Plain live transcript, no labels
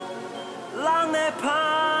along the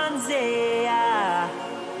Ponzi.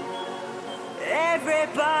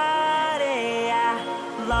 Everybody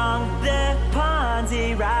along the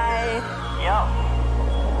Ponzi ride. Yo.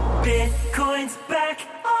 Bitcoin's back,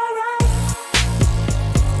 alright.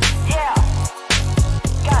 Yeah.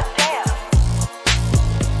 Goddamn.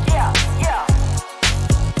 Yeah.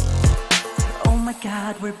 Oh my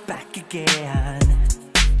God, we're back again.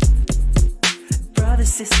 Brothers,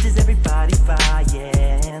 sisters, everybody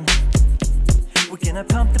buying. We're gonna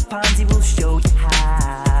pump the Ponzi, we'll show you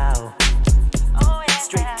how. Oh yeah.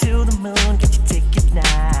 Straight to the moon, get your ticket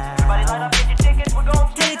now. Everybody line up, get your tickets, we're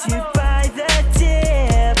going to Did you buy the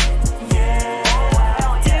dip? Yeah. Oh,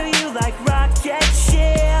 yeah. Do you like rocket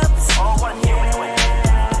ships? Oh, what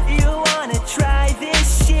yeah. You wanna try this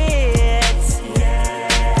shit?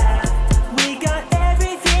 Yeah. We got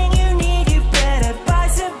everything you need, you better buy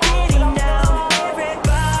some bitty now.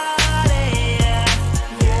 Everybody,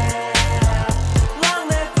 yeah. Long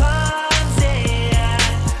the Ponzi, yeah.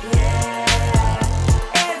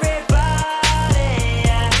 Everybody,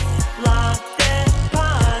 long the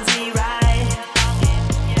Ponzi ride.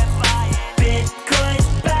 Bitcoin's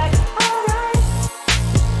back, alright.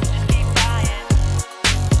 Just keep buying.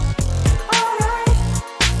 Alright.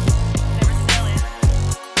 Never sell it.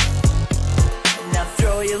 Now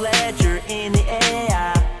throw your ledger in the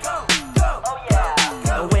air. Go, go. Oh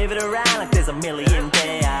yeah. Wave it around like there's a million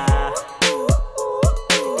there.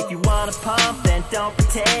 If you wanna pump, then don't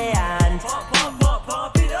pretend.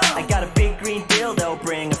 Pump it up. I got a big green dildo,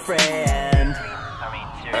 bring a friend.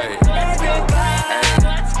 Hey, Everybody,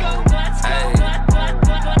 let's go, let's go, Hey.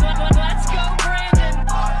 let's go, Brandon.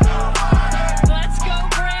 Let's go,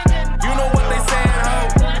 Brandon. you know what they saying, ho?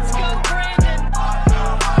 Let's go, Brandon.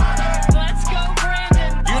 Let's go,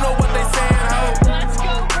 Brandon. You know what they saying, ho? Let's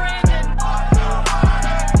go, Brandon.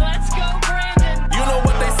 Let's go, Brandon. You know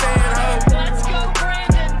what they saying, ho? Let's go,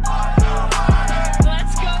 Brandon.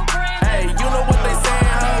 Let's go, Brandon. Hey, you know what they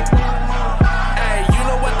saying, ho? Hey, you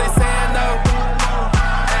know what they saying, though?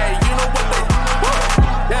 Hey, you know what they,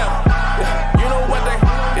 yeah, you know what they,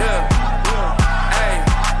 yeah, hey.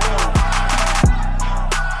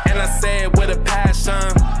 And I say it with a passion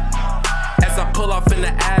as I pull off in the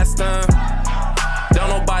Aston. Don't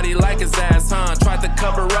nobody like his ass, huh? Tried to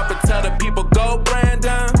cover up and tell the people, go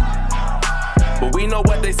Brandon. But we know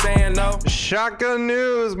what they saying, though. Shotgun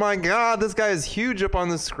news. My God, this guy is huge up on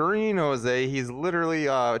the screen, Jose. He's literally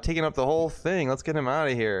taking up the whole thing. Let's get him out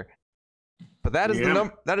of here. But that is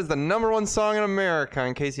that is the number one song in America,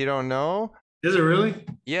 in case you don't know. Is it really?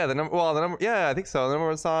 Yeah, yeah, I think so. The number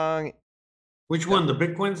one song. Which one? The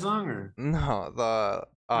Bitcoin song or? No, the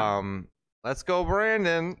Let's Go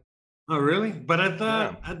Brandon. Oh, really? But I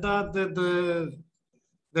thought that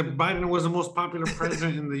that Biden was the most popular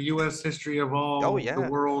president in the U.S. history of all Oh, yeah. the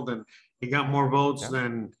world, and he got more votes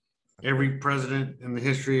than every president in the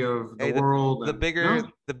history of the world. The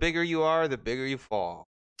bigger you are, the bigger you fall.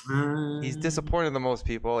 He's disappointed the most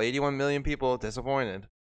people. 81 million people disappointed.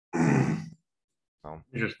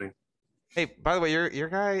 Interesting. Hey, by the way, your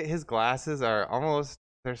guy, his glasses are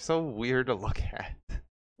they're so weird to look at.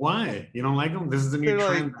 Why? You don't like them? This is the new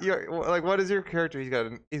trend. Like, what is your character? He's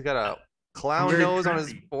got a clown Very nose on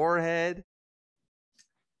his trendy. forehead.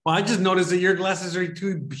 Well, I just noticed that your glasses are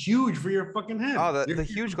too huge for your fucking head. Oh, You're the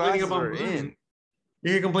huge complaining glasses about are mine. in.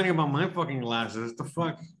 You're complaining about my fucking glasses. The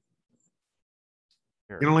fuck?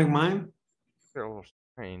 Here, You don't like mine? they're a little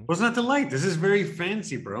strange. What's not to like? This is very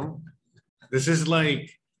fancy, bro. This is like,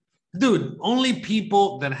 dude, only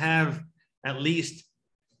people that have at least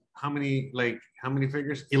how many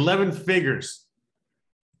figures? 11 figures.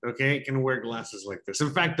 Okay, can wear glasses like this.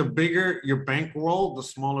 In fact, the bigger your bankroll, the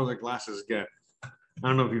smaller the glasses get. I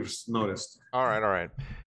don't know if you've noticed. All right.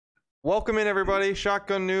 Welcome in, everybody.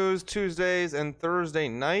 Shotgun News, Tuesdays and Thursday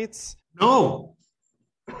nights. No.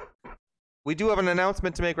 We do have an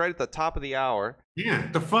announcement to make right at the top of the hour. Yeah,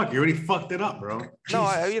 the fuck? You already fucked it up, bro. No,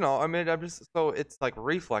 Jesus. I'm just so it's like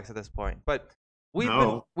reflex at this point. But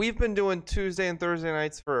we've been doing Tuesday and Thursday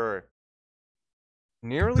nights for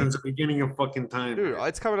nearly Since the beginning of fucking time. dude.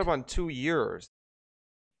 It's coming up on 2 years.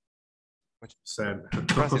 Which Sad.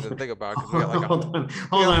 depressing to think about because we got like Hold on.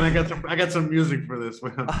 I got some music for this,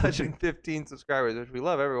 man. 115 subscribers, which we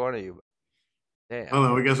love every one of you. Damn. Hold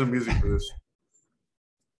on, we got some music for this.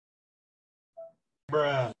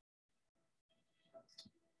 Bruh.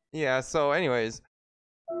 Yeah. So, anyways,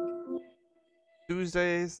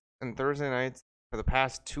 Tuesdays and Thursday nights for the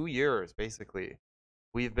past 2 years, basically,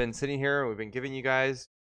 we've been sitting here and we've been giving you guys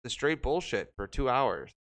the straight bullshit for 2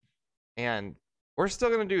 hours, and we're still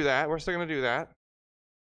gonna do that.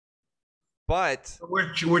 But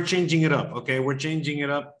We're changing it up, okay? We're changing it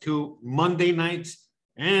up to Monday nights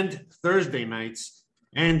and Thursday nights,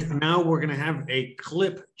 and now we're gonna have a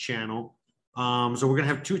clip channel. So we're gonna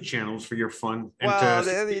have 2 channels for your fun. And well,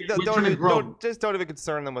 don't even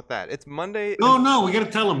concern them with that. It's Monday. No, we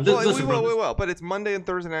gotta tell them. Well, we will, but it's Monday and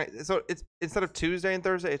Thursday night. So it's instead of Tuesday and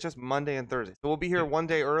Thursday, it's just Monday and Thursday. So we'll be here one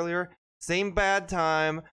day earlier, same bad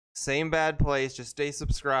time, same bad place. Just stay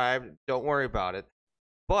subscribed. Don't worry about it.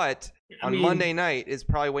 But on Monday night is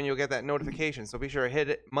probably when you'll get that notification. So be sure to hit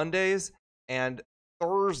it Mondays and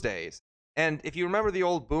Thursdays. And if you remember the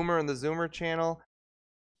old Boomer and the Zoomer channel,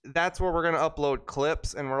 that's where we're going to upload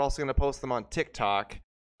clips, and we're also going to post them on TikTok,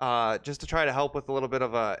 just to try to help with a little bit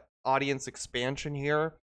of a audience expansion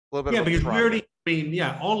here. A little bit. Yeah, because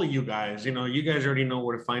all of you guys, you guys already know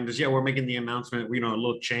where to find us. Yeah, we're making the announcement, a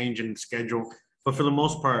little change in schedule, but for the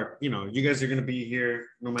most part, you guys are going to be here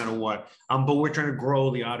no matter what. But we're trying to grow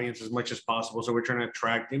the audience as much as possible, so we're trying to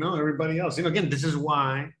attract, everybody else. Again, this is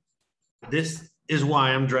why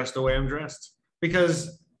I'm dressed the way I'm dressed,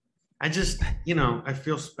 because I just, I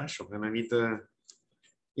feel special, and I need to,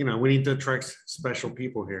 we need to attract special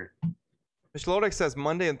people here. Lodek says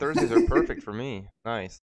Monday and Thursdays are perfect for me.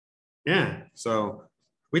 Nice. Yeah. So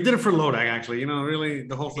we did it for Lodek, actually. Really,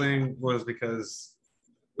 the whole thing was because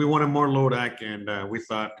we wanted more Lodek, and we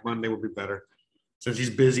thought Monday would be better. Since he's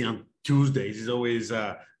busy on Tuesdays, he's always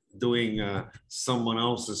doing someone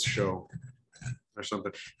else's show or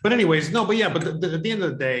something. But anyways, at the end of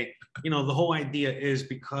the day, the whole idea is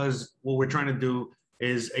because what we're trying to do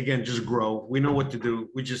is, again, just grow. We know what to do.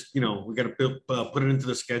 We just, we got to put it into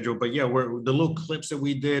the schedule. But yeah, the little clips that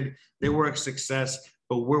we did, they were a success.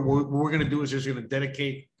 But what we're going to do is just going to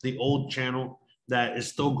dedicate the old channel that is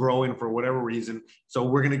still growing for whatever reason. So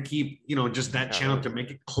we're going to keep, just that channel to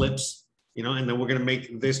make it clips, and then we're going to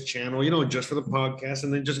make this channel, just for the podcast,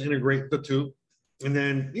 and then just integrate the 2. And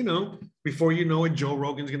then, before you know it, Joe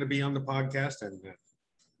Rogan's going to be on the podcast. And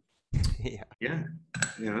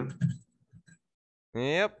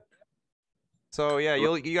Yep. So yeah,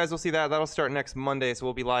 you guys will see that. That'll start next Monday. So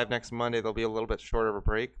we'll be live next Monday. There'll be a little bit shorter of a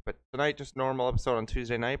break, but tonight just normal episode on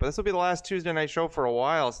Tuesday night. But this will be the last Tuesday night show for a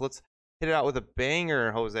while. So let's hit it out with a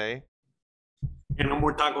banger, Jose. And no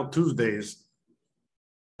more Taco Tuesdays.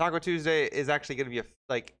 Taco Tuesday is actually going to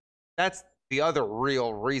be that's the other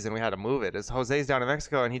real reason we had to move it. Is Jose's down in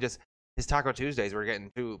Mexico, and his Taco Tuesdays were getting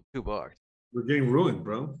too booked. We're getting ruined,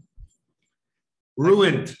 bro.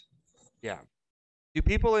 Ruined. Yeah. Do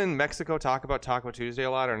people in Mexico talk about Taco Tuesday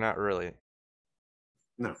a lot, or not really?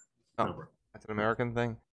 No. Oh, no, bro. That's an American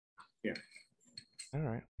thing? Yeah. All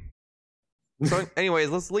right. So anyways,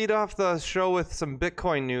 let's lead off the show with some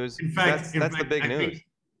Bitcoin news. In fact, that's the big news.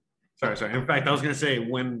 Sorry. In fact, I was going to say,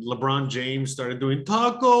 when LeBron James started doing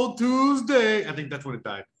Taco Tuesday, I think that's when it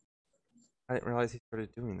died. I didn't realize he started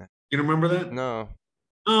doing that. You remember that? No.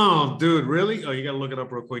 Oh, dude, really? Oh, you got to look it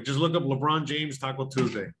up real quick. Just look up LeBron James Taco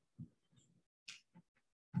Tuesday.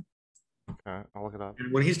 Okay, I'll look it up.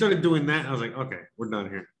 And when he started doing that, I was like, okay, we're done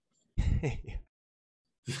here.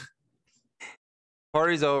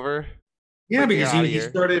 Party's over. Yeah, because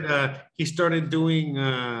he started doing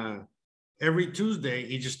every Tuesday.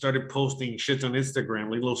 He just started posting shit on Instagram,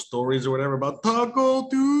 like little stories or whatever about Taco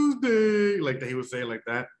Tuesday, like that. He would say like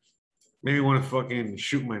that. Made me want to fucking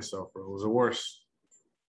shoot myself, bro. It was the worst.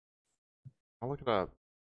 I'll look it up.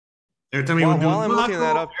 Every time he would do while I'm looking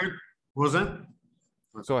that up, what was that?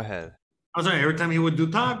 Go ahead. I was sorry. Every time he would do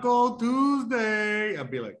Taco Tuesday, I'd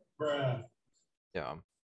be like, bruh. Yeah.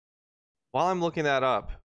 While I'm looking that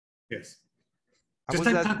up. Yes. Just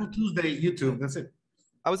type Taco Tuesday YouTube. That's it.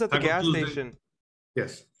 I was at the gas station.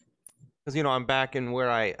 Yes. Because I'm back in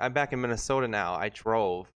I'm back in Minnesota now. I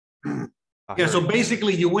drove. Yeah, so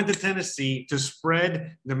basically you went to Tennessee to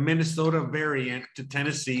spread the Minnesota variant to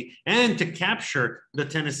Tennessee and to capture the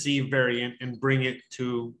Tennessee variant and bring it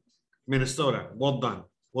to Minnesota. Well done.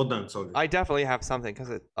 Well done, Soldier. I definitely have something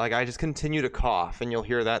because I just continue to cough, and you'll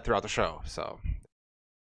hear that throughout the show. So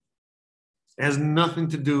it has nothing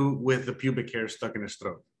to do with the pubic hair stuck in his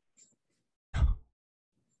throat.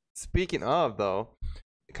 Speaking of, though,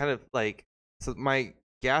 kind of so my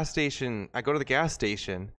gas station, I go to the gas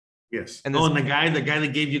station. Yes. And the guy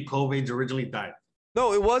that gave you COVID originally died.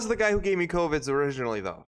 No, it was the guy who gave me COVID originally,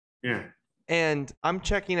 though. Yeah. And I'm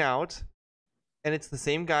checking out, and it's the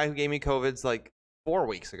same guy who gave me COVID's 4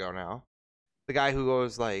 weeks ago now. The guy who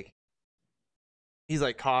goes he's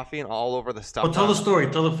coughing all over the stuff. Well, tell the story.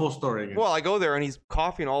 Tell the full story again. Well, I go there and he's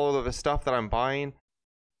coughing all over the stuff that I'm buying.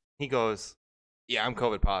 He goes, "Yeah, I'm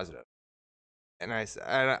COVID positive." And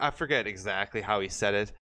I forget exactly how he said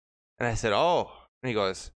it. And I said, "Oh." And he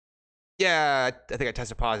goes, "Yeah, I think I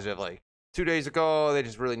tested positive 2 days ago, they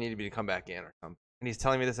just really needed me to come back in or something. And he's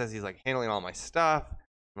telling me this as he's like handling all my stuff.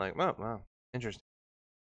 I'm like, oh, wow, interesting.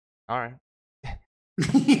 All right.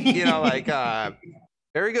 You know, like,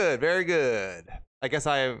 very good, very good. I guess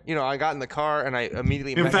I got in the car and I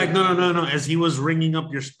immediately. In fact, no. As he was ringing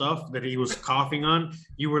up your stuff that he was coughing on,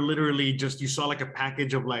 you were literally you saw like a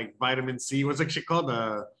package of like vitamin C. What's actually called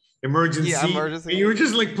emergency. Yeah, emergency. And you were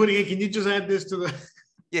just like putting it. Can you just add this to the?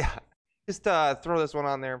 Yeah, just throw this one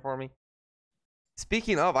on there for me.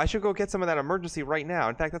 Speaking of, I should go get some of that emergency right now.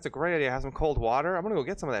 In fact, that's a great idea. Have some cold water. I'm gonna go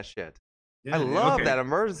get some of that shit. Yeah, I love that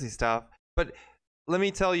emergency stuff. But let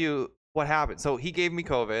me tell you what happened. So he gave me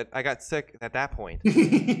COVID. I got sick at that point.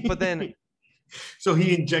 But then, so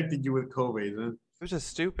he injected you with COVID. Huh? It was just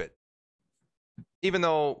stupid. Even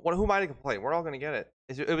though, who am I to complain? We're all gonna get it.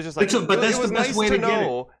 It was just like, but that's it was the best nice way to to get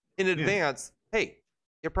know in advance. Hey,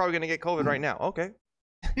 you're probably gonna get COVID right now. Okay.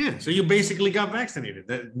 Yeah. So you basically got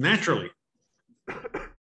vaccinated naturally.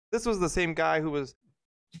 This was the same guy who was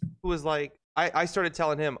like, I started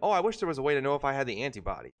telling him, oh, I wish there was a way to know if I had the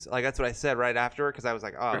antibodies. Like, that's what I said right after, because I was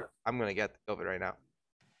like, oh, I'm going to get the COVID right now.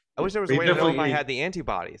 I wish there was a way to know if I had the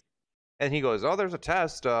antibodies. And he goes, oh, there's a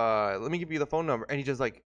test. Let me give you the phone number. And he just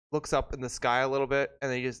like looks up in the sky a little bit,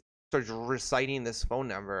 and then he just starts reciting this phone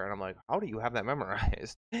number. And I'm like, how do you have that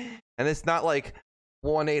memorized? And it's not like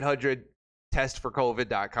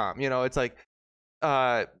 1-800-test-for-COVID.com. You know, it's like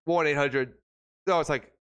 1-800. No, it's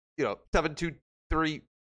like,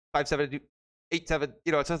 723-572-87.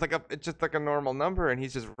 You know, it's just like a normal number, and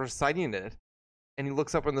he's just reciting it. And he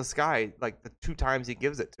looks up in the sky like the 2 times he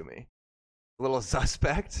gives it to me. A little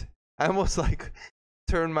suspect. I almost like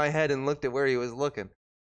turned my head and looked at where he was looking.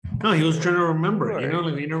 No, he was trying to remember. You know,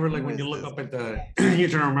 like you never like when you look up at the you're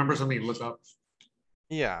trying to remember something, you look up.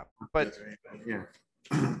 Yeah, but yeah.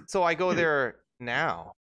 So I go there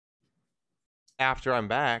now after I'm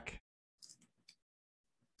back.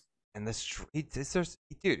 And this is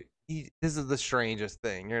the strangest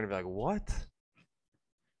thing. You're gonna be like, what?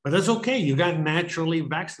 But that's okay. You got naturally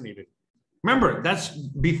vaccinated. Remember, that's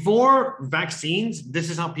before vaccines. This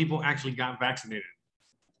is how people actually got vaccinated,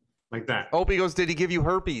 like that. Opie goes, did he give you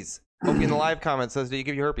herpes? Opie in the live comment says, did he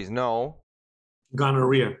give you herpes? No.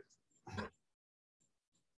 Gonorrhea.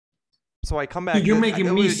 So I come back. Dude, you're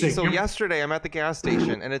making me sick. So yesterday I'm at the gas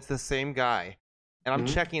station and it's the same guy, and I'm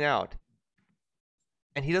checking out.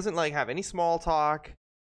 And he doesn't like have any small talk.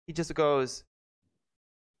 He just goes,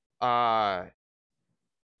 yeah,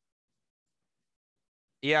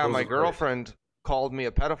 my girlfriend called me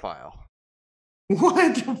a pedophile.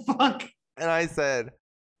 What the fuck? And I said,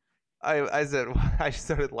 I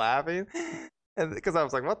started laughing, and because I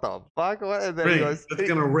was like, what the fuck? What? And then he goes, that's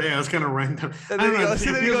kind of random. And then he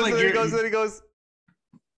goes,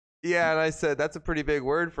 yeah, and I said, that's a pretty big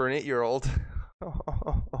word for an 8-year-old.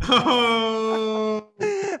 Oh.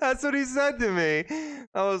 That's what he said to me.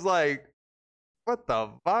 I was like, what the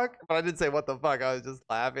fuck? But I didn't say what the fuck. I was just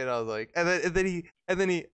laughing. I was like, and then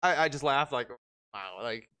I just laughed like, wow,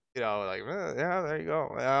 like, like, yeah, there you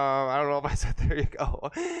go. I don't know if I said there you go,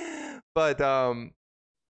 but and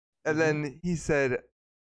then he said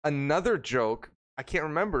another joke. I can't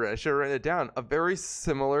remember it. I should have written it down. A very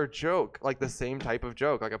similar joke, like the same type of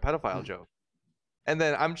joke, like a pedophile joke. And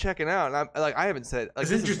then I'm checking out, and I'm like, I haven't said. Like,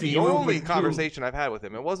 this is the only conversation I've had with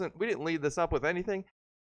him. We didn't lead this up with anything,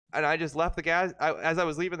 and I just left the gas. As I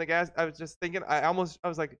was leaving the gas, I was just thinking. I was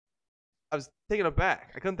taken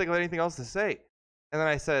aback. I couldn't think of anything else to say, and then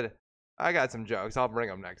I said, I got some jokes. I'll bring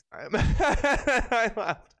them next time. I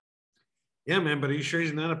left. Yeah, man, but are you sure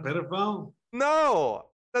he's not a pedophile? No,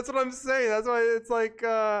 that's what I'm saying. That's why it's like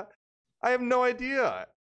I have no idea.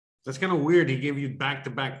 That's kind of weird. He gave you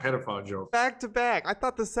back-to-back pedophile jokes. Back-to-back. I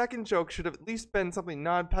thought the second joke should have at least been something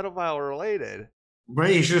non-pedophile related.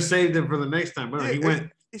 Right, you should have saved it for the next time.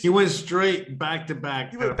 He went straight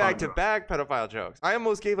back-to-back. He went back-to-back pedophile jokes. I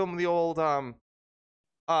almost gave him the old what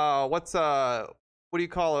do you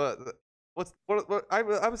call it? What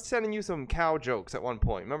I was sending you some cow jokes at one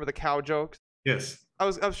point. Remember the cow jokes? Yes. I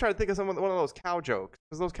was trying to think of one of those cow jokes.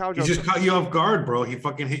 Because those cow jokes. He just caught you off guard, bro. He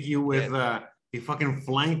fucking hit you with he fucking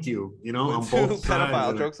flanked you, on both sides. 2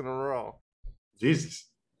 pedophile jokes in a row. Jesus.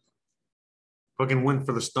 Fucking went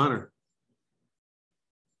for the stunner.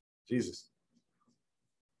 Jesus.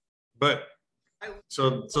 But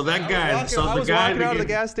so that guy. I was walking out of the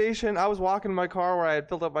gas station. I was walking to my car where I had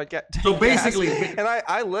filled up my gas. So basically, and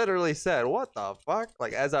I literally said, "What the fuck?"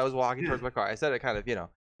 Like as I was walking towards my car, I said it kind of,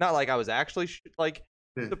 not like I was actually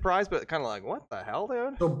surprised, but kind of like, "What the hell,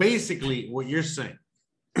 dude?" So basically, what you're saying.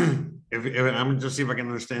 If I'm gonna just see if I can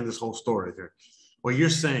understand this whole story here. What you're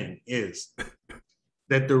saying is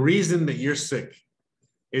that the reason that you're sick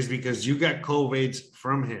is because you got COVID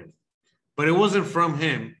from him. But it wasn't from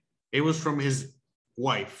him. It was from his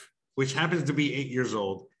wife, which happens to be 8 years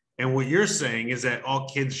old. And what you're saying is that all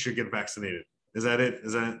kids should get vaccinated. Is that it?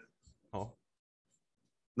 Is that? Oh.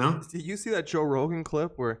 No? Did you see that Joe Rogan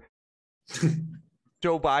clip where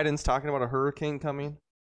Joe Biden's talking about a hurricane coming?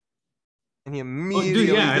 And he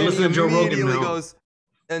immediately, I listened to Joe Rogan now. goes,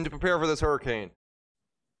 and to prepare for this hurricane.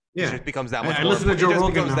 Yeah. It just becomes that much I more listen to Joe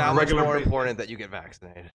Rogan becomes now, that on a much regular more basis. important that you get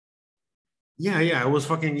vaccinated. Yeah, it was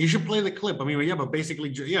fucking. You should play the clip. I mean, yeah, but basically,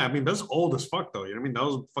 yeah, I mean, that's old as fuck, though. You know what I mean? That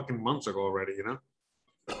was fucking months ago already, you know?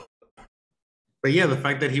 But yeah, the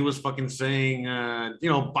fact that he was fucking saying,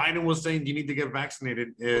 Biden was saying you need to get vaccinated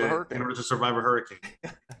in order to survive a hurricane.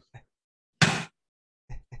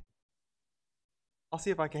 I'll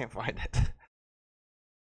see if I can't find it.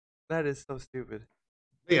 That is so stupid.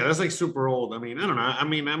 Yeah, that's like super old. I mean, I don't know. I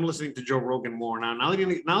mean, I'm listening to Joe Rogan more now. Now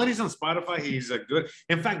that he's on Spotify, he's good.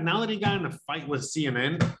 In fact, now that he got in a fight with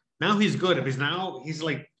CNN, now he's good. He's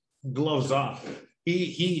like gloves off.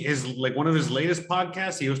 He is like one of his latest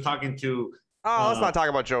podcasts. He was talking to. Oh, let's not talk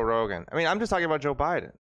about Joe Rogan. I mean, I'm just talking about Joe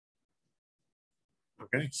Biden.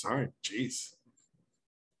 Okay, sorry. Jeez.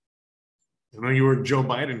 I know you were a Joe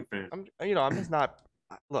Biden fan. I'm just not.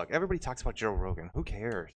 Look, everybody talks about Joe Rogan. Who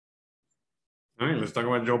cares? All right, let's talk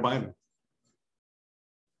about Joe Biden.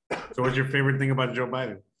 So what's your favorite thing about Joe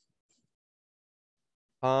Biden?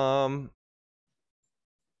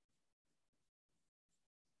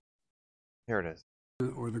 Here it is.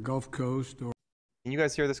 Or the Gulf Coast, or Can you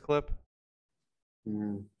guys hear this clip?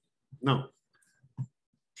 No.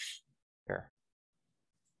 Here.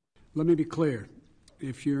 let me be clear.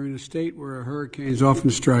 If you're in a state where hurricanes often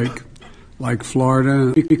strike, like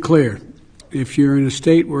Florida, be clear. If you're in a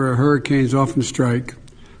state where hurricanes often strike,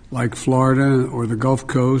 like Florida or the Gulf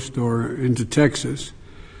Coast or into Texas,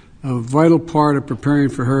 a vital part of preparing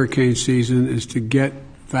for hurricane season is to get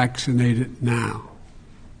vaccinated now.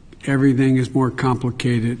 Everything is more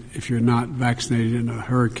complicated if you're not vaccinated in a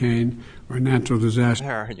hurricane or a natural disaster.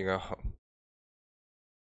 There you go.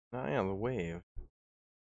 Oh, yeah, the wave.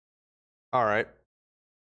 All right.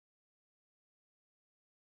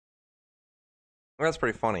 Well, that's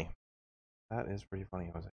pretty funny. That is pretty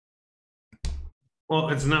funny, Jose. Well,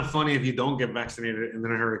 it's not funny if you don't get vaccinated and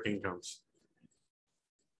then a hurricane comes.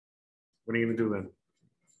 What are you going to do then?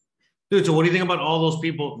 Dude, so what do you think about all those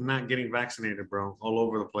people not getting vaccinated, bro? All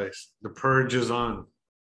over the place. The purge is on.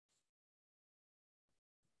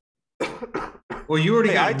 Well, you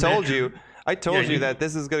already got I told you that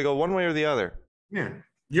this is going to go one way or the other. Yeah.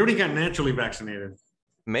 You already got naturally vaccinated.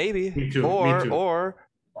 Maybe. Me too. Or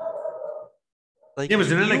like, yeah, but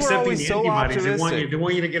they're not you were accepting always the so antibodies. They optimistic.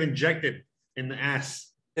 want you to get injected in the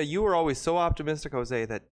ass. Yeah, you were always so optimistic, Jose,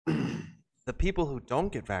 that the people who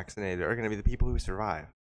don't get vaccinated are going to be the people who survive.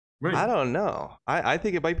 Right. I don't know. I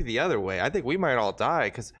think it might be the other way. I think we might all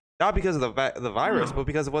die not because of the virus, but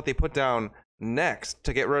because of what they put down next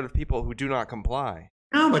to get rid of people who do not comply.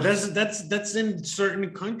 No, but that's in certain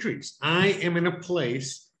countries. I am in a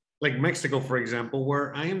place like Mexico, for example,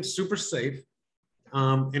 where I am super safe,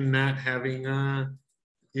 in not having you know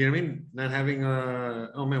what I mean? Not having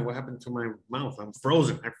oh man, what happened to my mouth? I'm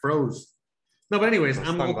frozen. I froze. No, but anyways,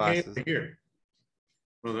 I'm Sunglasses. okay here.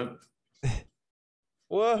 Well, that.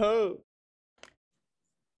 Whoa.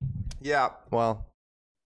 Yeah. Well,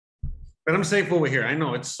 But I'm safe over here. I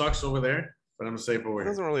know it sucks over there, but I'm safe over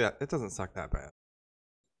here. it doesn't suck that bad.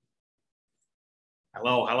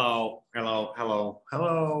 Hello.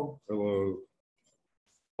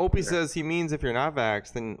 Opie says he means if you're not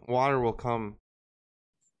vaxxed, then water will come.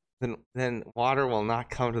 Then water will not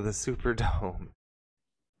come to the Superdome.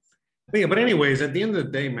 Yeah, but anyways, at the end of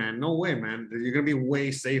the day, man, no way, man. You're gonna be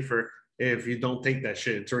way safer if you don't take that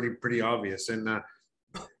shit. It's already pretty obvious. And I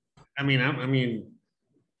mean, I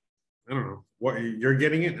don't know. What, you're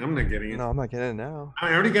getting it? I'm not getting it. No, I'm not getting it now.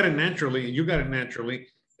 I already got it naturally. You got it naturally.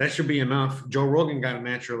 That should be enough. Joe Rogan got it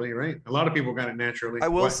naturally, right? A lot of people got it naturally. I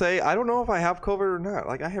will say, I don't know if I have COVID or not.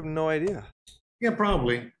 Like, I have no idea. Yeah,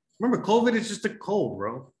 probably. Remember, COVID is just a cold,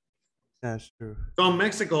 bro. That's true. So in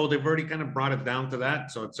Mexico, they've already kind of brought it down to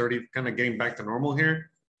that. So it's already kind of getting back to normal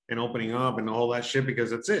here and opening up and all that shit because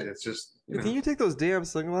that's it. It's just, you know. Can you take those damn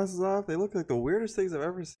sunglasses off? They look like the weirdest things I've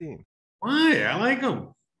ever seen. Why? I like them.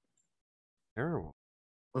 Terrible.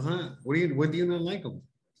 Uh-huh. What do you not like them?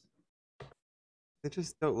 They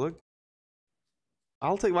just don't look.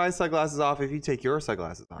 I'll take my sunglasses off if you take your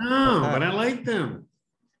sunglasses off. No, but I like them.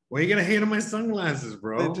 Why are you gonna hate on my sunglasses,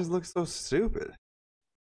 bro? They just look so stupid.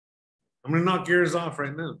 I'm gonna knock yours off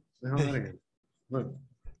right now. The hell out of here. Look.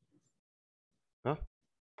 Huh?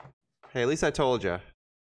 Hey, at least I told you.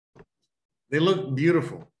 They look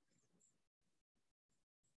beautiful.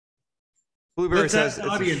 Blueberry Let's says ask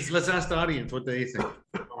the audience. Let's ask the audience what they think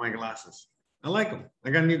about my glasses. I like them. I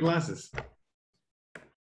got new glasses.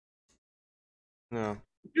 no.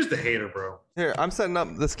 Just a hater, bro. Here, I'm setting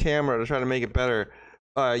up this camera to try to make it better.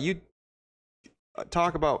 You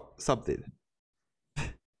talk about something.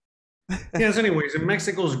 Yes. Anyways, in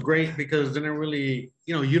Mexico's great because then it really,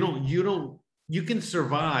 you can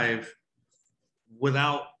survive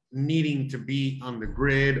without needing to be on the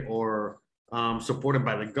grid or supported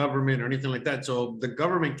by the government or anything like that. So the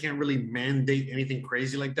government can't really mandate anything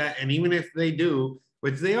crazy like that. And even if they do,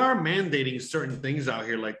 which they are mandating certain things out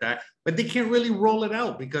here like that, but they can't really roll it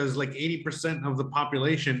out because like 80% of the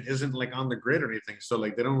population isn't like on the grid or anything. So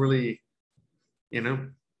like they don't really,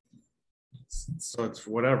 so it's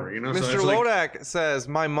whatever, Mr. So it's Lodak says,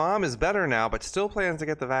 my mom is better now, but still plans to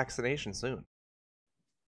get the vaccination soon.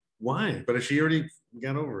 Why? But if she already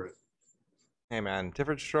got over it. Hey, man,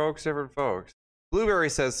 different strokes, different folks. Blueberry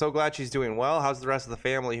says, so glad she's doing well. How's the rest of the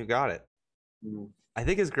family who got it? I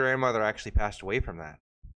think his grandmother actually passed away from that.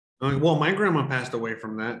 Well, my grandma passed away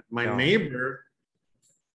from that. My neighbor,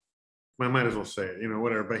 I might as well say it,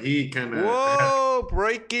 whatever, but he kind of... Whoa,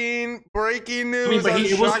 breaking news on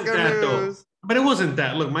it wasn't Shotgun that, News. though. But it wasn't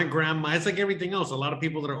that. Look, my grandma, it's like everything else. A lot of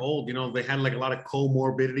people that are old, they had like a lot of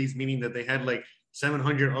comorbidities, meaning that they had like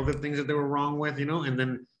 700 other things that they were wrong with, and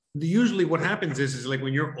then usually what happens is like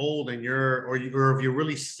when you're old and or if you're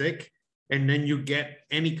really sick and then you get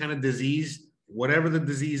any kind of disease, whatever the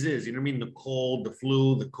disease is, the cold, the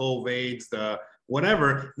flu, the COVIDs, the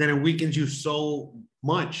whatever, then it weakens you so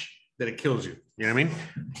much that it kills you. You know what I mean?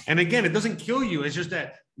 And again, it doesn't kill you. It's just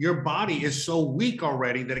that your body is so weak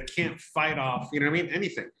already that it can't fight off,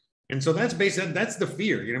 anything. And so that's basically, that's the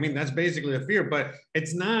fear, That's basically the fear, but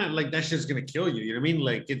it's not like that's just going to kill you.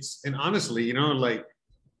 Like and honestly, like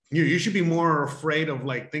you should be more afraid of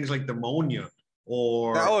like things like pneumonia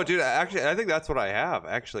or. Oh, dude, actually, I think that's what I have.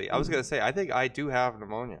 Actually, I was going to say, I think I do have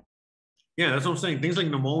pneumonia. Yeah, that's what I'm saying. Things like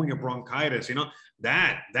pneumonia, bronchitis,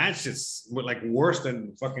 that's just like worse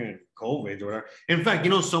than fucking COVID or whatever. In fact,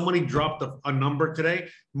 somebody dropped a number today.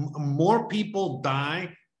 More people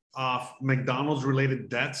die of McDonald's related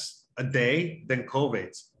deaths a day than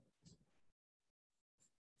COVID's.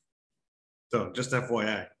 So just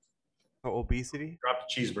FYI. Oh, obesity?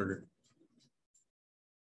 Dropped a cheeseburger.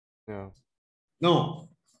 No,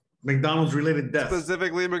 McDonald's related deaths.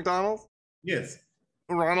 Specifically McDonald's? Yes.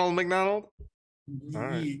 Ronald McDonald? All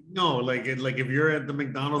right. No, like if you're at the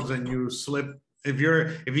McDonald's and you slip, if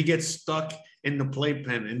you get stuck in the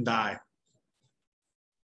playpen and die,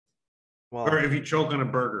 or if you choke on a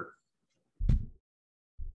burger.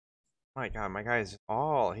 My God, my guy is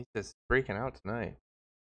he's just freaking out tonight.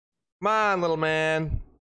 Come on, little man.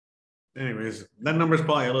 Anyways, that number's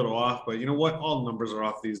probably a little off, but you know what? All numbers are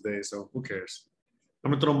off these days, so who cares?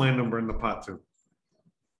 I'm gonna throw my number in the pot too.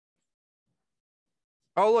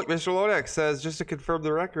 Oh, look, Mr. Lodex says, just to confirm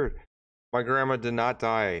the record, my grandma did not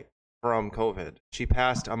die from COVID. She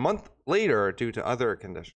passed a month later due to other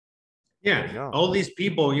conditions. Yeah, all these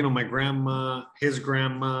people, my grandma, his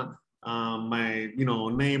grandma, my,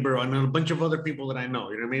 neighbor, and a bunch of other people that I know,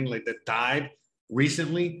 like that died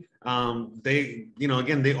recently. They,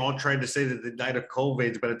 again, they all tried to say that they died of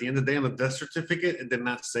COVID, but at the end of the day on the death certificate, it did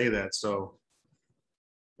not say that. So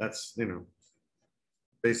that's,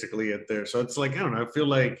 basically it there. So it's like, I don't know, I feel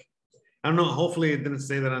like, I don't know, hopefully it didn't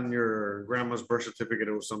say that on your grandma's birth certificate.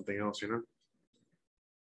 It was something else,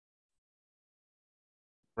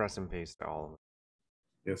 Rest in peace to all of them.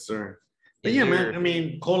 Yes, sir. But yeah, man, I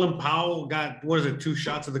mean, Colin Powell got, 2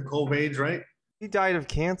 shots of the COVID, right? He died of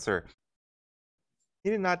cancer.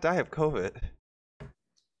 He did not die of COVID.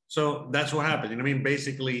 So that's what happened.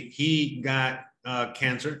 Basically he got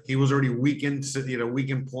cancer. He was already weakened,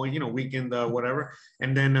 weakened point, weakened whatever.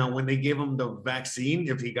 And then when they gave him the vaccine,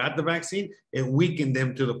 if he got the vaccine, it weakened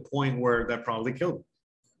him to the point where that probably killed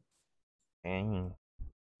him.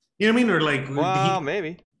 You know what I mean? Or like, well,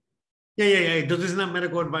 maybe. Yeah. This is not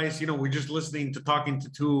medical advice. We're just listening to talking to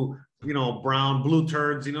 2, blue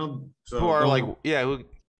turds, so who are like, go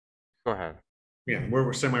ahead. Yeah,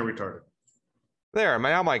 we're semi-retarded. There,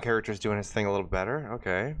 now my character's doing his thing a little better.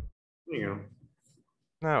 Okay. There you go.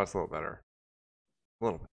 Now it's a little better. A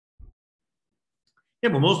little bit. Yeah,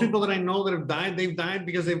 but most people that I know that have died, they've died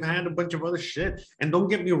because they've had a bunch of other shit. And don't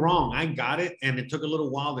get me wrong, I got it, and it took a little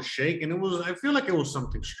while to shake, and I feel like it was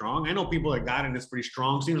something strong. I know people that got it, and it's pretty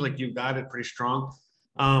strong. Seems like you got it pretty strong.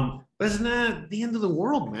 But it's not the end of the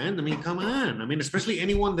world, man. Come on. Especially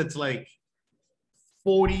anyone that's like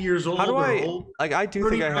 40 years old How do or I old. like? I do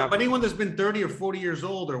 30, think I have. but anyone that's been 30 or 40 years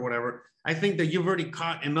old or whatever, I think that you've already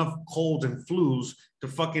caught enough colds and flus to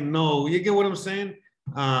fucking know. You get what I'm saying?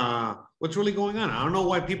 What's really going on? I don't know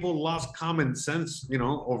why people lost common sense,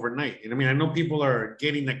 overnight. I mean, I know people are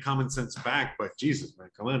getting that common sense back, but Jesus, man,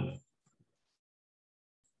 come on.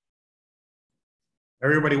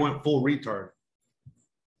 Everybody went full retard.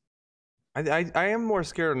 I am more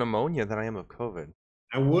scared of pneumonia than I am of COVID.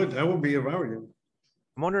 I would be if I were you.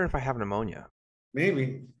 I'm wondering if I have pneumonia.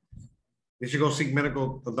 Maybe. You should go seek a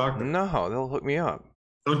doctor. No, they'll hook me up.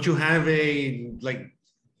 Don't you have a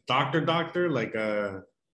doctor, like a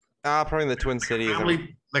Probably in the Twin Cities.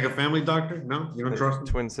 like a family doctor? No, you don't trust them?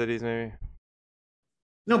 Twin Cities, maybe.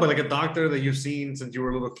 No, but like a doctor that you've seen since you were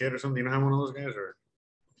a little kid or something. You don't have one of those guys, or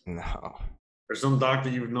No. or some doctor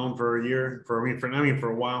you've known for a year, for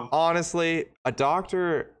a while. Honestly, a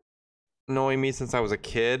doctor knowing me since I was a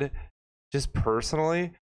kid, just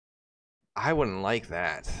personally, I wouldn't like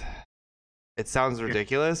that. It sounds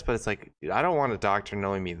ridiculous, but it's like, dude, I don't want a doctor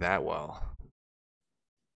knowing me that well.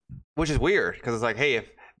 Which is weird, because it's like, hey,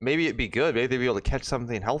 if maybe it'd be good, maybe they'd be able to catch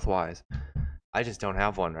something health-wise. I just don't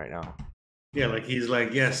have one right now. Yeah, like he's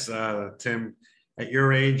like, yes, Tim, at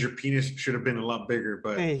your age, your penis should have been a lot bigger,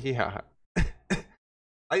 but Yeah.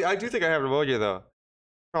 I do think I have pneumonia, though.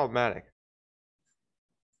 Problematic.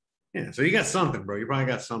 yeah. So you got something, bro. You probably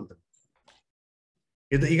got something.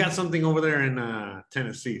 You got something over there in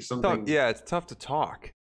Tennessee. Something. Yeah, it's tough to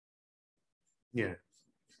talk. Yeah.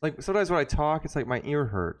 Like, sometimes when I talk, it's like my ear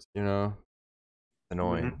hurts, Annoying.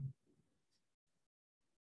 Mhm.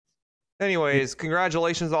 Anyways,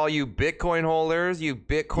 congratulations all you Bitcoin holders, you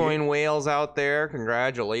Bitcoin whales out there.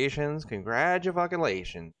 Congratulations.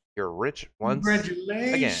 Congratulations. You're rich once again.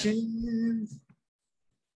 Congratulations.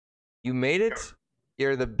 You made it.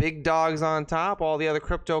 You're the big dogs on top. All the other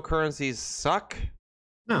cryptocurrencies suck.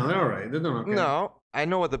 No, they're all right. They're doing okay. No, I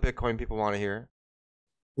know what the Bitcoin people want to hear.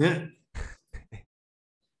 Yeah.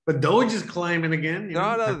 But Doge is climbing again.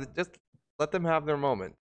 No, just let them have their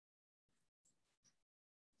moment.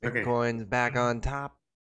 Okay. Bitcoin's back on top.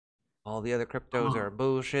 All the other cryptos are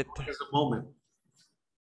bullshit. There's a moment.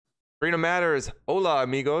 Freedom matters. Hola,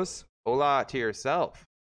 amigos. Hola to yourself.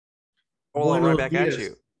 Hola, Buenos right back at dias.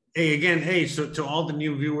 you. Hey, so to all the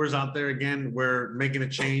new viewers out there, again, we're making a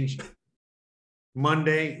change.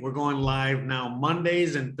 Monday, we're going live now.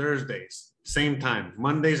 Mondays and Thursdays, same time.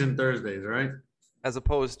 Mondays and Thursdays, all right? As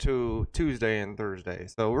opposed to Tuesday and Thursday.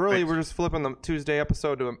 So really, we're just flipping the Tuesday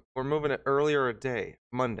episode to we're moving it earlier a day,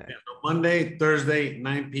 Monday. Yeah, so Monday, Thursday,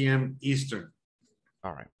 9 p.m. Eastern.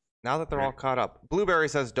 All right. Now that they're all caught up, Blueberry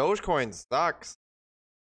says Dogecoin sucks.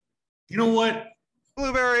 You know what?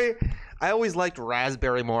 Blueberry, I always liked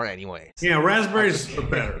Raspberry more, anyways. Yeah, raspberries are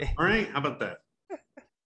better. All right, how about that?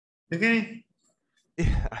 Okay,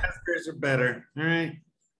 Yeah. raspberries are better. All right,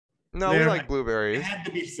 No, we They're- like it blueberries. had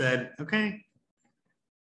to be said. Okay.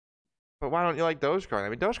 But why don't you like Dogecoin? I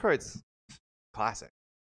mean, Dogecoin's classic.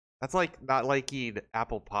 That's like not liking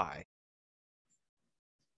apple pie.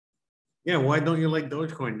 Yeah, why don't you like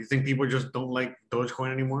Dogecoin? Do you think people just don't like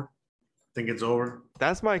Dogecoin anymore? Think it's over?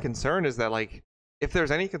 That's my concern, is that, like, if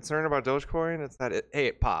there's any concern about Dogecoin, it's that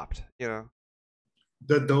it popped, The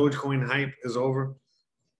Dogecoin hype is over.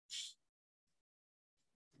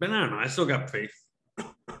 But I don't know. I still got faith.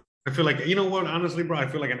 I feel like, you know what? Honestly, bro, I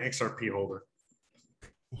feel like an XRP holder.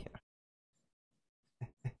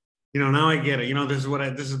 Now I get it.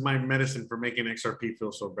 This is my medicine for making XRP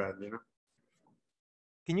feel so bad,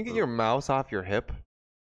 Can you get your mouse off your hip?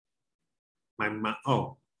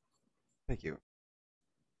 Oh, Thank you.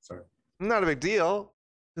 sorry. Not a big deal.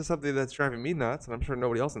 Just something that's driving me nuts, and I'm sure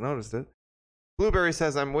nobody else has noticed it. Blueberry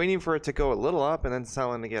says, I'm waiting for it to go a little up and then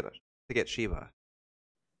selling to get Shiba.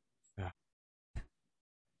 Yeah.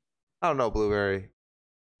 I don't know, Blueberry.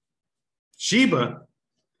 Shiba.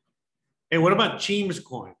 Hey, what about Cheems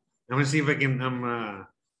coin? I'm gonna see if I can.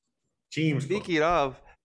 Cheems. Coin. Speaking of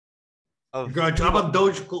How about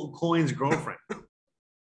Dogecoin's girlfriend?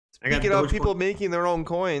 Speaking of people making their own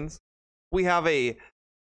coins, we have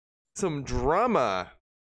some drama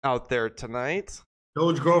out there tonight.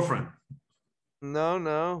 Doge girlfriend.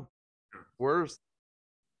 No. Worse.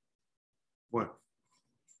 What?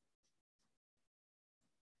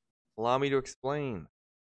 Allow me to explain.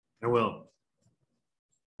 I will.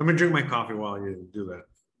 Let me drink my coffee while you do that.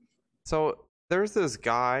 So there's this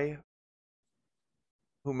guy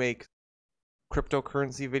who makes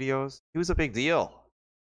cryptocurrency videos. He was a big deal.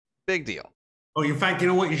 Big deal. Oh, in fact, you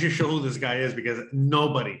know what? You should show who this guy is because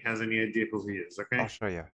nobody has any idea who he is. Okay. I'll show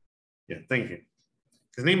you. Yeah, thank you.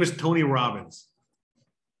 His name is Tony Robbins.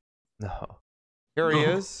 No. Here he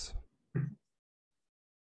is.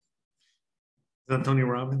 that Tony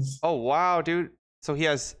Robbins? Oh wow, dude. So he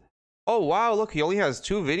has. Oh wow, look, he only has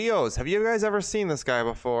 2 videos. Have you guys ever seen this guy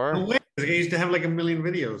before? No way. This guy used to have like 1 million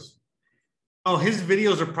videos. Oh, his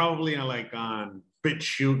videos are probably like on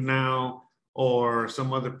BitChute now or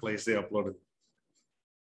some other place they uploaded.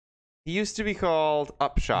 He used to be called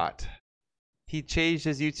Upshot. He changed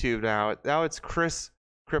his YouTube now. Now it's Chris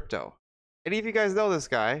Crypto. Any of you guys know this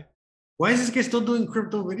guy? Why is this guy still doing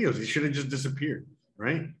crypto videos? He should have just disappeared,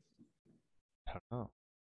 right? I don't know.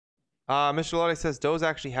 Mr. Lodi says Doge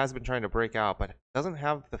actually has been trying to break out, but doesn't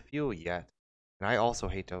have the fuel yet. And I also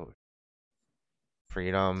hate Doge.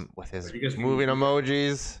 Freedom with his moving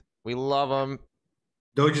emojis. We love him.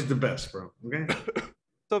 Doge is the best, bro. Okay.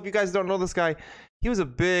 So if you guys don't know this guy, he was a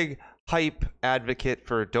big hype advocate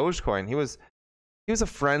for Dogecoin. He was a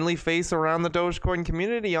friendly face around the Dogecoin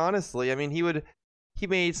community, honestly. I mean, he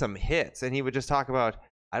made some hits and he would just talk about,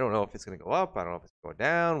 I don't know if it's going to go up, I don't know if it's going to go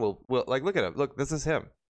down. We'll like look at him. Look, this is him.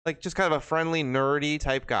 Like just kind of a friendly, nerdy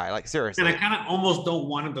type guy. Like seriously. And I kind of almost don't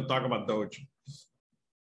want him to talk about Doge.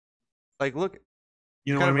 Like look,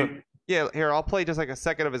 you know what I mean? Yeah, here, I'll play just like a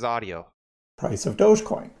second of his audio. Price of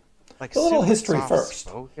Dogecoin. Like a little history first.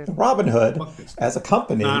 Robinhood, as a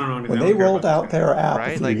company, when they rolled out their app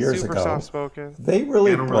a few years ago, they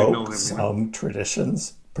really broke some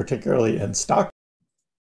traditions, particularly in stock.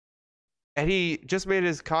 And he just made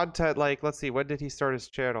his content like, let's see, when did he start his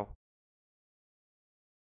channel?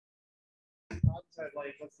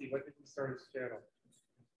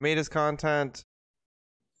 Made his content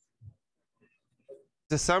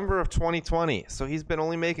December of 2020. So he's been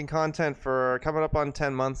only making content for coming up on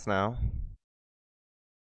 10 months now.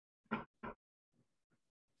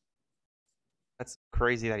 That's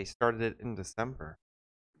crazy that he started it in December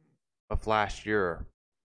of last year.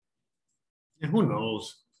 Yeah, who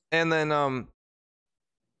knows? And then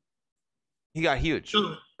he got huge.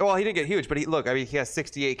 Well, he didn't get huge, but he has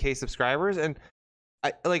 68K subscribers, and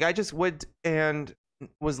I just went and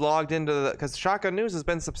was logged into the, because Shotgun News has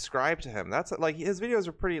been subscribed to him. That's like his videos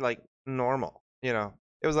are pretty like normal, you know.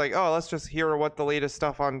 It was like, oh, let's just hear what the latest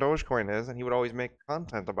stuff on Dogecoin is, and he would always make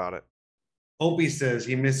content about it. Opie says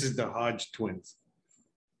he misses the Hodge twins.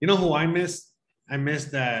 You know who I miss? I miss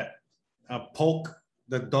that Polk,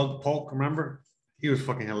 the Doug Polk. Remember? He was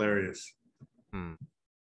fucking hilarious. You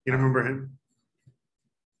remember him?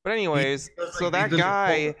 But anyways, so that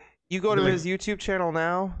guy, you go to his YouTube channel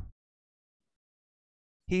now.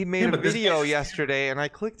 He made a video yesterday, and I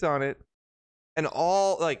clicked on it, and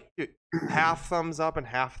all like half thumbs up and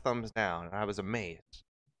half thumbs down, and I was amazed.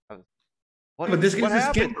 What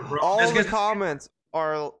happened? All the comments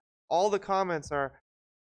are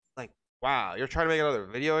like, "Wow, you're trying to make another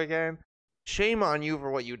video again? Shame on you for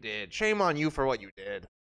what you did. Shame on you for what you did."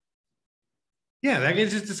 Yeah, that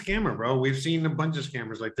guy's just a scammer, bro. We've seen a bunch of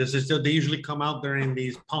scammers like this. They usually come out during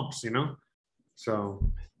these pumps, you know?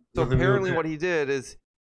 So apparently what he did is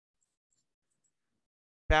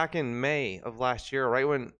back in May of last year, right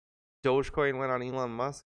when Dogecoin went on Elon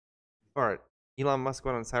Musk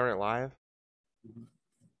went on Saturday Night Live,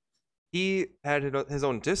 he had his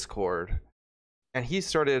own Discord, and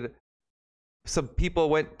some people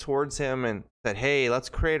went towards him and said, hey, let's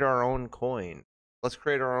create our own coin. Let's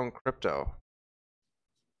create our own crypto.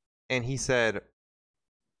 And he said,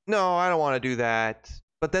 no, I don't want to do that.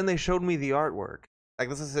 But then they showed me the artwork. Like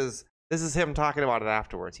this is him talking about it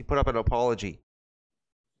afterwards. He put up an apology.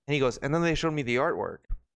 And he goes, and then they showed me the artwork.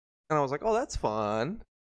 And I was like, oh, that's fun.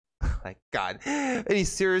 Like, God, any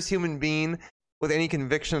serious human being with any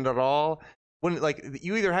conviction at all, when like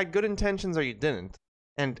you either had good intentions or you didn't.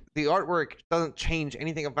 And the artwork doesn't change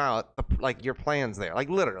anything about like your plans there. Like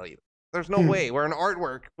literally, there's no way where an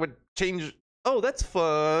artwork would change. Oh, that's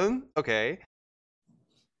fun. Okay.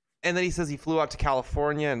 And then he says he flew out to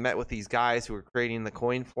California and met with these guys who were creating the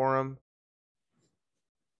coin for him.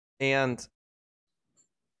 And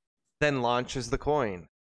then launches the coin.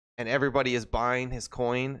 And everybody is buying his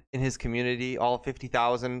coin in his community. All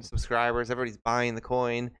 50,000 subscribers. Everybody's buying the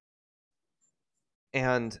coin.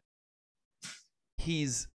 And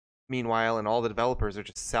he's, meanwhile, and all the developers are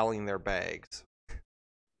just selling their bags.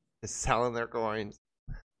 Just selling their coins.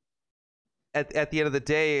 At the end of the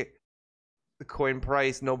day, the coin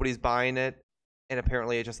price, nobody's buying it, and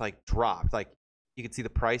apparently it just like dropped. Like you can see the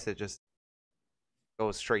price, it just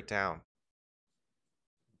goes straight down.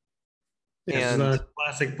 Yeah, and it's a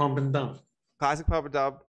classic pump and dump. Classic pump and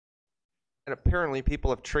dump. And apparently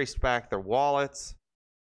people have traced back their wallets,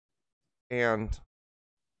 and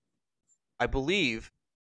I believe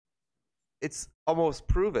it's almost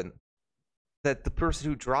proven that the person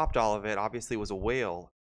who dropped all of it obviously was a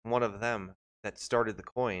whale, one of them that started the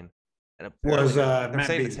coin, and was they're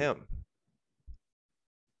saying it's him.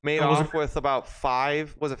 made off with about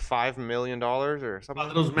 $5 million or something?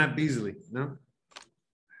 That was Matt Beasley, no?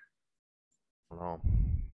 No.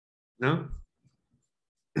 No?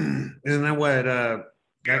 Isn't that what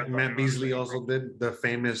Matt Beasley also did? The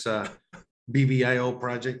famous BBIO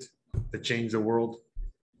project that changed the world?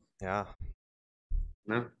 Yeah.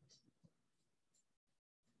 No?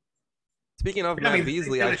 Speaking of Matt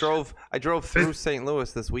Beasley, I drove through St.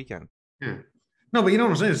 Louis this weekend. Yeah. No, but you know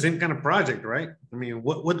what I'm saying? The same kind of project, right? I mean,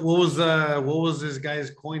 what was this guy's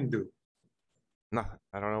coin do? No,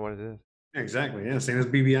 I don't know what it is. Yeah, exactly. Yeah, same as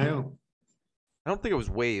BBIO. I don't think it was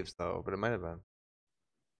waves though, but it might have been.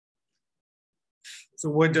 So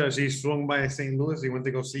what does he swung by St. Louis? He went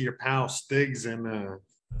to go see your pal Stiggs and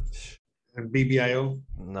BBIO?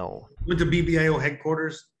 No. Went to BBIO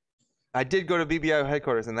headquarters? I did go to BBIO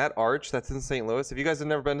headquarters, and that arch that's in St. Louis, if you guys have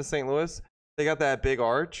never been to St. Louis, they got that big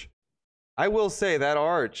arch. I will say that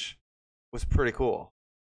arch was pretty cool.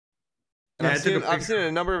 And yeah, I've seen it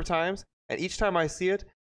a number of times, and each time I see it,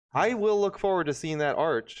 I will look forward to seeing that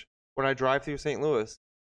arch when I drive through St. Louis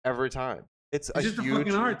every time. It's just a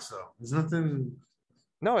fucking arch, though. There's nothing.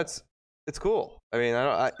 No, it's cool. I mean,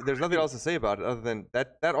 there's nothing else to say about it other than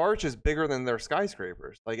that arch is bigger than their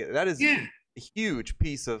skyscrapers. Like that is a huge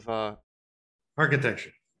piece of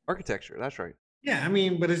architecture. Architecture, that's right. Yeah, I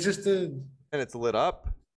mean, but it's just and it's lit up.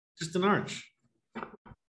 Just an arch.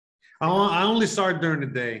 I only saw it during the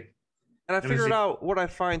day. And I figured out what I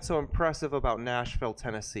find so impressive about Nashville,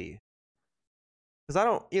 Tennessee. Because I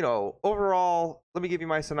don't, overall, let me give you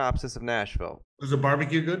my synopsis of Nashville. Was the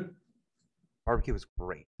barbecue good? Barbecue was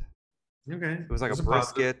great. Okay. It was like a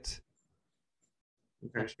brisket.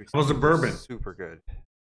 Okay. How was the bourbon? Super good.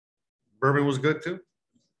 Bourbon was good too?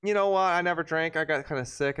 You know what? I never drank. I got kind of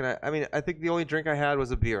sick. And I think the only drink I had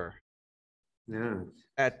was a beer. Yeah.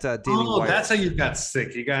 At Daily Wire. That's how you got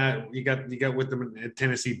sick. You got with them at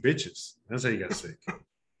Tennessee bitches. That's how you got sick.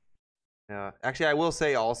 Yeah. Actually, I will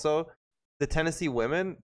say also, the Tennessee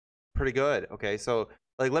women, pretty good. Okay, so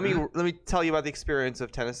like let me tell you about the experience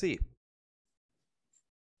of Tennessee.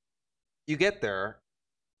 You get there.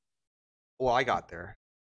 Well, I got there.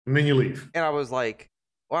 And then you leave. And I was like,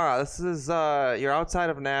 wow, this is you're outside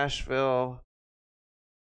of Nashville.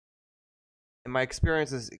 And my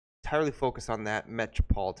experience is entirely focused on that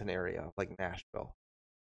metropolitan area, like Nashville.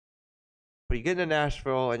 But you get into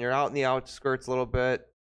Nashville and you're out in the outskirts a little bit.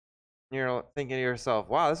 And you're thinking to yourself,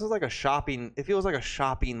 wow, this is like it feels like a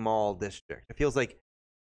shopping mall district. It feels like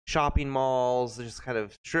shopping malls, just kind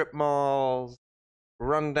of strip malls,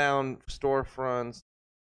 rundown storefronts,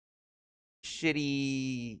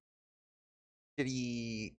 shitty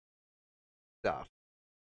stuff,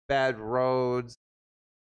 bad roads.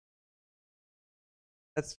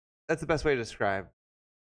 That's the best way to describe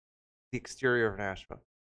the exterior of Nashville.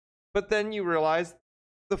 But then you realize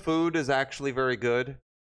the food is actually very good.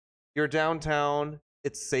 You're downtown.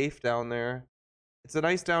 It's safe down there. It's a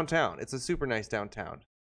nice downtown. It's a super nice downtown.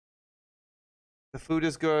 The food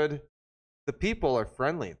is good. The people are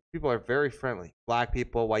friendly. People are very friendly. Black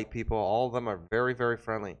people, white people, all of them are very, very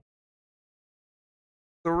friendly.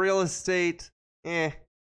 The real estate,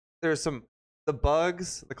 there's the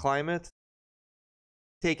bugs, the climate,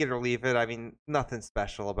 take it or leave it. I mean, nothing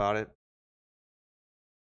special about it.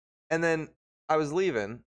 And then I was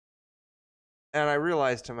leaving, and I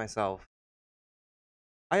realized to myself,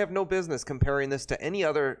 I have no business comparing this to any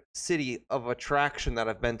other city of attraction that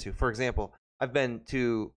I've been to. For example, I've been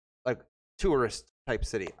to like tourist type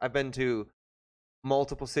city. I've been to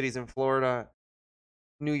multiple cities in Florida,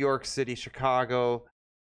 New York City, Chicago,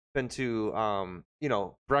 been to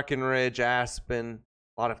Breckenridge, Aspen,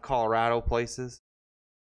 a lot of Colorado places.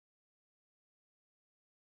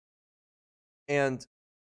 And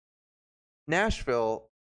Nashville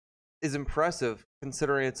is impressive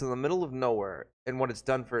considering it's in the middle of nowhere and what it's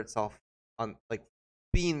done for itself on like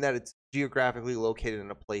being that it's geographically located in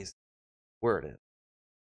a place where it is.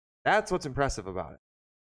 That's what's impressive about it.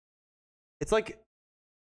 It's like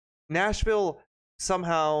Nashville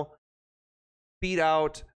somehow beat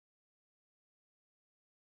out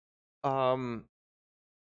Baton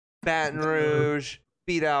Rouge,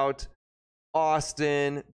 beat out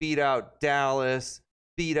Austin, beat out Dallas,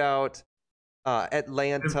 beat out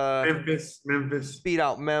Atlanta, Memphis, beat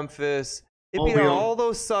out Memphis. It beat out all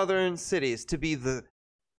those southern cities to be the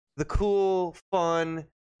cool, fun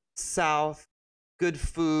South, good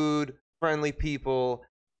food, friendly people,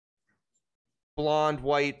 blonde,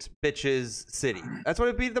 white bitches city. That's what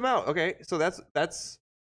it beat them out. Okay, so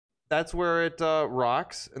that's where it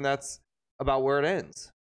rocks, and that's about where it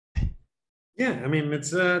ends. Yeah, I mean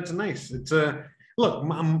it's nice. It's look,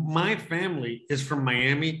 my family is from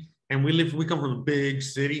Miami, and we come from a big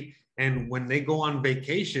city, and when they go on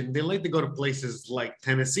vacation, they like to go to places like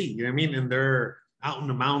Tennessee. You know what I mean? And they're out in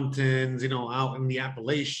the mountains, out in the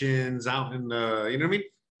Appalachians, out in the, you know what I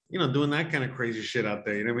mean? Doing that kind of crazy shit out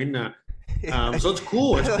there. You know what I mean? So it's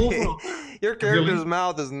cool. It's cool. Your character's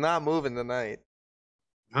mouth is not moving tonight.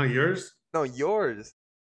 Huh, yours? No, yours.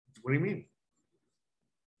 What do you mean?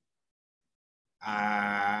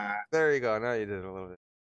 There you go. Now you did it a little bit.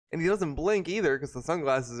 And he doesn't blink either because the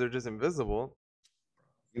sunglasses are just invisible.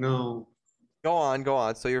 Go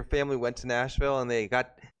on. So your family went to Nashville and they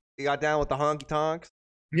got down with the honky tonks?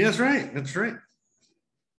 Yeah, that's right. That's right.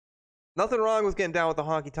 Nothing wrong with getting down with the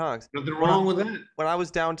honky tonks. Nothing wrong with that. When I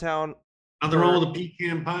was downtown. Nothing wrong with a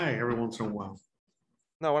pecan pie every once in a while.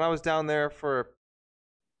 No, when I was down there for.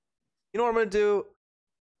 You know what I'm going to do?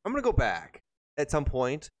 I'm going to go back at some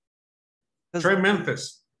point. Try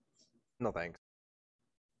Memphis. No, thanks.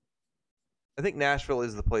 I think Nashville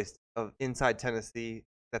is the place of inside Tennessee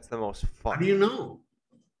that's the most fun. How do you know?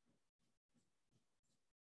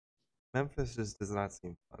 Memphis just does not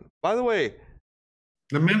seem fun. By the way,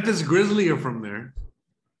 the Memphis Grizzlies are from there.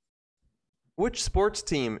 Which sports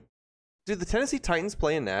team? Do the Tennessee Titans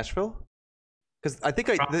play in Nashville? Because I think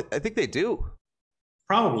I think they do.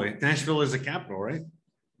 Probably. Nashville is the capital, right?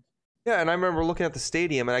 Yeah, and I remember looking at the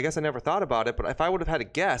stadium, and I guess I never thought about it, but if I would have had a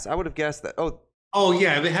guess, I would have guessed that. Oh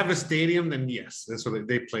yeah, they have a stadium. Then yes, that's what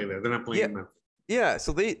they play there. They're not playing in Memphis. Yeah,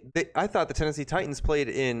 so I thought the Tennessee Titans played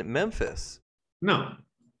in Memphis. No.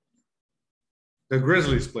 The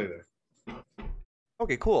Grizzlies play there.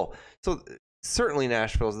 Okay, cool. So certainly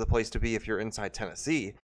Nashville is the place to be if you're inside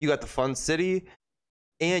Tennessee. You got the fun city,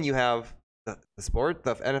 and you have the sport,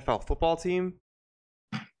 the NFL football team.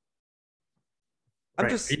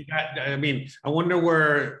 I wonder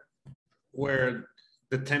where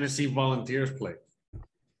the Tennessee Volunteers play.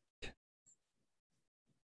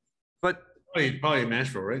 But probably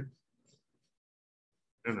Nashville, right?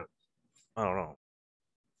 I don't know.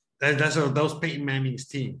 That's those Peyton Manning's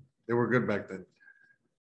team. They were good back then.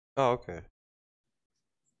 Oh, okay.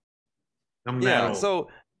 So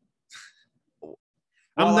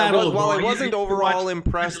while I wasn't overall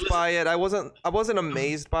impressed by it, I wasn't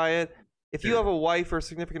amazed by it. If you have a wife or a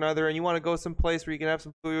significant other and you want to go someplace where you can have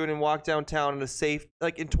some food and walk downtown in a safe,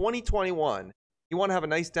 like in 2021, you want to have a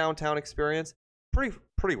nice downtown experience,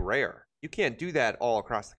 pretty rare. You can't do that all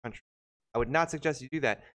across the country. I would not suggest you do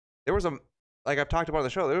that. There was like I've talked about on the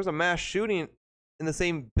show, there was a mass shooting in the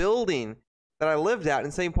same building that I lived at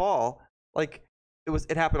in St. Paul. Like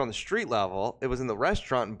it happened on the street level. It was in the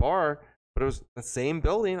restaurant and bar, but it was the same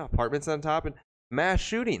building, apartments on top, and mass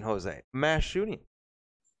shooting, Jose. Mass shooting.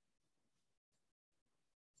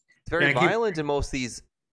 It's very violent in most of these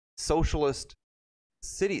socialist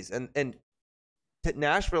cities, and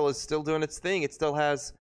Nashville is still doing its thing. It still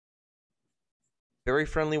has very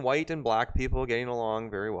friendly white and black people getting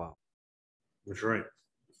along very well. That's right.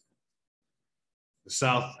 The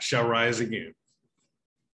South shall rise again.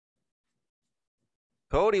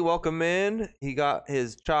 Cody, welcome in. He got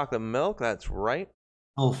his chocolate milk. That's right.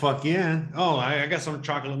 Oh, fuck yeah. Oh, I got some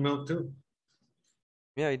chocolate milk too.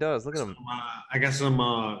 Yeah, he does. Look at him. I got some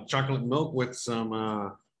chocolate milk with some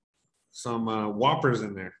Whoppers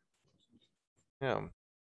in there. Yeah.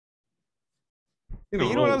 You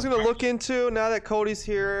know what I was going to look into now that Cody's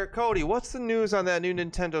here? Cody, what's the news on that new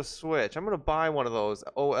Nintendo Switch? I'm going to buy one of those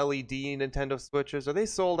OLED Nintendo Switches. Are they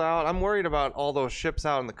sold out? I'm worried about all those ships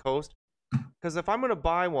out on the coast. Because if I'm going to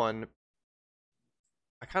buy one,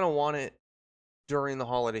 I kind of want it during the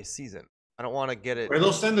holiday season. I don't want to get it. Or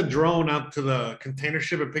they'll send a drone out to the container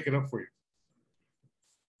ship and pick it up for you.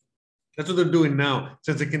 That's what they're doing now.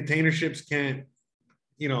 Since the container ships can't,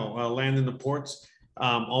 land in the ports,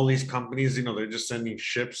 all these companies, they're just sending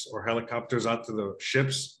ships or helicopters out to the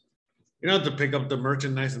ships, to pick up the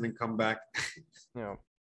merchandise and then come back.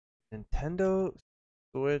 Nintendo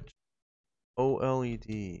Switch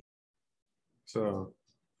OLED. So,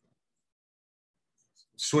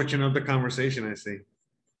 switching up the conversation, I see.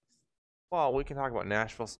 Well, we can talk about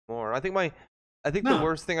Nashville some more. I think the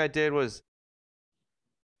worst thing I did was,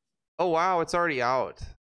 oh wow, it's already out.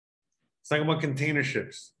 Let's talk about container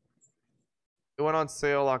ships. It went on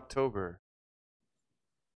sale October.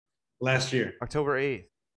 Last year. October 8th.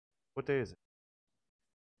 What day is it?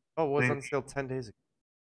 Oh, it was on sale 10 days ago.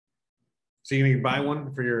 So you're going to buy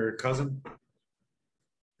one for your cousin? I'm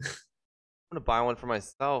going to buy one for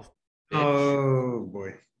myself. Bitch. Oh,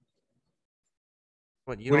 boy.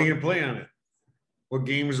 What are you going to play on it? What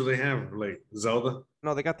games do they have? Like Zelda?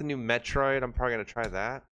 No, they got the new Metroid. I'm probably going to try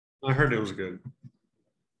that. I heard it was good.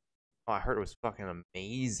 Oh, I heard it was fucking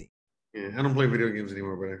amazing. Yeah, I don't play video games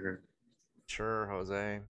anymore, but I heard. Sure,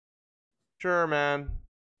 Jose. Sure, man.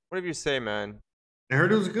 Whatever you say, man. I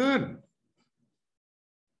heard it was good.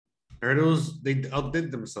 I heard it was, they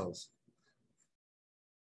outdid themselves.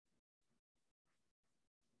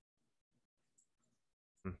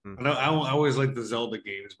 I always like the Zelda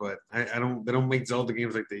games, but they don't make Zelda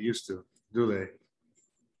games like they used to, do they?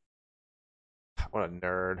 What a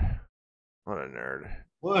nerd. What a nerd.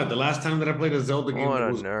 What? The last time that I played a Zelda game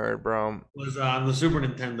was nerd, bro. Was on the Super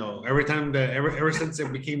Nintendo. Every time ever since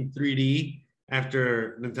it became 3D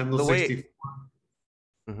after Nintendo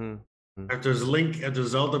 64. After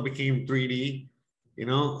Zelda became 3D, you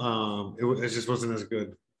know, it just wasn't as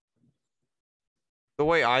good. The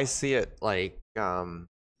way I see it, like,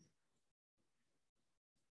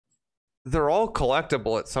 they're all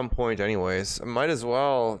collectible at some point anyways. I might as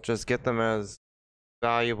well just get them as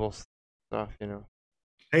valuable stuff, you know.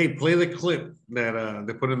 Hey, play the clip that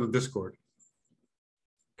they put in the Discord.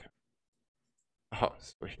 Okay. Oh,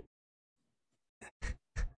 sweet.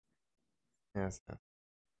 Yes.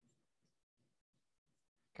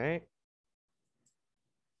 Okay.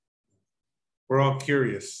 We're all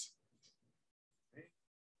curious.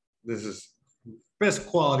 This is best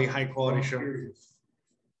quality, high quality show.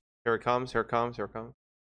 Here it comes, here it comes, here it comes.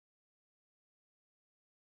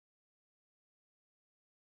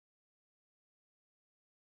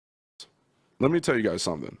 Let me tell you guys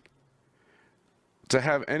something. To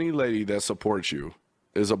have any lady that supports you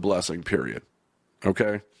is a blessing, period.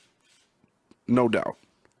 Okay? No doubt.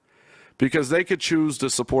 Because they could choose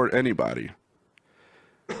to support anybody,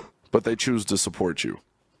 but they choose to support you.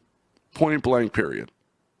 Point blank, period.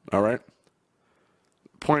 All right?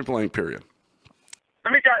 Point blank, period.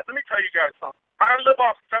 Let me tell you guys something. I live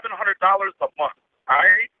off $700 a month, all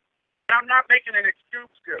right? And I'm not making an excuse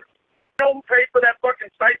here. You know who paid for that fucking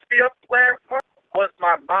site to be up last month? Was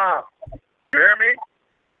my mom. You hear me?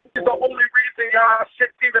 It's the only reason y'all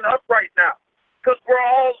shit's even up right now. Because we're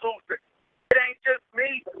all losing. It ain't just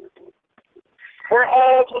me. We're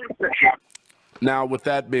all losing. Now, with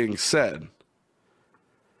that being said,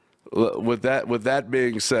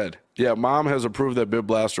 yeah, Mom has approved that Bib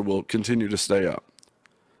Blaster will continue to stay up.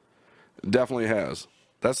 Definitely has.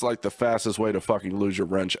 That's like the fastest way to fucking lose your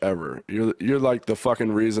wrench ever. You're like the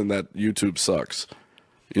fucking reason that YouTube sucks.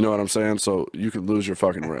 You know what I'm saying? So you could lose your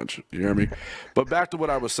fucking wrench. You hear me? But back to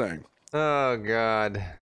what I was saying. Oh, God.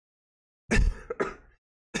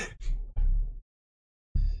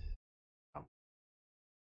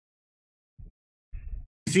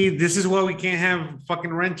 See, this is why we can't have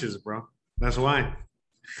fucking wrenches, bro. That's why.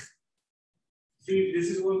 See, this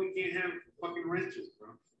is why we can't have fucking wrenches, bro.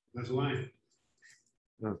 That's why.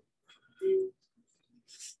 No.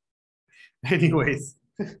 Anyways.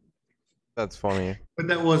 That's funny. But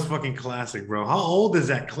that was fucking classic, bro. How old is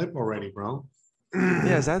that clip already, bro?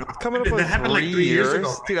 Yeah, is that coming up on like 3 years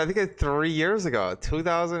ago? Dude, I think it's 3 years ago.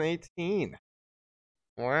 2018.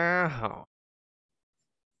 Wow.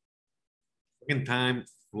 Fucking time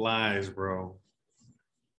flies, bro.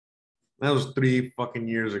 That was 3 fucking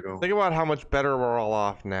years ago. Think about how much better we're all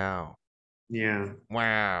off now. Yeah.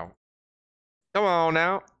 Wow. Come on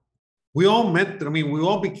now. We all we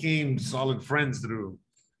all became solid friends through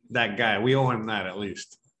that guy. We owe him that at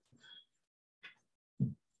least.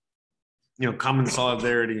 You know, common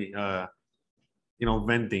solidarity, you know,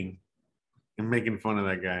 venting and making fun of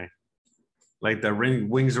that guy. Like the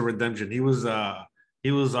Wings of Redemption. He was our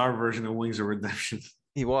version of Wings of Redemption.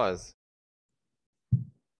 He was.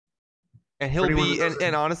 And he'll be,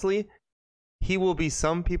 and honestly, he will be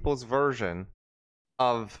some people's version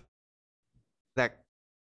of that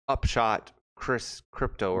Upshot Chris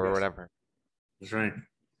Crypto or whatever. That's right.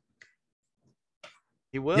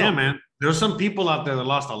 He will. Yeah, man. There's some people out there that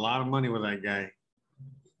lost a lot of money with that guy.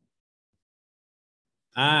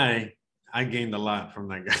 I gained a lot from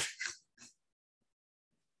that guy.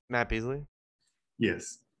 Matt Beasley?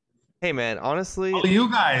 Yes. Hey, man, honestly. All of you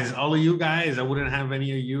guys, I wouldn't have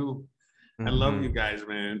any of you. I love you guys,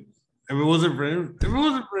 man. If it wasn't for him,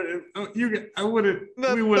 I wouldn't.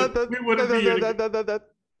 We wouldn't be here.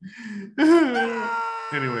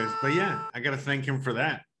 Anyways, but yeah, I gotta thank him for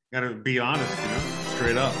that. Gotta be honest, you know,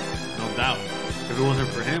 straight up, no doubt. If it wasn't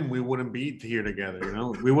for him, we wouldn't be here together. You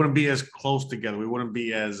know, we wouldn't be as close together. We wouldn't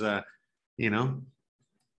be as, you know,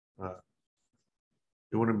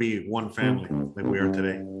 we wouldn't be one family like we are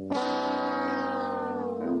today.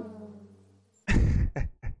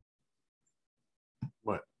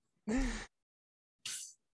 What?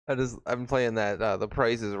 I'm playing that The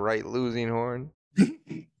Price is Right losing horn.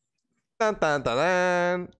 Dun, dun, dun,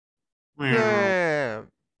 dun. Yeah.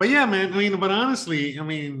 But yeah, man, but honestly,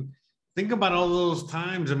 think about all those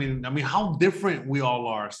times. I mean, how different we all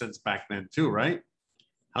are since back then too, right?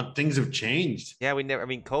 how things have changed. Yeah, I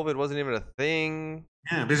mean, COVID wasn't even a thing.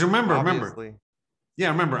 Yeah, because remember. Yeah,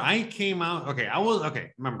 remember, I came out,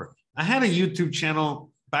 remember, I had a YouTube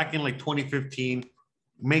channel back in like 2015,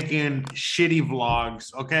 making shitty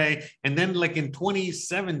vlogs, okay? And then like in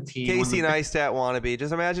 2017... Casey Neistat wannabe.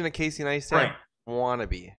 Just imagine a Casey Neistat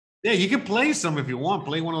wannabe. Yeah, you can play some if you want.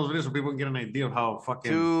 Play one of those videos so people can get an idea of how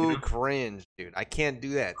fucking... cringe, dude. I can't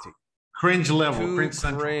do that, dude. Cringe level.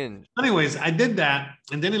 Cringe. Anyways, I did that.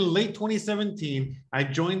 And then in late 2017, I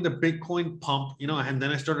joined the Bitcoin pump, and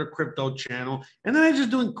then I started a crypto channel. And then I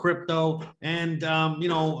just doing crypto. And,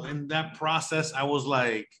 in that process, I was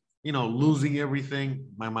like, losing everything,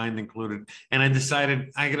 my mind included. And I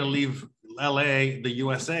decided I got to leave LA, the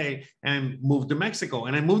USA, and move to Mexico.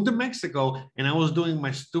 And I moved to Mexico and I was doing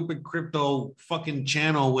my stupid crypto fucking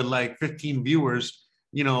channel with like 15 viewers,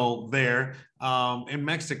 there in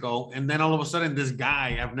Mexico. And then all of a sudden, this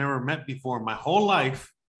guy I've never met before in my whole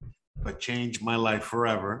life, but changed my life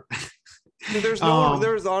forever. There's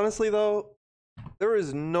honestly though, there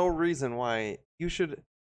is no reason why you should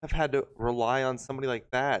have had to rely on somebody like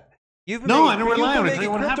that. I didn't rely on it.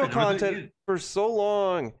 You've been making crypto content for so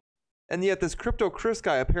long, and yet this Crypto Chris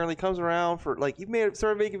guy apparently comes around for like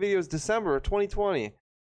started making videos December of 2020,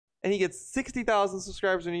 and he gets 60,000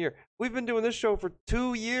 subscribers in a year. We've been doing this show for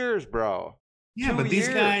 2 years, bro. Yeah, but these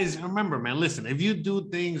guys, remember, man, listen, if you do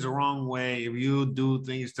things the wrong way, if you do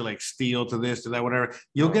things to like steal to this, to that, whatever,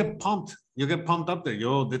 you'll get pumped. You'll get pumped up there.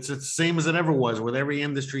 It's the same as it ever was with every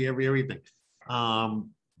industry, everything.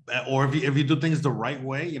 Or if you do things the right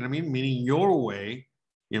way, you know what I mean? Meaning your way,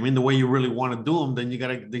 the way you really want to do them, then you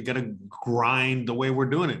gotta grind the way we're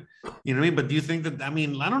doing it. You know what I mean? But do you think that, I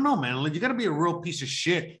don't know, man, you gotta be a real piece of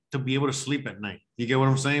shit to be able to sleep at night. You get what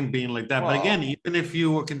I'm saying? Being like that. Well, but again, even if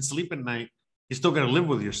you can sleep at night, you still got to live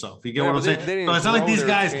with yourself. You get what I'm saying? So it's not like these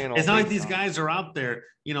guys. It's not like these guys are out there,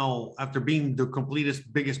 after being the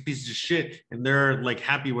biggest pieces of shit, and they're like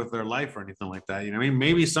happy with their life or anything like that. You know what I mean?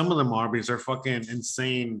 Maybe some of them are because they're fucking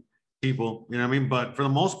insane people. You know what I mean? But for the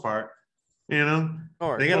most part, they got to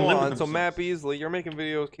live with themselves. So Matt Beasley, you're making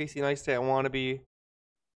videos. Casey Neistat wannabe.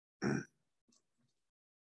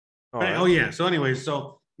 Oh yeah. So anyway,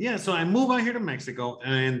 so I move out here to Mexico,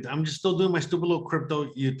 and I'm just still doing my stupid little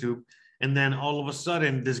crypto YouTube. And then all of a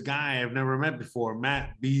sudden, this guy I've never met before,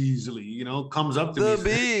 Matt Beasley, comes up to me. The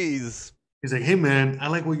Bees. He's like, hey, man, I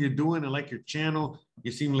like what you're doing. I like your channel.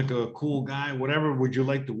 You seem like a cool guy. Whatever. Would you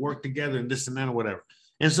like to work together and this and that or whatever?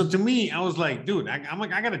 And so to me, I was like, dude, I'm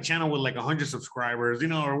like, I got a channel with like 100 subscribers,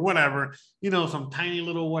 or whatever, some tiny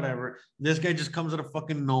little whatever. This guy just comes out of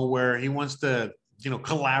fucking nowhere. He wants to,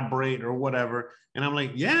 collaborate or whatever. And I'm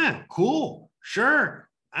like, yeah, cool, sure.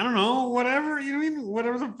 I don't know, whatever,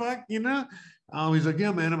 whatever the fuck, He's like,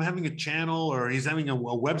 yeah, man, I'm having a channel, or he's having a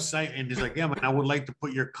website. And he's like, yeah, man, I would like to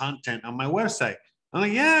put your content on my website. I'm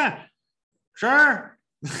like, yeah, sure,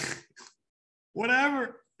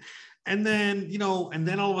 whatever. And then, all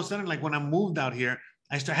of a sudden, like when I moved out here,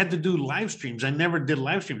 I had to do live streams. I never did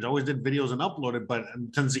live streams. I always did videos and uploaded. But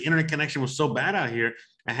since the internet connection was so bad out here,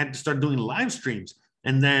 I had to start doing live streams.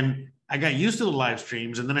 And then I got used to the live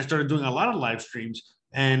streams. And then I started doing a lot of live streams.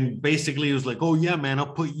 And basically it was like, oh yeah, man, I'll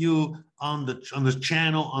put you on the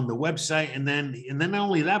channel, on the website. And then not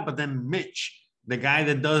only that, but then Mitch, the guy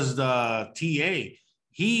that does the TA,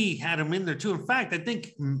 he had him in there too. In fact, I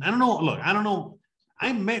don't know.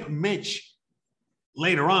 I met Mitch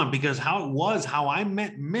later on, because how I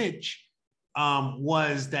met Mitch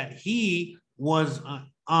was that he was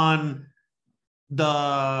on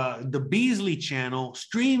the Beasley channel,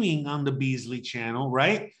 streaming on the Beasley channel,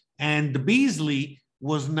 right? And the Beasley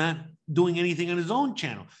was not doing anything on his own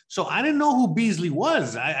channel. So I didn't know who Beasley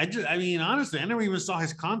was. Honestly, I never even saw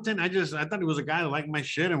his content. I thought he was a guy that liked my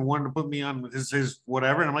shit and wanted to put me on his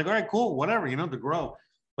whatever. And I'm like, all right, cool, whatever, to grow.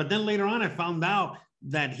 But then later on, I found out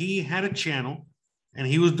that he had a channel and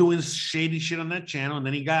he was doing shady shit on that channel. And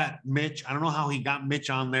then he got Mitch. I don't know how he got Mitch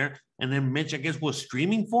on there. And then Mitch, I guess, was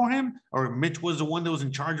streaming for him, or Mitch was the one that was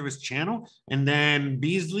in charge of his channel. And then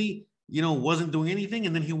Beasley, wasn't doing anything.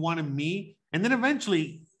 And then he wanted me. And then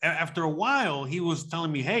eventually, after a while, he was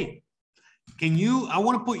telling me, hey, I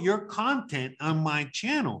want to put your content on my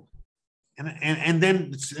channel. And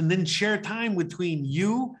then share time between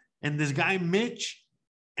you and this guy, Mitch,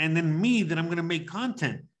 and then me, that I'm going to make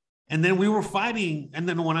content. And then we were fighting. And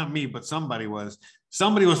then, well, not me, but somebody was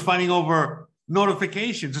fighting over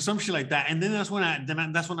notifications or some shit like that. And then that's when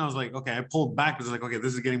I was like, okay, I pulled back. I was like, okay,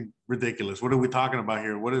 this is getting ridiculous. What are we talking about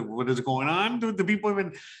here? What is going on? Do people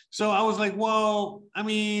even? So I was like, well, I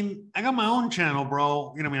got my own channel,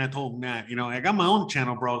 bro. I told Matt, I got my own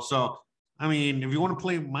channel, bro. So I mean, if you want to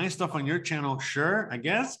play my stuff on your channel, sure, I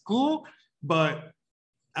guess, cool. But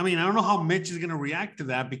I mean, I don't know how Mitch is going to react to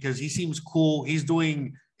that because he seems cool. He's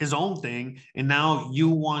doing his own thing. And now you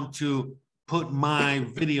want to put my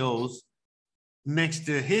videos next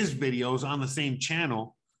to his videos on the same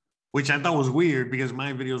channel, which I thought was weird because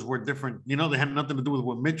my videos were different. You know, they had nothing to do with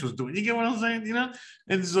what Mitch was doing. You get what I'm saying? You know?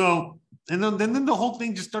 And so, and then the whole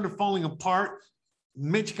thing just started falling apart.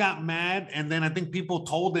 Mitch got mad, and then I think people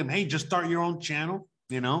told him, hey, just start your own channel.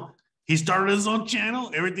 You know, he started his own channel.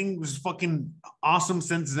 Everything was fucking awesome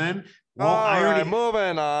since then. Well, all right,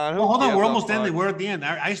 moving on. Well, hold on, we're almost ending. We're at the end.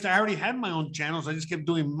 I already had my own channel, so I just kept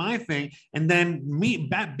doing my thing. And then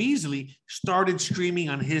Matt Beasley started streaming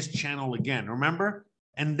on his channel again, remember?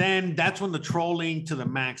 And then that's when the trolling to the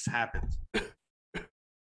max happened.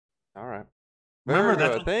 All right. Remember,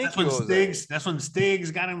 that's when Stiggs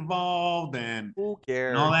got involved and who cares?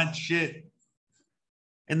 And all that shit.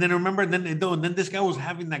 And then remember, then this guy was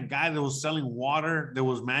having that guy that was selling water that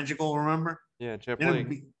was magical. Remember? Yeah, Chip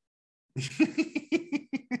Lee.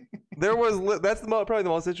 There was probably the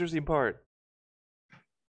most interesting part.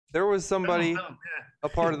 There was somebody, a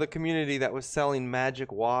part of the community that was selling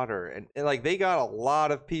magic water, and like they got a lot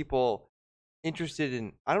of people interested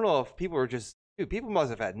in. I don't know if people were just. Dude, people must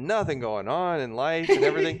have had nothing going on in life and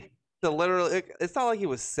everything. So literally, it's not like he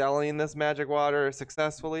was selling this magic water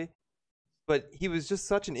successfully, but he was just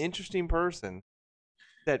such an interesting person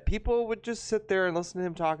that people would just sit there and listen to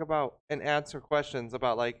him talk about and answer questions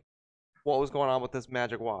about like what was going on with this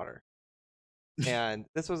magic water. And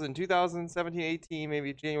this was in 2017, 18,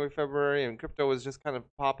 maybe January, February, and crypto was just kind of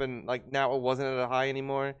popping. Like now it wasn't at a high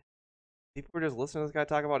anymore. People were just listening to this guy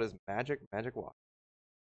talk about his magic water.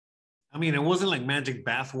 I mean, it wasn't like magic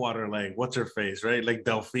bathwater, like what's her face, right? Like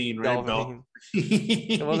Delphine, right? Delphine.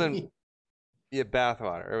 It wasn't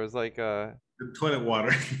bathwater. It was like the toilet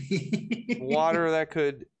water. Water that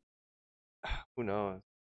could, who knows?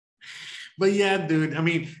 But yeah, dude. I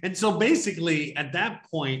mean, and so basically at that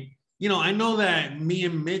point, you know, I know that me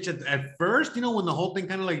and Mitch at first, you know, when the whole thing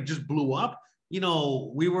kind of like just blew up, you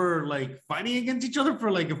know, we were like fighting against each other for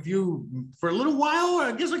a little while, or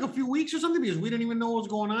I guess like a few weeks or something, because we didn't even know what was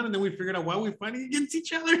going on. And then we figured out why we were fighting against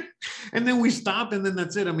each other. And then we stopped, and then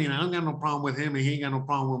that's it. I mean, I don't got no problem with him, and he ain't got no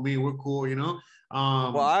problem with me. We're cool, you know?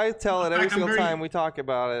 Well, I tell it every single time we talk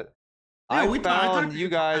about it. Yeah, I found you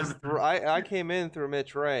guys, I came in through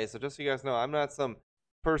Mitch Ray. So just so you guys know, I'm not some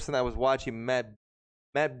person that was watching Matt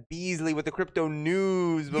Beasley with the crypto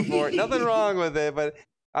news before. Nothing wrong with it, but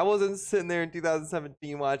I wasn't sitting there in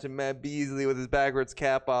 2017 watching Matt Beasley with his backwards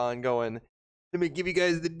cap on going, let me give you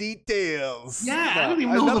guys the details. Yeah, I didn't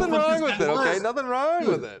even know nothing wrong with it, okay? Nothing wrong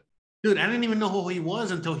with it. Dude, I didn't even know who he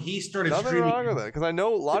was until he started streaming. Nothing wrong with it, because I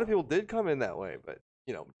know a lot of people did come in that way, but,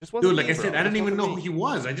 you know, just wasn't. Dude, like I said, I didn't even know who he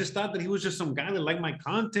was. I just thought that he was just some guy that liked my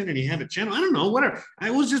content and he had a channel. I don't know, whatever. I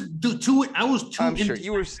was just too. I'm sure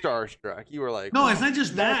you were starstruck. You were like, no, it's not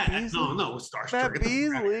just that. No, it was starstruck. Matt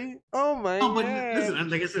Beasley. Oh my god. But listen,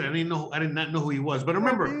 like I said, I did not know who he was. But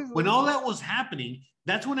remember, when all that was happening,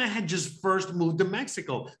 that's when I had just first moved to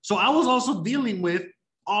Mexico. So I was also dealing with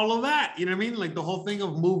all of that. You know what I mean? Like the whole thing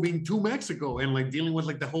of moving to Mexico and like dealing with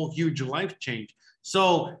like the whole huge life change.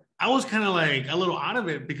 So I was kind of like a little out of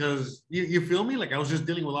it because you feel me? Like I was just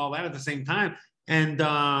dealing with all that at the same time. And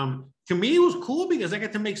to me, it was cool because I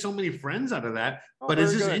got to make so many friends out of that. But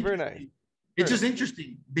it's just interesting. Very nice. It's just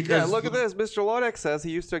interesting because yeah, look at this. Mr. Lodex says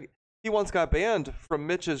he once got banned from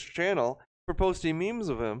Mitch's channel for posting memes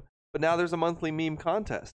of him, but now there's a monthly meme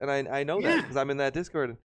contest, and I know that because I'm in that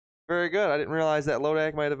Discord. Very good. I didn't realize that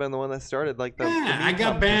Lodak might have been the one that started like the. Yeah, I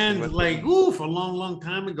got banned like a long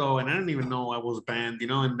time ago, and I didn't even know I was banned, you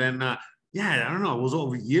know. And then yeah, I don't know, it was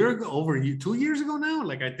over 2 years ago now.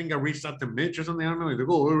 Like I think I reached out to Mitch or something. I don't know. He's like,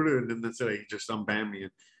 oh, and then that's it. He just unbanned me.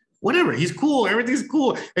 And whatever, he's cool. Everything's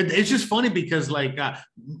cool. It's just funny because like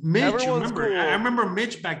Mitch, I remember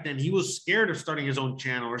Mitch back then, he was scared of starting his own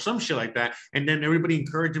channel or some shit like that. And then everybody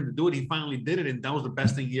encouraged him to do it. He finally did it. And that was the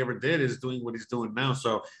best thing he ever did, is doing what he's doing now.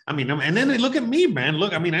 So, I mean, and then look at me, man.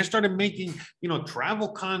 Look, I mean, I started making, you know, travel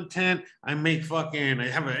content. I make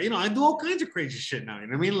I do all kinds of crazy shit now. You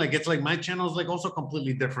know what I mean? Like, it's like my channel is like also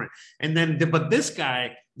completely different. And then, but this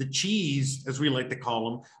guy, the cheese, as we like to call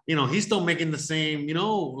him, you know, he's still making the same, you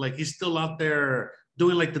know, like he's still out there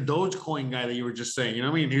doing like the Dogecoin guy that you were just saying, you know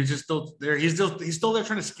what I mean? He's just still there. He's still there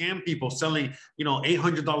trying to scam people, selling, you know,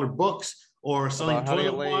 $800 books or selling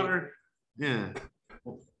toilet water. Yeah.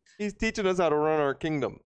 He's teaching us how to run our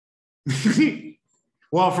kingdom.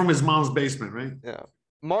 Well, from his mom's basement, right? Yeah.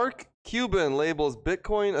 Mark Cuban labels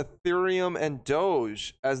Bitcoin, Ethereum, and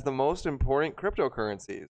Doge as the most important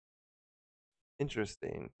cryptocurrencies.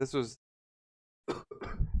 Interesting. This was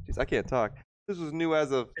Jeez, I can't talk. This was new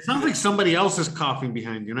as of. It sounds like somebody else is coughing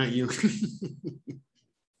behind you, not you.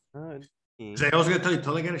 I was gonna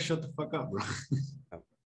tell I gotta shut the fuck up, bro.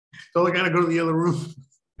 Tell I gotta go to the other room.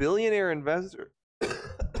 Billionaire investor.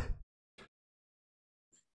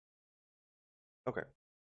 Okay.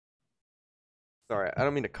 Sorry, I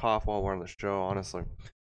don't mean to cough while we're on the show, honestly.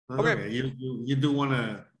 Okay. You do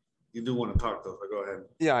wanna talk though, so go ahead.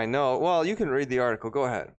 Yeah, I know. Well, you can read the article. Go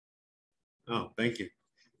ahead. Oh, thank you.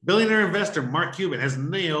 Billionaire investor Mark Cuban has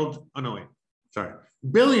nailed. Oh no, wait. Sorry.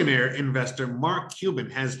 Billionaire investor Mark Cuban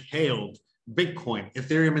has hailed Bitcoin,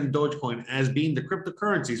 Ethereum, and Dogecoin as being the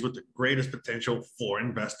cryptocurrencies with the greatest potential for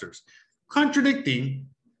investors, contradicting,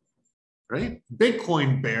 right,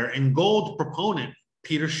 Bitcoin bear and gold proponent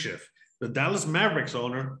Peter Schiff. The Dallas Mavericks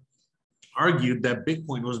owner argued that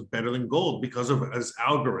Bitcoin was better than gold because of its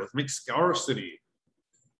algorithmic scarcity.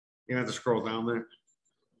 You have to scroll down there.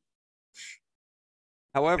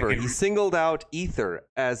 However, he singled out Ether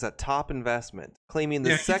as a top investment, claiming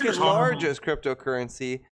the second largest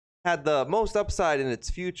cryptocurrency had the most upside in its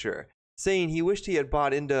future, saying he wished he had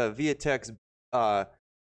bought into Vittek's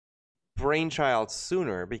brainchild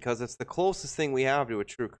sooner because it's the closest thing we have to a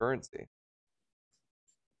true currency.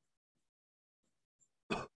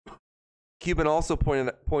 Cuban also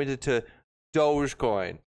pointed to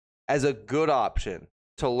Dogecoin as a good option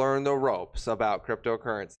to learn the ropes about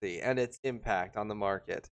cryptocurrency and its impact on the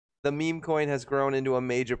market. The meme coin has grown into a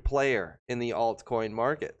major player in the altcoin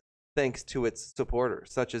market, thanks to its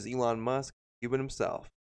supporters, such as Elon Musk, Cuban himself.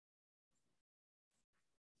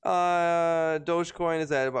 Dogecoin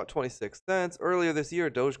is at about 26 cents. Earlier this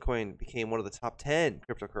year, Dogecoin became one of the top 10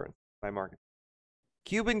 cryptocurrencies by market.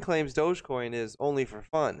 Cuban claims Dogecoin is only for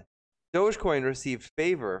fun. Dogecoin received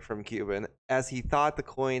favor from Cuban as he thought the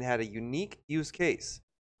coin had a unique use case.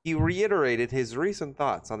 He reiterated his recent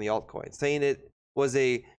thoughts on the altcoin, saying it was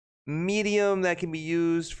a medium that can be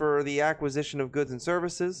used for the acquisition of goods and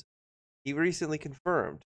services. He recently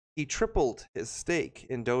confirmed he tripled his stake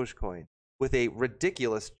in Dogecoin with a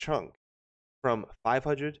ridiculous chunk from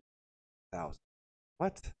 500,000.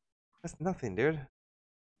 What? That's nothing, dude.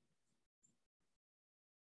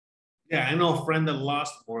 Yeah, I know a friend that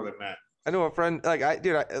lost more than that. I know a friend, like, I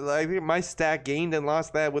think my stack gained and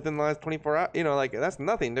lost that within the last 24 hours. You know, like, that's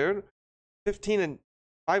nothing, dude. 15 and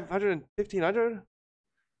 500 and 1,500?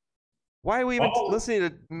 Why are we even listening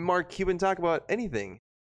to Mark Cuban talk about anything?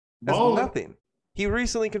 That's nothing. He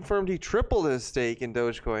recently confirmed he tripled his stake in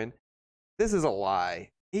Dogecoin. This is a lie.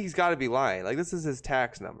 He's got to be lying. Like, this is his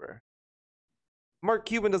tax number. Mark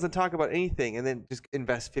Cuban doesn't talk about anything and then just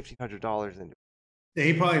invest $1,500 into it. Yeah,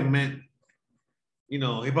 he probably meant, you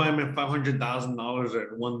know, he probably meant $500,000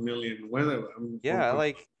 or 1 million. Yeah,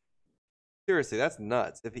 like, seriously, that's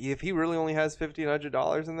nuts. If he really only has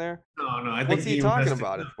 $1,500 in there, no, I think what's he talking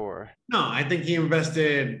about it for? No, I think he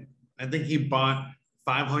invested. I think he bought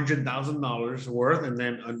 $500,000 worth and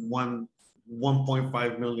then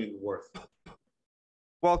 1.5 million worth.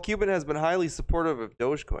 Well, Cuban has been highly supportive of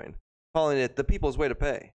Dogecoin, calling it the people's way to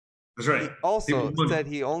pay. That's right. He also said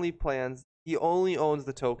he only owns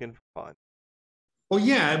the token for fun. Well,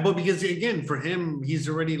 yeah, but because again, for him, he's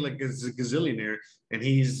already like a gazillionaire, and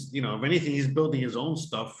he's, you know, if anything, he's building his own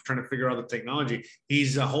stuff, trying to figure out the technology.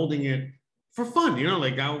 He's holding it for fun, you know.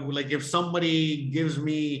 Like if somebody gives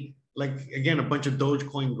me, like, again, a bunch of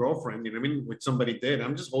Dogecoin girlfriend, you know what I mean, which somebody did,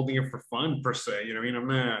 I'm just holding it for fun per se, you know what I mean. I'm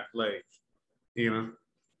not like, you know,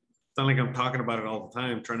 it's not like I'm talking about it all the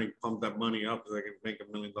time, trying to pump that money up so I can make $1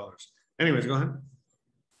 million. Anyways, go ahead.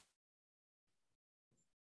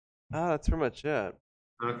 That's pretty much it.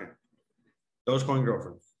 Okay. Dogecoin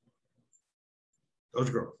girlfriend.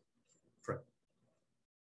 Doge girl. Friend.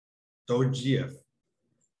 Doge GF.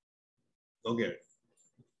 Go get it.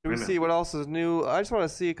 Should we see what else is new? I just want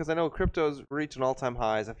to see, because I know crypto's reaching all-time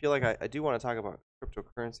highs. I feel like I do want to talk about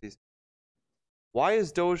cryptocurrencies. Why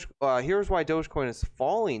is here's why Dogecoin is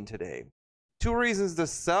falling today. 2 reasons to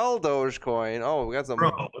sell Dogecoin. Oh, we got some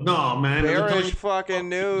no, man. bearish fucking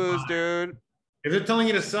news, dude. If they're telling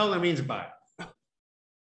you to sell, that means buy.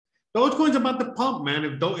 Dogecoin's about to pump, man.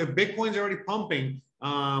 If Bitcoin's already pumping,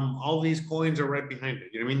 all these coins are right behind it.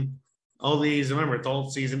 You know what I mean? All these, remember, it's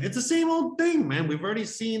alt season. It's the same old thing, man. We've already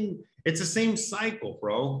seen, it's the same cycle,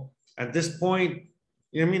 bro. At this point,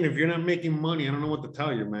 you know what I mean? If you're not making money, I don't know what to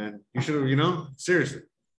tell you, man. You should have, you know, seriously.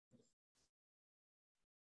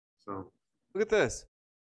 So look at this.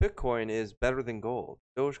 Bitcoin is better than gold.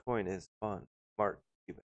 Dogecoin is fun. Mark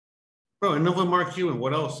Cuban. Bro, enough with Mark Cuban.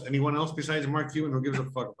 What else? Anyone else besides Mark Cuban? Who gives a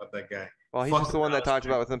fuck about that guy? Well, he's just the one that talked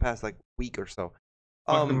about within the past like week or so.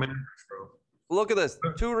 Fuck the Mavericks, bro. Look at this.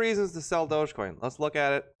 2 reasons to sell Dogecoin. Let's look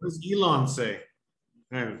at it. What does Elon say?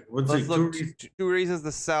 Let's look two reasons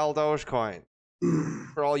to sell Dogecoin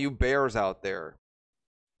for all you bears out there.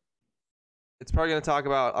 It's probably going to talk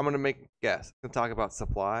about, I'm going to make a guess. It's going to talk about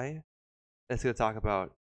supply. It's going to talk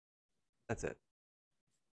about, that's it.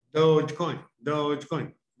 Dogecoin.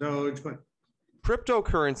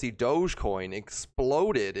 Cryptocurrency Dogecoin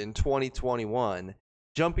exploded in 2021,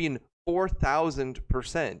 jumping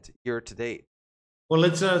 4,000% year to date. Well,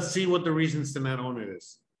 let's see what the reasons to not own it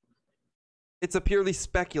is. It's a purely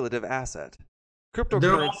speculative asset.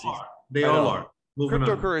 Cryptocurrencies. They all are.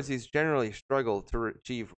 Cryptocurrencies generally struggle to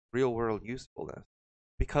achieve real-world usefulness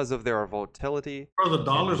because of their volatility. Bro, the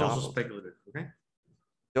dollar is also speculative. Okay.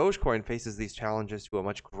 Dogecoin faces these challenges to a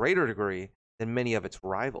much greater degree than many of its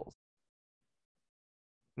rivals.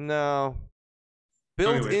 No.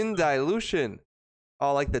 Built-in dilution.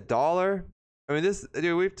 Oh, like the dollar? I mean, this,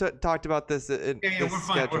 dude, we've talked about this. We're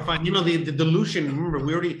fine. We're fine. You know, the dilution, remember,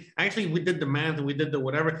 we did the math and we did the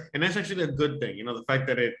whatever. And that's actually a good thing. You know, the fact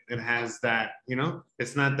that it has that, you know,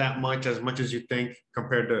 it's not that much as you think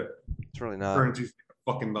compared to it's really not currencies,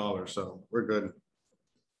 fucking dollar. So we're good.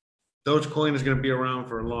 Dogecoin is going to be around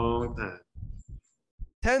for a long time.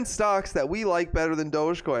 10 stocks that we like better than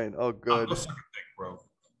Dogecoin. Oh, good. Thing, bro.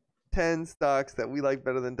 10 stocks that we like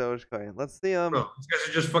better than Dogecoin. Let's see them. Bro, these guys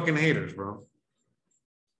are just fucking haters, bro.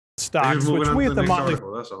 Stocks, which we at the Motley.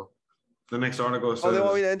 That's all. The next article says. Oh, they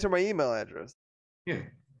want me to enter my email address. Yeah.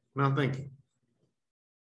 No, thank you.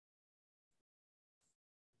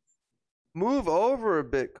 Move over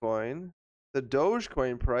Bitcoin. The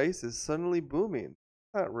Dogecoin price is suddenly booming.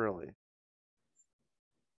 Not really.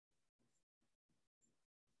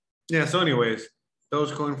 Yeah, so anyways,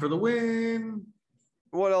 Dogecoin for the win.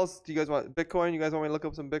 What else do you guys want? Bitcoin? You guys want me to look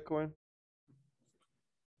up some Bitcoin?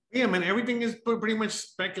 Yeah, man, everything is pretty much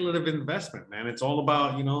speculative investment, man. It's all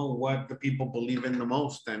about, you know, what the people believe in the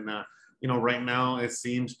most. And, you know, right now it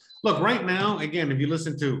seems, look, right now, again, if you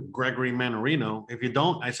listen to Gregory Mannarino, if you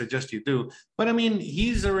don't, I suggest you do. But I mean,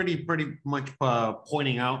 he's already pretty much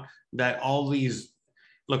pointing out that all these,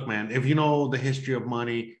 look, man, if you know the history of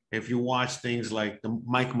money, if you watch things like the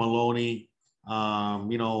Mike Maloney,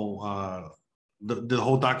 you know, the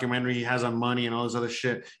whole documentary he has on money and all this other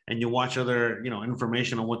shit, and you watch other, you know,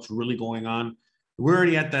 information on what's really going on, we're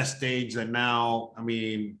already at that stage that now, I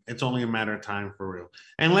mean, it's only a matter of time for real.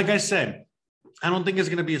 And like I said, I don't think it's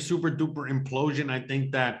going to be a super duper implosion. I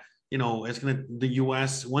think that, you know, it's going to, the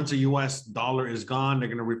US, once the US dollar is gone, they're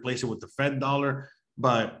going to replace it with the Fed dollar.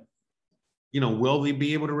 But, you know, will they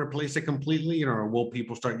be able to replace it completely? You know, or will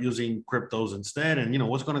people start using cryptos instead? And, you know,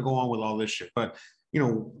 what's going to go on with all this shit? But, you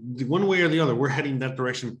know, one way or the other, we're heading that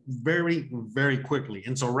direction very, very quickly.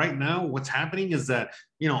 And so right now, what's happening is that,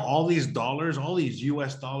 you know, all these dollars, all these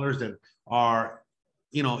US dollars that are,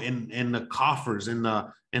 you know, in the coffers, in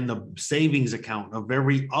the savings account of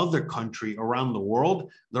every other country around the world,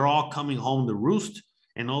 they're all coming home to roost.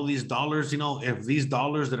 And all these dollars, you know, if these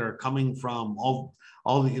dollars that are coming from all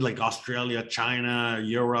the, like Australia, China,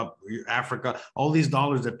 Europe, Africa, all these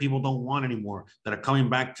dollars that people don't want anymore that are coming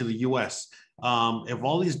back to the US, if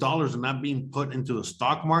all these dollars are not being put into the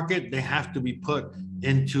stock market, they have to be put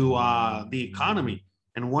into the economy.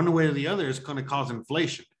 And one way or the other is going to cause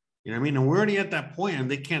inflation. You know what I mean? And we're already at that point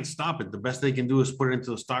and they can't stop it. The best they can do is put it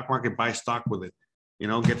into the stock market, buy stock with it, you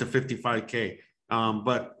know, get to 55K.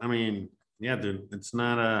 But I mean, yeah, dude, it's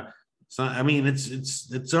not, I mean,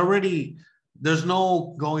 it's already, there's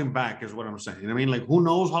no going back is what I'm saying. You know what I mean? Like, who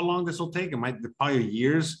knows how long this will take? It might be probably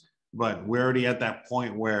years, but we're already at that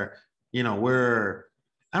point where, you know,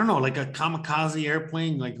 I don't know, like a kamikaze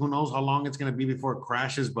airplane, like who knows how long it's going to be before it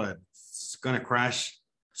crashes, but it's going to crash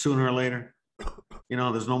sooner or later. You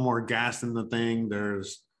know, there's no more gas in the thing.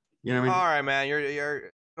 There's, you know what I mean? All right, man,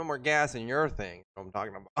 you're no more gas in your thing. I'm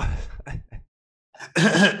talking about.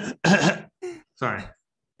 Sorry.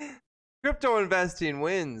 Crypto investing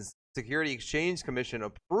wins Security Exchange Commission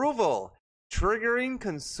approval, triggering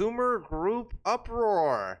consumer group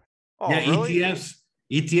uproar. Oh, yeah, really?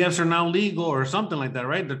 ETFs are now legal or something like that,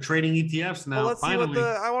 right? They're trading ETFs now. Well, let's finally. See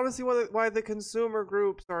I want to see why the consumer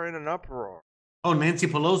groups are in an uproar. Oh, Nancy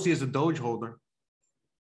Pelosi is a Doge holder.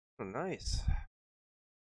 Oh, nice.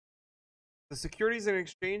 The Securities and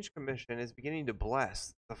Exchange Commission is beginning to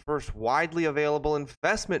bless the first widely available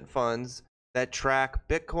investment funds that track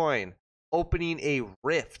Bitcoin, opening a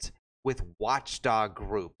rift with watchdog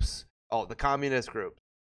groups, the communist groups,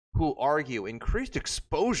 who argue increased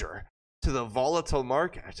exposure to the volatile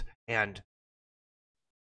market and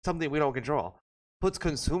something we don't control puts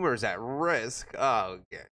consumers at risk. Oh,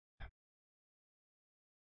 okay.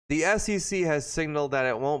 The SEC has signaled that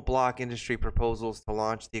it won't block industry proposals to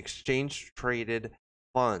launch the exchange-traded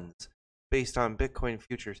funds based on Bitcoin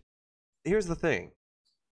futures. Here's the thing.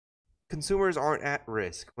 Consumers aren't at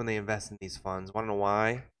risk when they invest in these funds. Want to know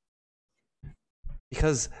why?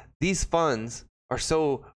 Because these funds are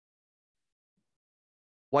so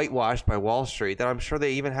whitewashed by Wall Street that I'm sure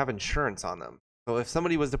they even have insurance on them. So if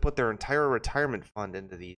somebody was to put their entire retirement fund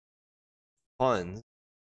into these funds,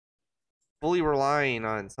 fully relying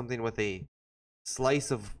on something with a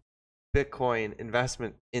slice of Bitcoin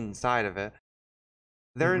investment inside of it,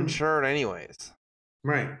 they're insured anyways.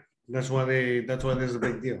 Right. That's why there's a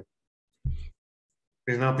big deal.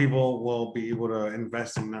 Because now people will be able to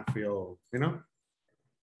invest and not feel,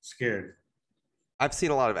 scared. I've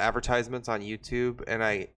seen a lot of advertisements on YouTube, and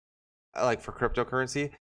I like for cryptocurrency,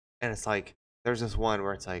 and it's like there's this one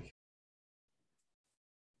where it's like,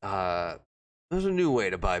 there's a new way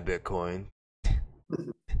to buy Bitcoin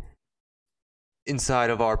inside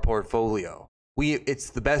of our portfolio. It's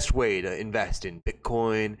the best way to invest in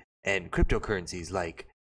Bitcoin and cryptocurrencies like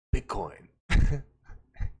Bitcoin.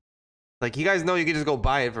 Like, you guys know you can just go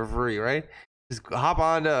buy it for free, right? Just hop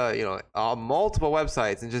on to, multiple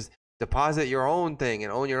websites and just deposit your own thing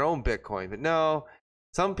and own your own Bitcoin. But no,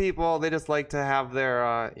 some people, they just like to have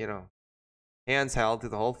their, hands held through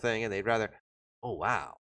the whole thing, and they'd rather, oh,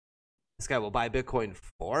 wow, this guy will buy Bitcoin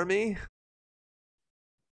for me?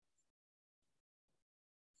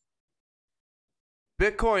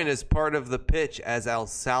 Bitcoin is part of the pitch as El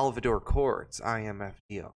Salvador courts, IMF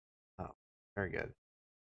deal. Oh, very good.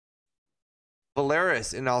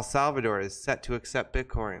 Valeris in El Salvador is set to accept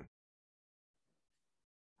Bitcoin.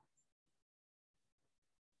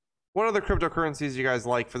 What other cryptocurrencies do you guys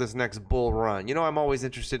like for this next bull run? I'm always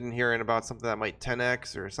interested in hearing about something that might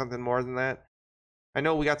 10x or something more than that. I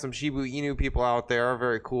know we got some Shiba Inu people out there,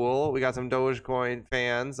 very cool. We got some Dogecoin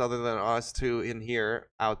fans other than us two in here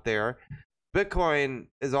out there. Bitcoin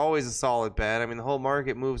is always a solid bet. I mean, the whole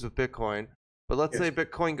market moves with Bitcoin. But let's say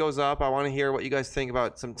Bitcoin goes up. I want to hear what you guys think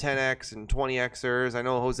about some 10x and 20xers. I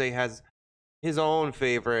know Jose has his own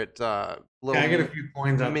favorite little I get a few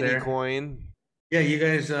coins out mini there. coin. Yeah, you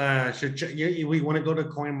guys should check. We want to go to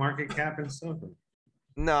Coin Market Cap and stuff.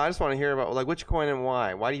 No, I just want to hear about which coin and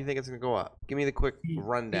why. Why do you think it's going to go up? Give me the quick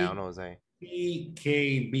rundown, Jose.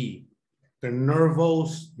 CKB, the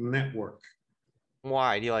Nervos Network.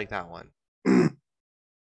 Why do you like that one?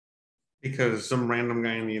 Because some random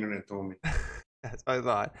guy on the internet told me. That's what I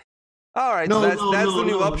thought. All right, so that's the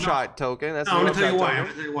new upshot token. That's I'm gonna tell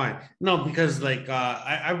you why. No, because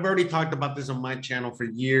I've already talked about this on my channel for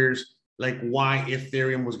years. Like, why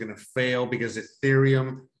Ethereum was gonna fail, because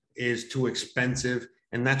Ethereum is too expensive,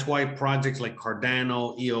 and that's why projects like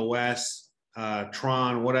Cardano, EOS,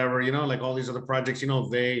 Tron, whatever, like all these other projects,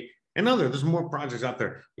 there's more projects out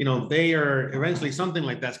there. They are eventually, something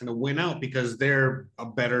like that's going to win out because they're a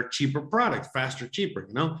better, cheaper product, faster, cheaper,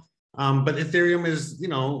 But Ethereum is,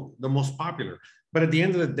 the most popular. But at the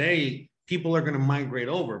end of the day, people are going to migrate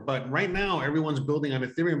over. But right now, everyone's building on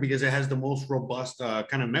Ethereum because it has the most robust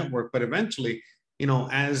kind of network. But eventually,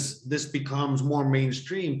 as this becomes more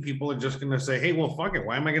mainstream, people are just going to say, hey, well, fuck it.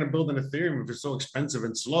 Why am I going to build an Ethereum if it's so expensive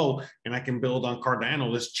and slow and I can build on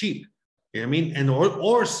Cardano that's cheap? You know what I mean? And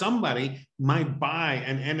or somebody might buy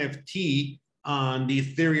an NFT on the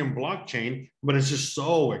Ethereum blockchain, but it's just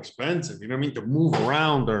so expensive, to move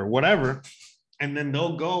around or whatever. And then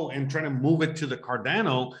they'll go and try to move it to the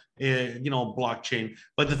Cardano, blockchain.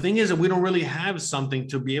 But the thing is that we don't really have something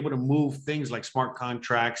to be able to move things like smart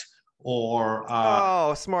contracts or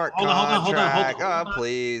smart contract. Hold on.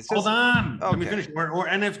 Please. Hold on. Okay. Let me finish. Or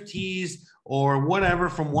NFTs or whatever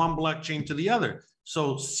from one blockchain to the other.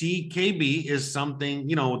 So CKB is something,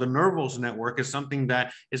 the Nervos network is something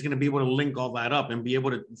that is going to be able to link all that up and be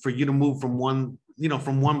able for you to move from one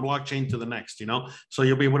blockchain to the next, So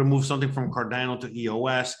you'll be able to move something from Cardano to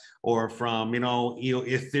EOS, or from,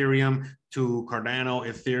 Ethereum to Cardano,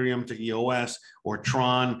 Ethereum to EOS, or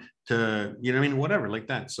Tron to, whatever like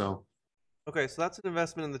that. So. Okay, so that's an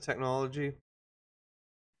investment in the technology,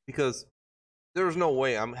 because there's no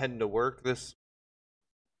way I'm heading to work this,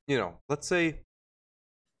 let's say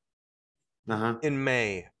in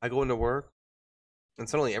May, I go into work and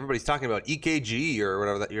suddenly everybody's talking about EKG or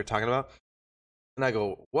whatever that you're talking about. And I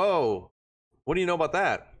go, whoa, what do you know about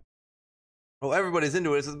that? Well, everybody's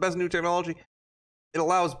into it. It's the best new technology. It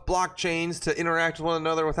allows blockchains to interact with one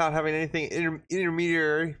another without having anything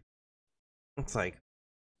intermediary. It's like,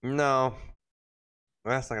 no,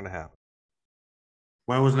 that's not going to happen.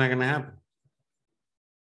 Why wasn't that going to happen?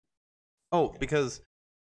 Oh, because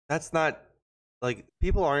that's not,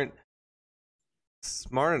 people aren't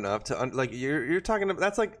smart enough to you're talking about,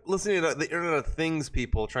 that's like listening to the Internet of Things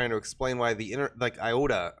people trying to explain why the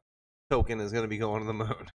IOTA token is going to be going to the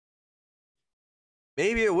moon.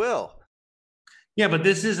 Maybe it will. Yeah, but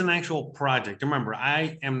this is an actual project. Remember,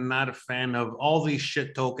 I am not a fan of all these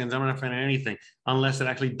shit tokens. I'm not a fan of anything unless it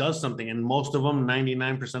actually does something. And most of them,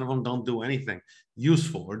 99% of them, don't do anything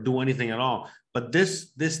useful or do anything at all. But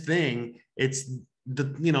this thing, it's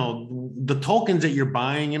the tokens that you're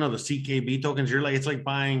buying, the CKB tokens, it's like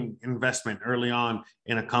buying investment early on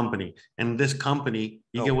in a company. And this company,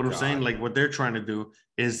 you get what I'm saying? Like what they're trying to do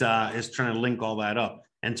is trying to link all that up.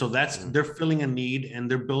 And so they're filling a need and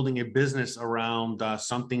they're building a business around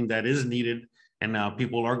something that is needed and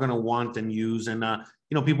people are going to want and use. And,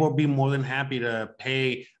 people will be more than happy to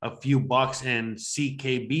pay a few bucks in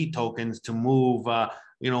CKB tokens to move, again,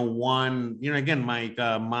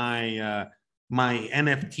 my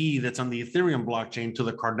NFT that's on the Ethereum blockchain to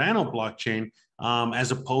the Cardano blockchain,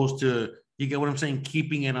 as opposed to, you get what I'm saying,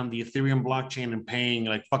 keeping it on the Ethereum blockchain and paying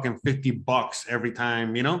like fucking $50 every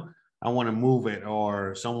time, I want to move it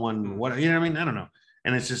or someone, what, I mean? I don't know.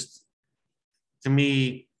 And it's just, to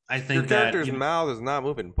me, I think your character's mouth is not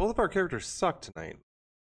moving. Both of our characters suck tonight.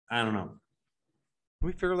 I don't know. Can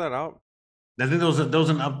we figure that out? I think there was an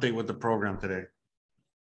update with the program today.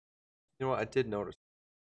 You know what? I did notice.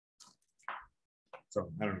 So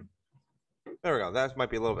I don't know. There we go. That might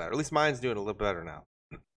be a little better. At least mine's doing a little better now.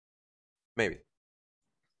 Maybe.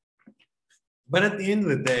 But at the end of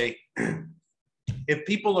the day, if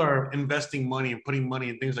people are investing money and putting money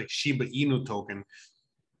in things like Shiba Inu token,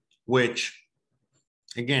 which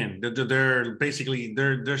again, they're basically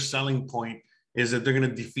their selling point is that they're going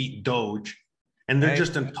to defeat Doge, and they're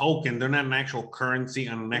just a token. They're not an actual currency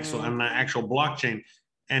on an actual blockchain.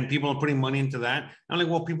 And people are putting money into that. I'm like,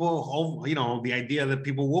 well, people, the idea that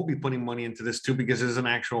people will be putting money into this too, because it's an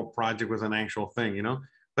actual project with an actual thing,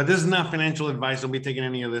 But this is not financial advice. Don't be taking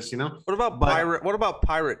any of this, What about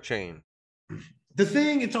Pirate Chain? The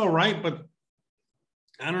thing, it's all right, but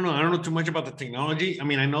I don't know. I don't know too much about the technology. I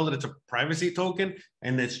mean, I know that it's a privacy token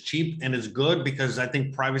and it's cheap and it's good because I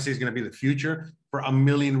think privacy is going to be the future for a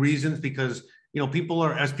million reasons because,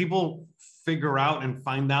 as people figure out and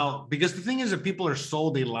find out, because the thing is that people are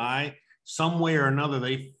sold a lie some way or another.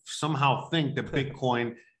 They somehow think that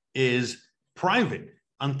Bitcoin is private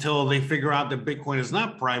until they figure out that Bitcoin is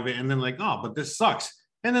not private. And then like, oh, but this sucks.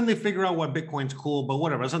 And then they figure out why Bitcoin's cool, but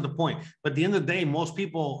whatever, that's not the point. But at the end of the day, most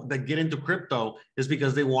people that get into crypto is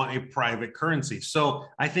because they want a private currency. So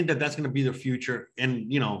I think that that's going to be the future.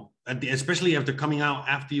 And, especially after coming out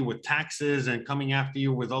after you with taxes and coming after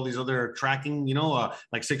you with all these other tracking,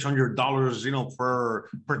 like $600,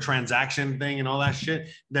 per transaction thing and all that shit,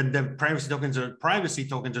 then the privacy tokens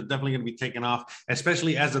are definitely going to be taken off,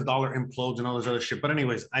 especially as the dollar implodes and all this other shit. But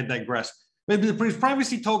anyways, I digress. Maybe the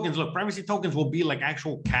privacy tokens, privacy tokens will be like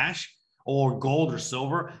actual cash or gold or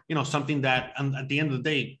silver, something that at the end of the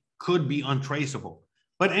day could be untraceable.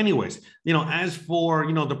 But anyways, as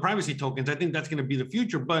for, the privacy tokens, I think that's going to be the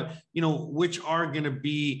future, but, which are going to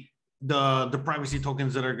be the privacy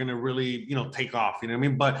tokens that are going to really, take off, you know what I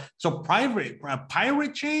mean? But so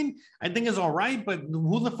pirate chain, I think is all right, but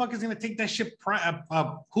who the fuck is going to take that shit?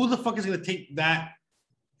 Who the fuck is going to take that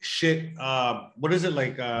shit? What is it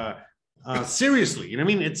like? Seriously, you know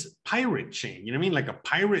what I mean? It's pirate chain, you know what I mean? Like a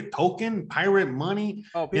pirate token, pirate money.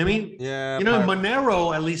 Oh, people, you know what I mean? Yeah.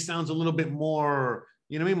 Monero at least sounds a little bit more,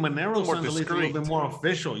 you know what I mean? Monero sounds at least a little bit more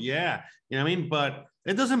official. Yeah. You know what I mean? But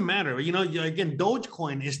it doesn't matter. Again,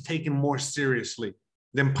 Dogecoin is taken more seriously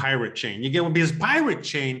than pirate chain. You get what? Because pirate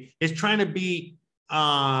chain is trying to be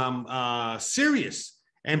serious.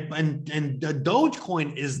 And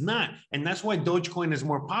Dogecoin is not. And that's why Dogecoin is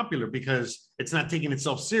more popular, because it's not taking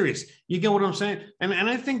itself serious. You get what I'm saying? And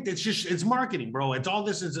I think it's marketing, bro. It's all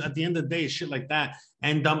this is at the end of the day, shit like that.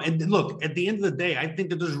 And look, at the end of the day, I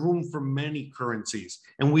think that there's room for many currencies,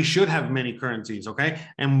 and we should have many currencies, okay?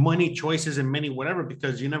 And many choices and many whatever,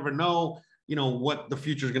 because you never know, what the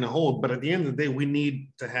future is going to hold. But at the end of the day, we need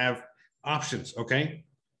to have options, okay?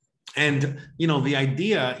 And, the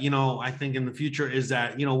idea, I think in the future is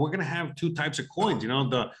that, we're going to have two types of coins, we're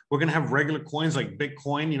going to have regular coins like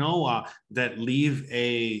Bitcoin, that leave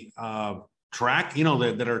a track,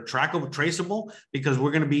 that are traceable, because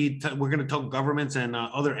we're going to tell governments and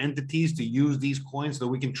other entities to use these coins so that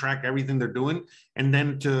we can track everything they're doing. And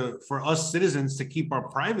then for us citizens to keep our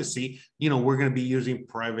privacy, we're going to be using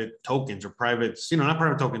private tokens or private, not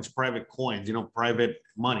private tokens, private coins, private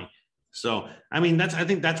money. So, I mean, I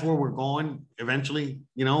think that's where we're going eventually,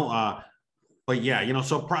 but yeah,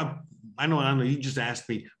 so I know, you just asked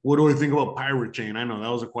me, what do I think about pirate chain? I know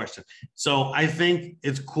that was a question. So I think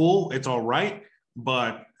it's cool. It's all right.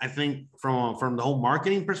 But I think from the whole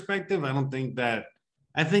marketing perspective, I think that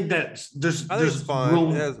there's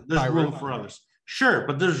room for others. Sure.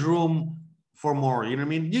 But there's room for more. You know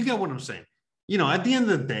what I mean? You get what I'm saying? You know, at the end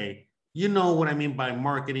of the day, you know what I mean by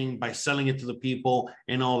marketing, by selling it to the people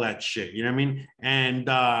and all that shit. You know what I mean? And,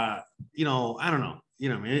 you know, I don't know. You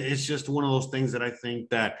know, it's just one of those things that I think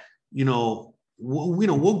that, you know,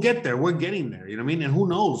 we'll get there. We're getting there. You know what I mean? And who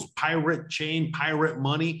knows? Pirate chain, pirate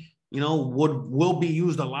money, you know, will be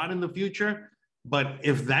used a lot in the future. But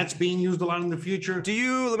if that's being used a lot in the future,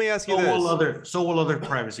 let me ask you this. So will other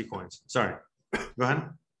privacy coins. Sorry. Go ahead.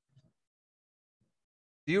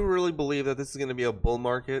 Do you really believe that this is going to be a bull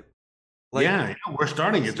market? Like, yeah, we're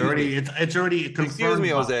starting. It's already confirmed. Excuse me,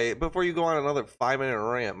 Jose. Before you go on another 5-minute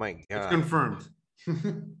rant, my God. It's confirmed.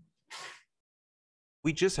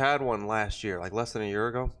 We just had one last year, like less than a year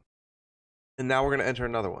ago. And now we're going to enter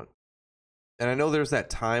another one. And I know there's that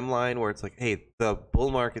timeline where it's like, hey, the bull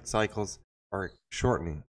market cycles are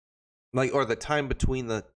shortening. Like, or the time between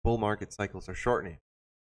the bull market cycles are shortening.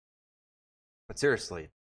 But seriously,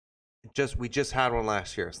 we just had one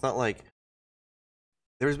last year. It's not like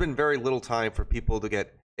there's been very little time for people to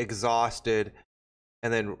get exhausted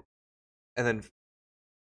and then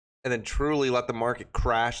truly let the market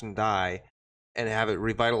crash and die and have it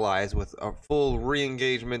revitalized with a full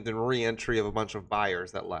re-engagement and re-entry of a bunch of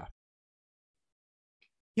buyers that left.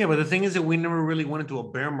 Yeah, but the thing is that we never really went into a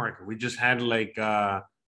bear market. We just had like,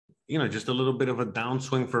 you know, just a little bit of a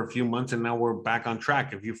downswing for a few months, and now we're back on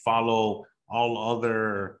track. If you follow all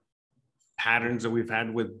other patterns that we've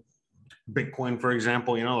had with Bitcoin, for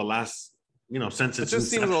example, you know, the last, you know, since its inception. It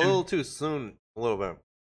just seems a little too soon, a little bit.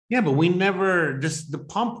 Yeah, but we never, the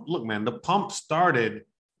pump, look, man, the pump started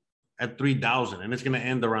at 3,000 and it's going to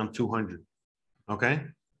end around 200. Okay.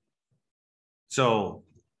 So,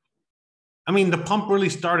 I mean, the pump really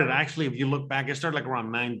started, actually, if you look back, it started like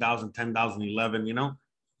around 9,000, 10,000, 11, you know?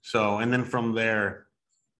 So, and then from there,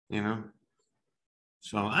 you know,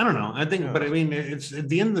 so I don't know. I think, yeah. But I mean, it's at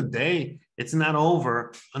the end of the day, it's not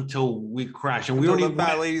over until we crash. And we already,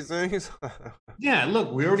 fat ladies things. Yeah,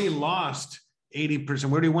 look, we already lost 80%.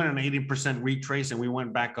 We already went an 80% retrace and we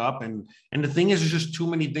went back up. And the thing is, there's just too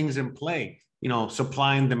many things in play, you know,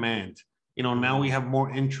 supply and demand. You know, now we have more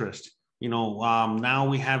interest. You know, now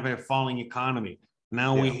we have a falling economy.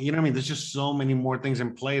 Now we, you know what I mean? There's just so many more things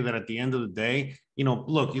in play that at the end of the day, you know,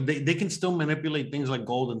 look, they can still manipulate things like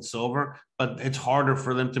gold and silver, but it's harder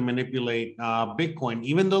for them to manipulate Bitcoin,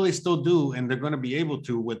 even though they still do, and they're going to be able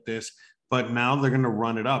to with this. But now they're going to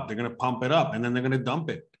run it up. They're going to pump it up, and then they're going to dump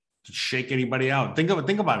it to shake anybody out. Think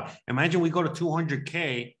about it. Imagine we go to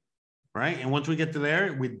 200K, right? And once we get to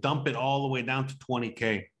there, we dump it all the way down to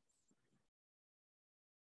 20K.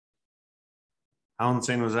 How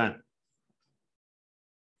insane was that?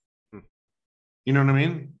 You know what I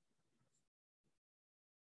mean?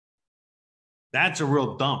 That's a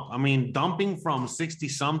real dump. I mean, dumping from 60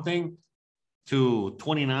 something to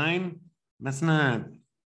 29, that's not,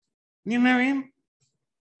 you know what I mean?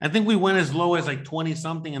 I think we went as low as like 20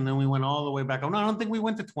 something and then we went all the way back up. No, I don't think we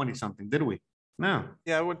went to 20 something, did we? No.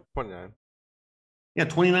 Yeah, I went 29. Yeah,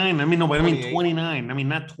 29. I mean, no, but I mean 29. I mean,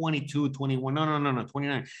 not 22, 21. No,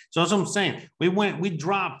 29. So that's what I'm saying. We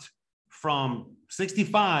dropped from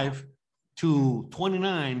 65 to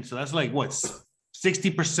 29. So that's like what,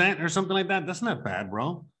 60% or something like that? That's not bad,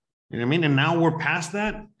 bro. You know what I mean? And now we're past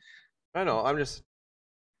that. I know.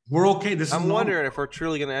 We're okay. I'm wondering if we're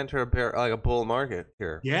truly going to enter a bull market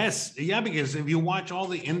here. Yes. Yeah, because if you watch all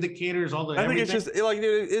the indicators, all the I think it's just like,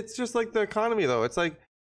 it's just like the economy, though. It's like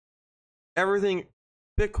everything.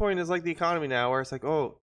 Bitcoin is like the economy now, where it's like, oh,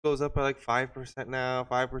 it goes up by like 5% now,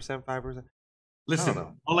 5%.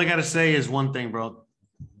 Listen, all I got to say is one thing, bro.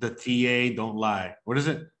 The TA don't lie. What is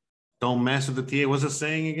it? Don't mess with the TA. What's the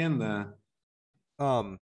saying again?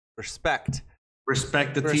 Respect.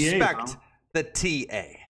 Respect the TA. Respect the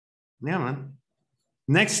TA. Yeah, man.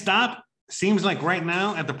 Next stop seems like right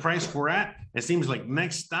now at the price we're at, it seems like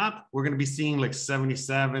next stop we're going to be seeing like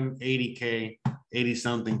 77, 80K, 80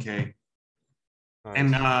 something K. Nice.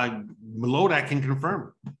 And Melodak can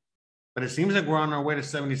confirm. But it seems like we're on our way to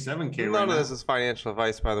 77K. None of this is financial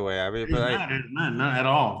advice, by the way, Abby. But it's not at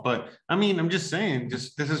all. But I mean, I'm just saying,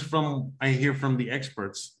 this is I hear from the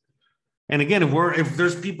experts. And again, if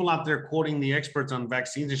there's people out there quoting the experts on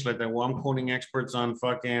vaccines and shit like that, well, I'm quoting experts on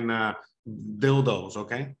fucking dildos,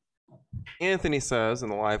 okay? Anthony says in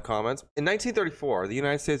the live comments, in 1934, the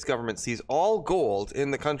United States government seized all gold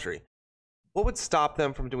in the country. What would stop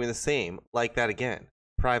them from doing the same like that again?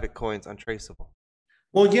 Private coins untraceable.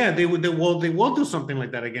 Well, yeah, they will do something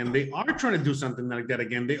like that again. They are trying to do something like that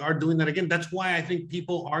again. They are doing that again. That's why I think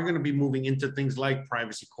people are going to be moving into things like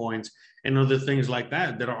privacy coins and other things like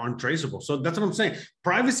that are untraceable. So that's what I'm saying.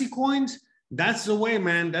 Privacy coins, that's the way,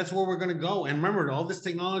 man. That's where we're gonna go. And remember, all this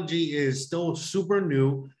technology is still super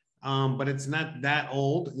new, but it's not that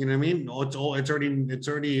old. You know what I mean? It's old. It's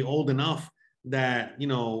already old enough that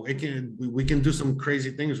we can do some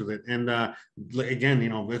crazy things with it. And again,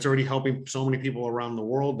 it's already helping so many people around the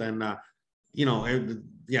world. And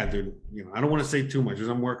yeah, dude. I don't want to say too much because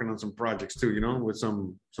I'm working on some projects too. With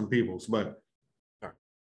some peoples, but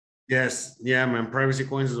yes, yeah, man. Privacy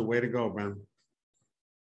coins is the way to go, man.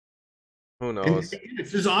 Who knows?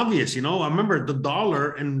 It's just obvious, I remember the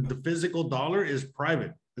dollar and the physical dollar is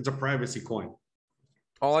private. It's a privacy coin.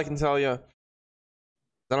 All I can tell you,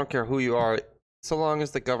 I don't care who you are, so long as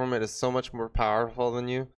the government is so much more powerful than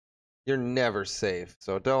you, you're never safe.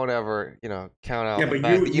 So don't ever, count out the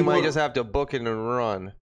fact that you might just have to book it and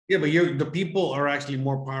run. Yeah, but the people are actually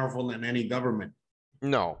more powerful than any government.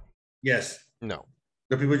 No. Yes. No.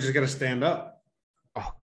 The people just got to stand up.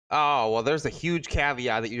 Oh, well, there's a huge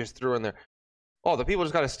caveat that you just threw in there. Oh, the people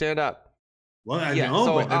just got to stand up. Well, I know,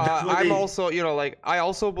 so I'm also, I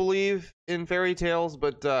also believe in fairy tales,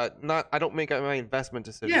 but I don't make my investment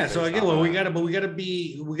decisions. Yeah, so again, we gotta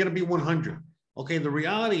be 100. Okay, the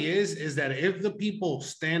reality is that if the people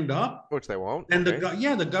stand up, which they won't, and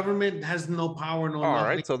the government has no power, no. All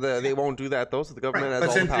right, so they won't do that though. So the government has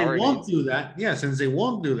all the power. Since they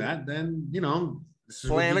won't do that, then this is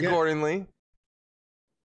plan accordingly.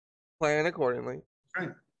 Plan accordingly. Right.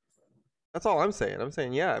 That's all I'm saying. I'm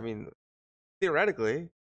saying, yeah, I mean, theoretically.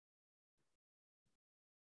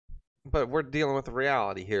 But we're dealing with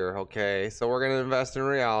reality here, okay? So we're going to invest in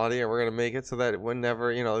reality, and we're going to make it so that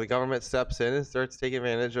whenever, the government steps in and starts taking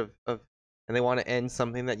advantage of and they want to end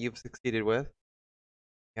something that you've succeeded with,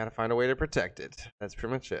 you got to find a way to protect it. That's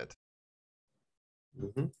pretty much it.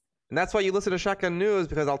 Mm-hmm. And that's why you listen to Shotgun News,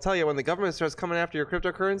 because I'll tell you, when the government starts coming after your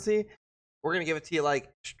cryptocurrency, we're going to give it to you like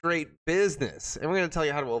straight business. And we're going to tell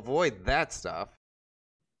you how to avoid that stuff.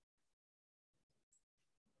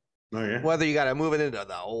 Oh, yeah. Whether you got to move it into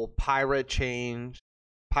the old pirate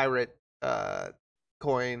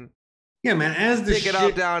coin. Yeah, man. As the take it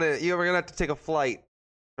out down it. You're going to have to take a flight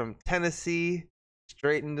from Tennessee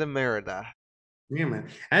straight into Merida. Yeah, man.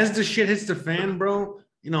 As the shit hits the fan, bro,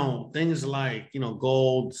 things like,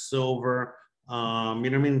 gold, silver,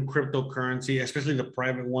 cryptocurrency, especially the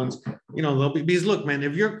private ones, they'll be, because look, man,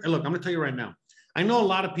 I'm going to tell you right now, I know a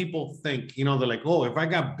lot of people think, they're like, oh, if I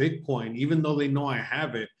got Bitcoin, even though they know I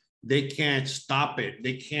have it, they can't stop it.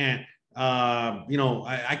 They can't,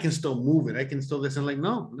 I can still move it. I can still this. And like,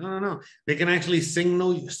 no. They can actually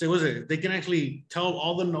they can actually tell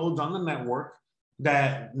all the nodes on the network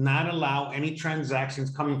that not allow any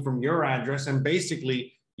transactions coming from your address. And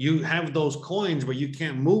basically you have those coins, but you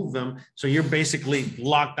can't move them. So you're basically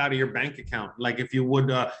locked out of your bank account. Like if you would,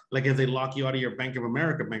 like if they lock you out of your Bank of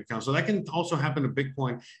America bank account. So that can also happen to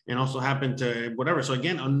Bitcoin and also happen to whatever. So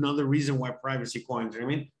again, another reason why privacy coins,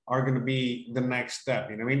 are going to be the next step.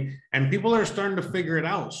 And people are starting to figure it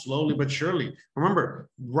out slowly but surely. Remember,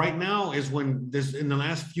 right now is when in the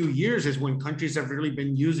last few years is when countries have really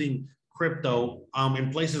been using crypto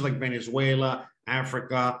in places like Venezuela,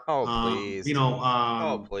 Africa, please.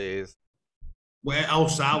 Please. El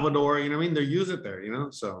Salvador, they use it there,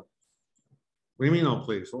 so. What do you mean, oh,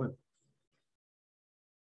 please? What?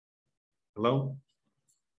 Hello?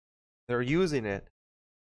 They're using it.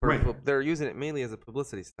 Right. They're using it mainly as a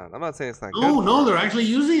publicity stunt. I'm not saying it's not good. Oh, no, they're actually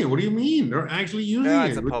using it. What do you mean? They're actually using it.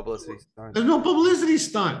 It's a publicity stunt. There's no publicity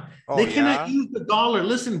stunt. They cannot use the dollar.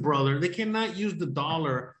 Listen, brother, they cannot use the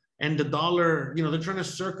dollar. And the dollar, they're trying to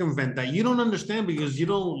circumvent that. You don't understand because you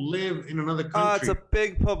don't live in another country. It's a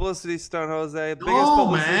big publicity stunt, Jose.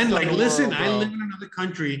 Man. Like, listen, I live in another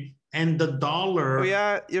country, and the dollar. Oh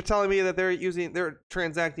yeah, you're telling me that they're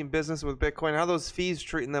transacting business with Bitcoin. How are those fees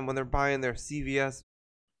treating them when they're buying their CVS?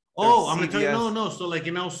 I'm gonna tell you, no. So like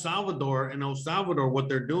in El Salvador, what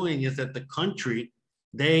they're doing is that the country.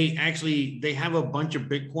 They have a bunch of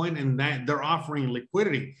Bitcoin and that they're offering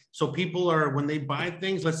liquidity. So people are, when they buy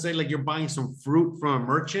things, let's say like you're buying some fruit from a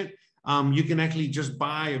merchant, you can actually just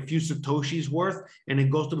buy a few Satoshis worth and it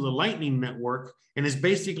goes through the Lightning Network and it's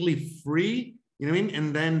basically free,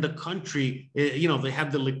 And then the country, they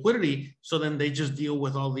have the liquidity. So then they just deal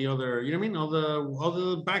with all the other, all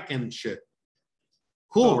the back end shit.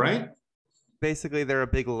 Cool, right? Basically, they're a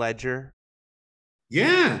big ledger.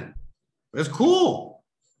 Yeah, that's cool.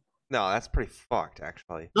 No, that's pretty fucked,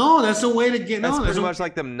 actually. No, that's a way to get. That's pretty much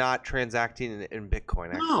like them not transacting in Bitcoin.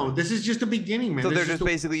 Actually. No, this is just the beginning, man. So they're just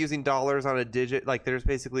basically using dollars on a digit. Like there's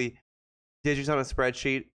basically digits on a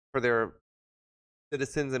spreadsheet for their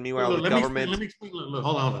citizens, and meanwhile the government. Let me explain. Look,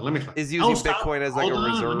 hold on. Let me explain. Is using Bitcoin as like a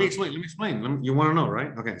reserve. Let me explain. You want to know,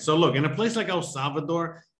 right? Okay. So look, in a place like El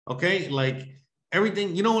Salvador, Okay, like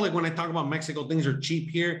everything, you know, like when I talk about Mexico, things are cheap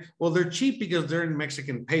here. Well, they're cheap because they're in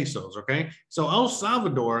Mexican pesos. Okay, so El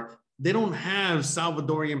Salvador, they don't have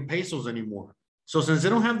Salvadorian pesos anymore. So since they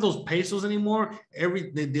don't have those pesos anymore,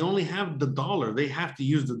 they only have the dollar. They have to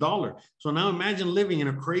use the dollar. So now imagine living in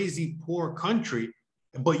a crazy poor country,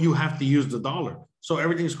 but you have to use the dollar. So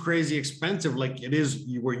everything's crazy expensive, like it is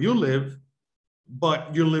where you live,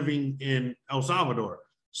 but you're living in El Salvador.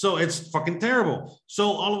 So it's fucking terrible.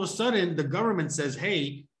 So all of a sudden, the government says,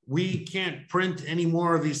 hey, we can't print any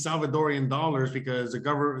more of these Salvadorian dollars because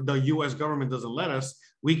the US government doesn't let us.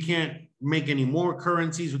 We can't make any more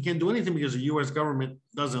currencies. We can't do anything because the US government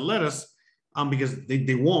doesn't let us, because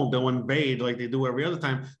they won't. They'll invade like they do every other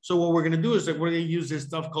time. So what we're going to do is that we're going to use this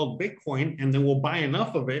stuff called Bitcoin, and then we'll buy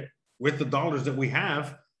enough of it with the dollars that we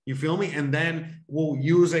have. You feel me? And then we'll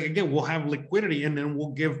use it again. We'll have liquidity, and then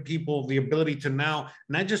we'll give people the ability to now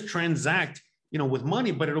not just transact, you know, with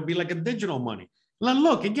money, but it'll be like a digital money.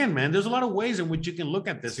 Look, again, man, there's a lot of ways in which you can look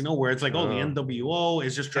at this, you know, where it's like, oh, the NWO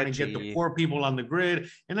is just trying to get the poor people on the grid,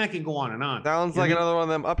 and I can go on and on. Sounds like another one of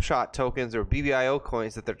them Upshot tokens or BBIO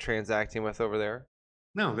coins that they're transacting with over there.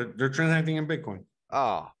 No, they're transacting in Bitcoin.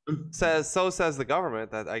 Oh, says the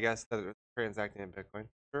government that I guess that they're transacting in Bitcoin.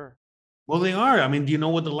 Sure. Well, they are. I mean, do you know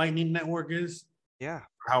what the Lightning Network is? Yeah.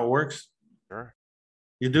 How it works? Sure.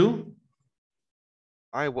 You do?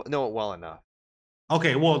 I know it well enough.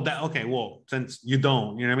 Okay, well, since you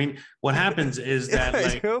don't, you know what I mean? What happens is that,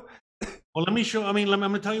 like, well, let me show, I'm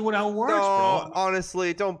going to tell you how it works, bro.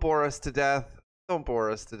 Honestly, don't bore us to death. Don't bore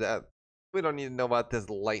us to death. We don't need to know about this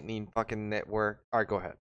Lightning fucking network. All right, go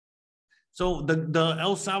ahead. So the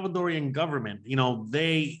El Salvadorian government, you know,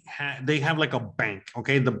 they have like a bank,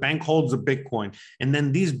 okay? The bank holds the Bitcoin, and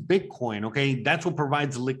then these Bitcoin, okay, that's what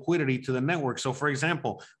provides liquidity to the network. So for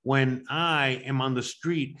example, when I am on the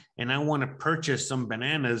street and I want to purchase some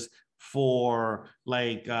bananas for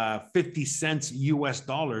like 50 cents US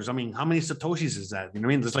dollars, I mean, how many Satoshis is that? You know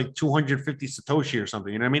what I mean? There's like 250 Satoshi or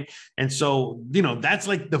something, you know what I mean? And so, you know, that's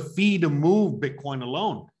like the fee to move Bitcoin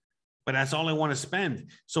alone. But that's all I want to spend.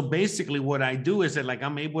 So basically what I do is that, like,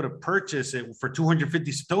 I'm able to purchase it for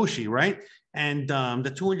 250 Satoshi, right? And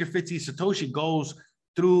the 250 Satoshi goes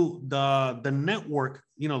through the network,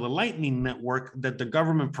 you know, the Lightning network that the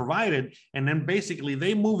government provided. And then basically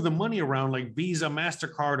they move the money around like Visa,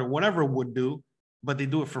 MasterCard, or whatever it would do, but they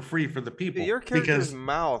do it for free for the people. Your character's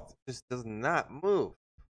mouth just does not move.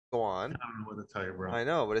 Go on. I don't know what to tell you, bro. I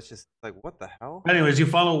know, but it's just like, what the hell? Anyways, you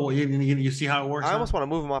follow, you see how it works? I almost want to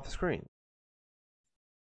move him off the screen.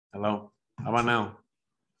 Hello? How about now?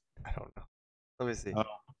 I don't know. Let me see. Oh.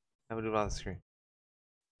 How about move off the screen?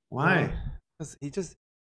 Why? Because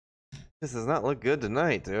this does not look good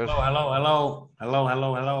tonight, dude. Hello.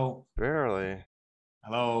 Barely.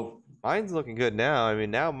 Hello. Mine's looking good now. I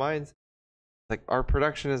mean, now mine's like our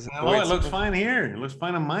production is. Hello, it looks fine here. It looks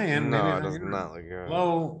fine on my end. No, it does not look good.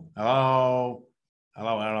 Hello.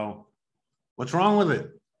 What's wrong with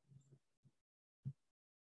it?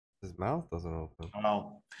 His mouth doesn't open.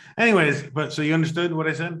 Oh. Anyways, but so you understood what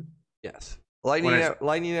I said? Yes.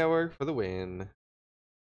 Lightning Network for the win.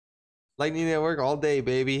 Lightning Network all day,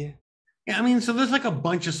 baby. Yeah, I mean, so there's like a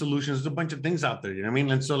bunch of solutions. There's a bunch of things out there, you know what I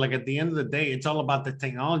mean? And so like at the end of the day, it's all about the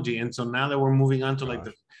technology. And so now that we're moving on to like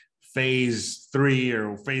the phase 3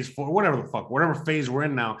 or phase 4, whatever phase we're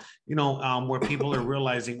in now, you know, where people are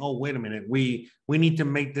realizing, oh, wait a minute, we need to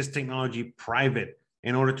make this technology private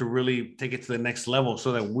in order to really take it to the next level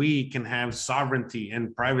so that we can have sovereignty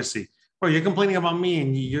and privacy. Bro, you're complaining about me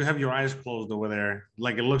and you have your eyes closed over there.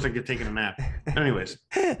 Like it looks like you're taking a nap. Anyways.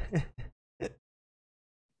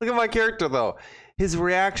 Look at my character though. His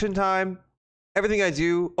reaction time, everything I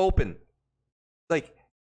do, open. Like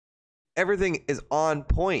everything is on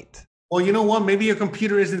point. Well, you know what? Maybe your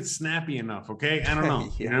computer isn't snappy enough, okay? I don't know.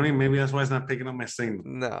 Yeah. You know what I mean? Maybe that's why it's not picking up my signal.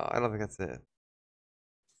 No, I don't think that's it.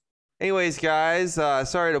 Anyways, guys,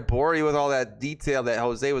 sorry to bore you with all that detail that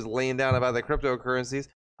Jose was laying down about the cryptocurrencies.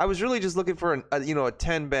 I was really just looking for a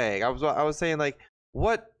 10 bag. I was saying like,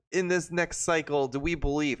 what in this next cycle do we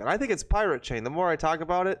believe? And I think it's Pirate Chain. The more I talk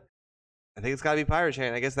about it, I think it's got to be Pirate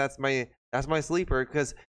Chain. I guess that's my sleeper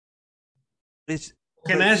because it's.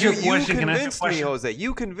 Can I ask you a question? You convinced me, Jose.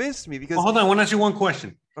 You convinced me because. Well, hold on, I want to ask you one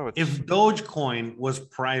question. If Dogecoin was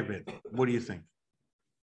private, what do you think?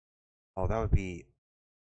 Oh, that would be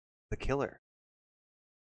the killer.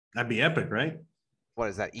 That'd be epic, right? What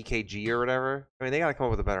is that, EKG or whatever? I mean, they got to come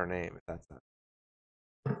up with a better name if that's not.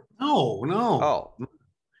 No. Oh.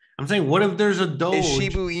 I'm saying, what if there's a Doge? Is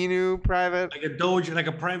Shiba Inu private? Like a Doge, like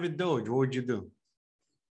a private Doge. What would you do?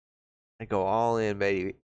 I go all in,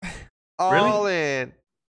 baby. All in.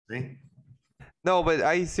 See? No, but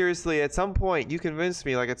I seriously, at some point, you convinced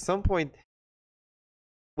me. Like at some point,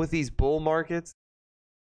 with these bull markets,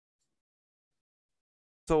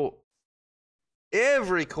 so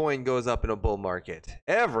every coin goes up in a bull market.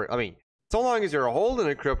 I mean, so long as you're holding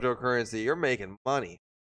a cryptocurrency, you're making money.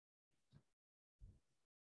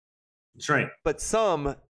 That's right. But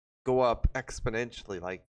some go up exponentially,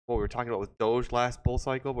 like what we were talking about with Doge last bull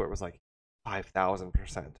cycle, where it was like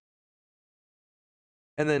 5,000%.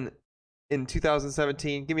 And then in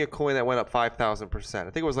 2017, give me a coin that went up 5,000%. I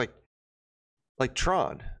think it was like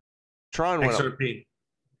Tron. Tron went XRP.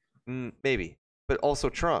 Up. Maybe, but also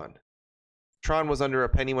Tron. Tron was under a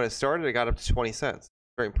penny when it started. It got up to 20 cents.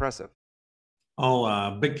 Very impressive. Oh,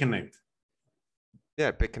 BitConnect.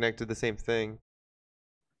 Yeah, BitConnect did the same thing.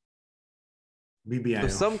 BBI. So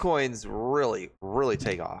some coins really, really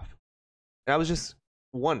take off. And I was just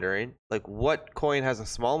wondering, like, what coin has a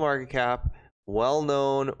small market cap,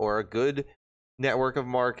 well-known, or a good network of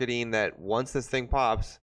marketing that once this thing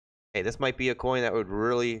pops, hey, this might be a coin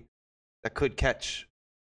that could catch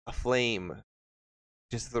a flame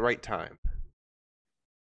just at the right time.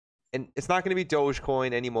 And it's not going to be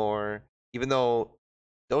Dogecoin anymore, even though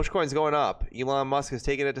Dogecoin's going up. Elon Musk is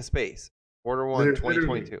taking it to space. Q1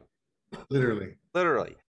 2022.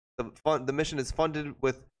 Literally. The mission is funded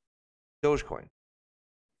with Dogecoin.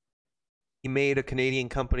 He made a Canadian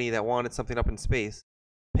company that wanted something up in space,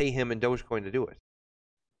 pay him in Dogecoin to do it.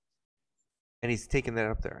 And he's taking that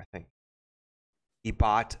up there, I think. He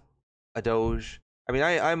bought a Doge. I mean,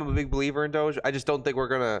 I'm a big believer in Doge. I just don't think we're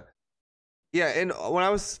going to... Yeah, and when I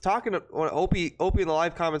was talking, when Opie in the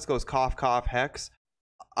live comments goes, cough, cough, Hex,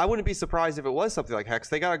 I wouldn't be surprised if it was something like Hex.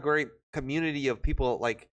 They got a great community of people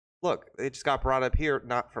like, look, it just got brought up here,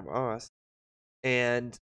 not from us.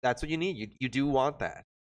 And that's what you need. You do want that.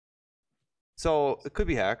 So it could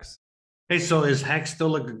be Hex. Hey, so is Hex still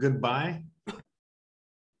like a good buy?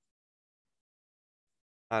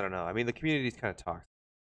 I don't know. I mean, the community's kind of toxic.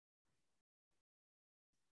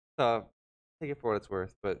 Take it for what it's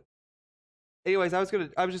worth. But anyways, I was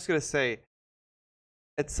just gonna say,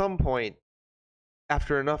 at some point,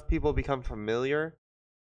 after enough people become familiar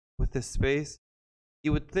with this space,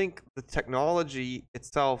 you would think the technology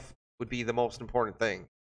itself would be the most important thing.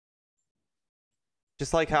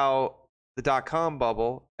 Just like how the .com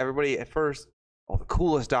bubble, everybody at first, the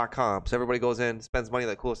coolest .coms, everybody goes in, spends money on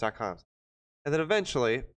the coolest .coms. And then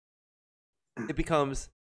eventually, it becomes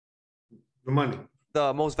the money.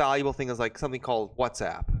 The most valuable thing is like something called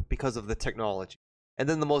WhatsApp because of the technology. And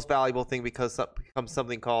then the most valuable thing becomes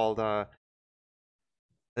something called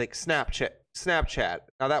like Snapchat.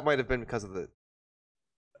 Now that might have been because of the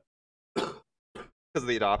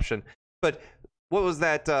adoption. But what was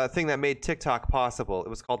that thing that made TikTok possible? It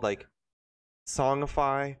was called like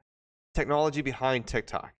Songify. Technology behind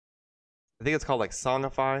TikTok. I think it's called like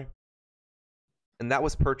Songify. And that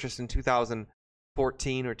was purchased in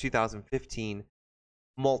 2014 or 2015.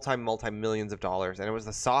 Multi-millions of dollars. And it was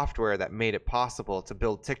the software that made it possible to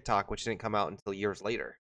build TikTok, which didn't come out until years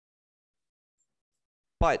later.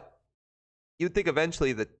 But you'd think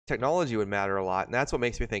eventually the technology would matter a lot. And that's what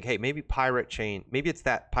makes me think, hey, maybe Pirate Chain, maybe it's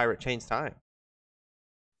that Pirate Chain's time.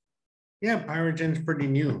 Yeah, Pirate Chain's pretty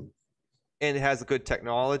new. And it has good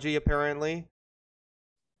technology, apparently.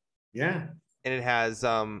 Yeah. And it has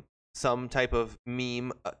some type of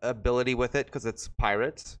meme ability with it because it's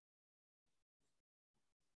pirates.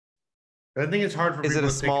 But I think it's hard for people to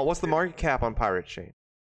small? What's the market cap on Pirate Chain?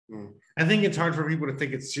 I think it's hard for people to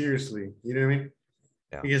take it seriously. You know what I mean?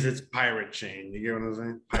 Yeah. Because it's Pirate Chain. You get what I'm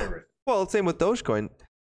saying? Pirate. Well, same with Dogecoin.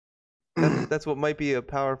 That's what might be a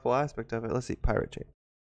powerful aspect of it. Let's see, Pirate Chain.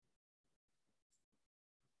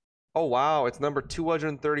 Oh wow, it's number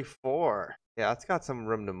 234. Yeah, it's got some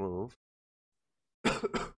room to move.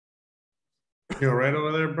 Right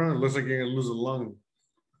over there, bro. It looks like you're gonna lose a lung.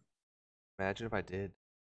 Imagine if I did.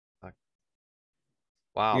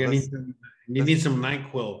 Wow. You need some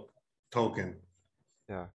NyQuil token.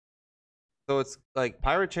 Yeah. So it's like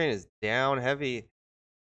Pirate Chain is down heavy.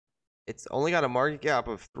 It's only got a market cap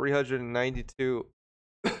of $392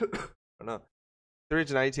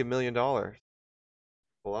 million.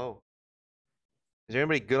 Below. Is there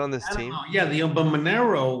anybody good on this team? Yeah, but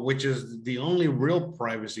Monero, which is the only real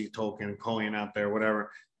privacy token coin out there,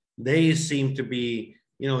 whatever, they seem to be,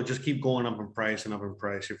 just keep going up in price and up in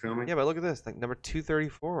price. You feel me? Yeah, but look at this, like number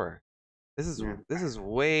 234. This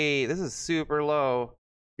is super low.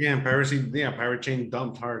 Yeah, and Pirate Chain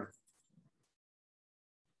dumped hard.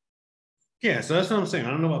 Yeah, so that's what I'm saying.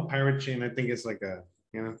 I don't know about Pirate Chain. I think it's like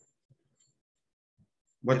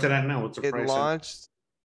what's it at now? What's the price? It launched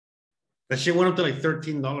That shit went up to like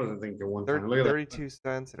 $13, I think, at one time. 32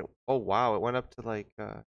 cents. Oh wow, it went up to like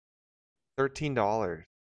 $13.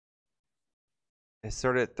 It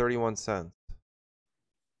started at 31 cents.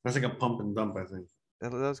 That's like a pump and dump, I think.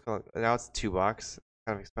 Now it's $2. Kind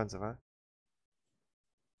of expensive, huh?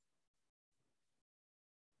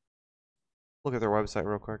 Look at their website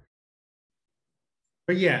real quick.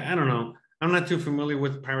 But yeah, I don't know. I'm not too familiar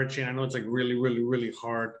with Pirate Chain. I know it's like really, really, really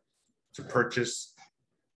hard to purchase.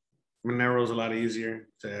 Monero is a lot easier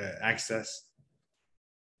to access.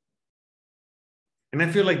 And I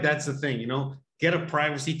feel like that's the thing, you know, get a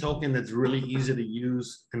privacy token that's really easy to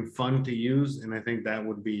use and fun to use. And I think that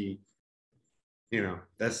would be, you know,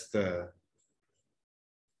 that's the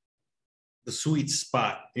sweet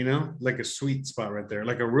spot, you know, like a sweet spot right there,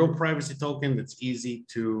 like a real privacy token that's easy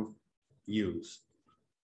to use.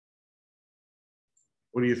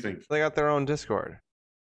 What do you think? They got their own Discord.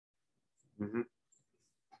 Mm-hmm.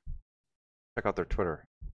 Check out their Twitter.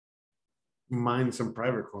 Mine some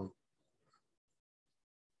private coin.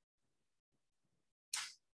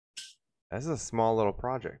 This is a small little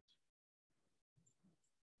project.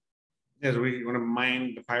 Yeah, so we want to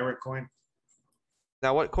mine the pirate coin.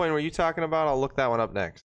 Now, what coin were you talking about? I'll look that one up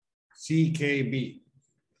next. CKB.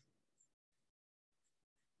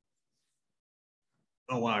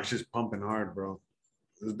 Oh, wow. It's just pumping hard, bro.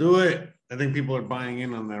 Let's do it. I think people are buying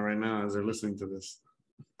in on that right now as they're listening to this.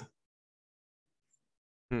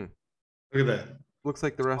 Look at that. Looks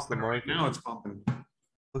like the rest of the market. Right now it's pumping.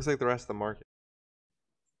 Looks like the rest of the market.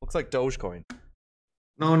 Looks like Dogecoin.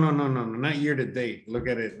 No. Not year to date. Look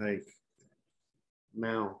at it like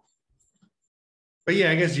now. But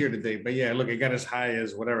yeah, I guess year to date. But yeah, look, it got as high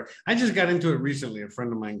as whatever. I just got into it recently. A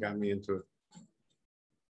friend of mine got me into it.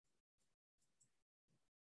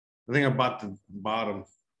 I think I bought the bottom.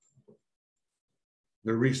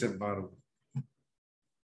 The recent bottom.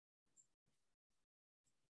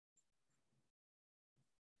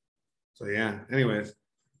 So yeah, anyways,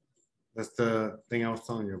 that's the thing I was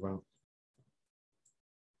telling you about.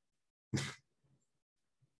 It's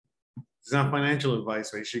not financial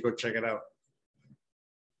advice, so you should go check it out.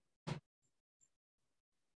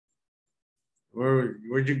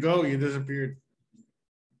 Where'd you go? You disappeared.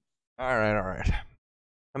 All right.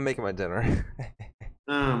 I'm making my dinner.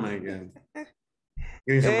 Oh my god.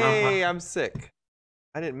 Hey, I'm sick.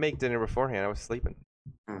 I didn't make dinner beforehand. I was sleeping.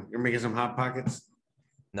 You're making some Hot Pockets?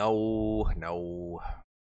 No.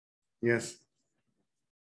 Yes.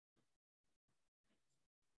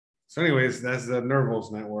 So anyways, that's the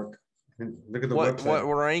Nervos network. Look at the website. What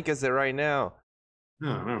rank is it right now? I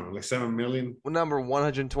don't know, like 7 million. Number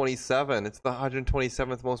 127. It's the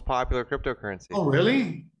 127th most popular cryptocurrency. Oh,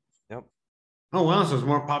 really? Yep. Oh, wow. So it's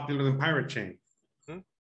more popular than Pirate Chain.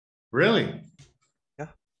 Really? Yeah.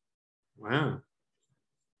 Wow.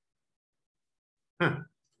 Huh.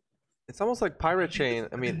 It's almost like Pirate Chain.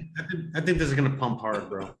 I mean, I think this is going to pump hard,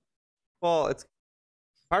 bro. Well, it's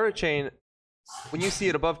Pirate Chain. When you see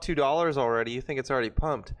it above $2 already, you think it's already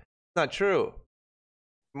pumped. It's not true.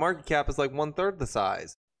 Market cap is like 1/3 the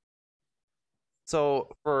size. So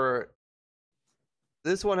for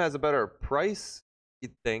this one has a better price,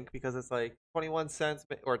 you'd think, because it's like 21 cents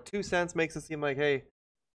or 2 cents makes it seem like, hey,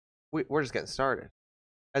 we're just getting started,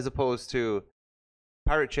 as opposed to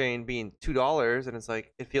Pirate Chain being $2, and it's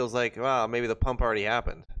like it feels like, wow, maybe the pump already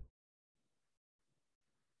happened.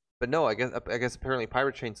 But no, I guess apparently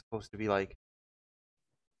Pirate Chain's supposed to be like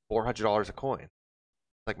 $400 a coin,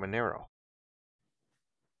 like Monero.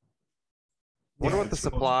 I wonder what the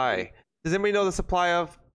supply. Does anybody know the supply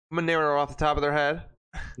of Monero off the top of their head?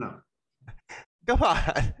 No. Come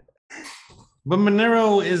on. But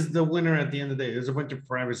Monero is the winner at the end of the day. There's a bunch of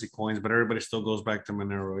privacy coins, but everybody still goes back to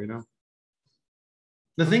Monero, you know?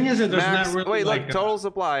 The thing is that there's not really total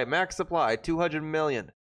supply, max supply, 200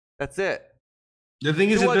 million. That's it. The thing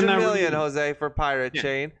is that they're not 200 million, Jose, for Pirate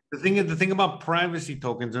Chain. The thing about privacy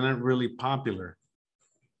tokens are not really popular.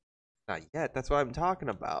 Not yet. That's what I'm talking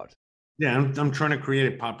about. Yeah, I'm trying to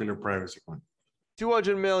create a popular privacy coin.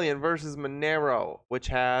 200 million versus Monero, which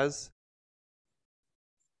has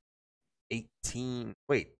 18.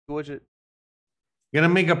 Wait, 200. You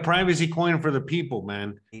gotta make a privacy coin for the people,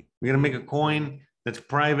 man. You gotta make a coin that's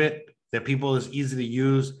private, that people is easy to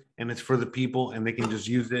use, and it's for the people, and they can just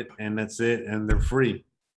use it, and that's it, and they're free.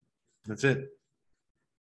 That's it.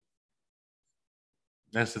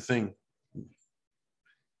 That's the thing.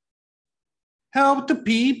 Help the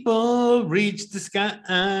people reach the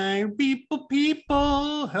sky.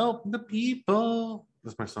 People, help the people.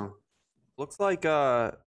 That's my song. Looks like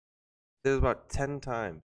there's about 10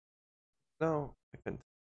 times. No, I couldn't.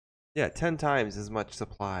 Yeah, 10 times as much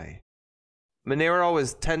supply. Monero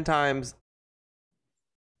is 10 times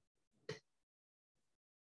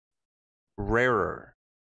rarer.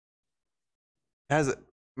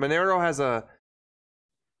 Monero has a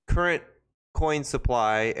current coin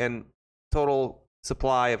supply and total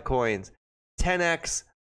supply of coins 10x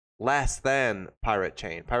less than Pirate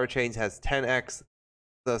Chain. Pirate Chain has 10x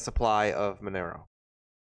the supply of Monero.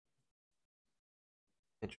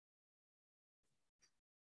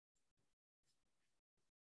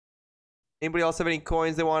 Anybody else have any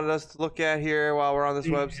coins they wanted us to look at here while we're on this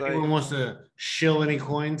website? Anyone wants to shill any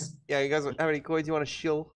coins? Yeah, you guys have any coins you want to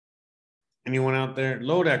shill? Anyone out there?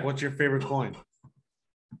 Lodak, what's your favorite coin?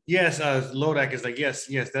 Yes, Lodak is like, yes,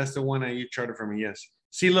 that's the one that you charted for me. Yes.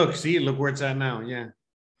 See, look where it's at now. Yeah.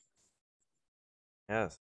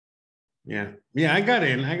 Yes. Yeah. I got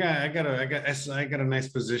in. I got a nice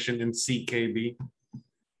position in CKB.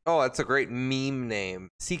 Oh, that's a great meme name.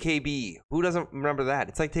 CKB. Who doesn't remember that?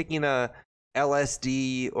 It's like taking a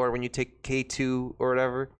LSD or when you take K2 or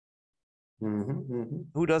whatever.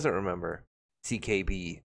 Who doesn't remember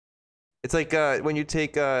CKB? It's like when you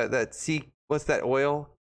take what's that oil?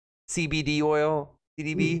 CBD oil?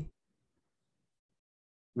 CDB?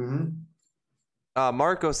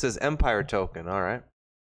 Marco says Empire Token. All right.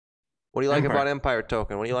 What do you like about Empire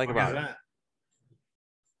Token? What do you like about it?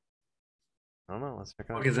 I don't know. Let's check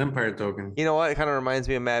it out. What is Empire Token? You know what? It kind of reminds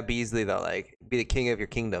me of Matt Beasley, though. Like, be the king of your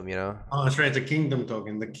kingdom, you know? Oh, that's right. It's a kingdom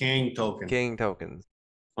token. The Kang token. King tokens.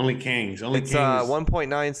 Only Kangs. It's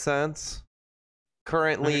 1.9 cents.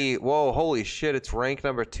 Currently, whoa, holy shit. It's rank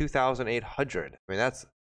number 2,800. I mean, that's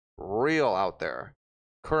real out there.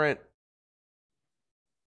 Pirate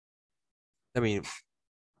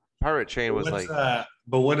Chain was like...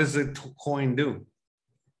 but what does the coin do?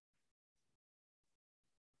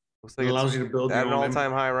 Looks like it allows you to build at an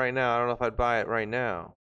all-time high right now. I don't know if I'd buy it right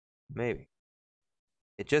now. Maybe.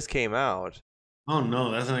 It just came out. Oh,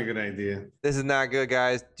 no, that's not a good idea. This is not good,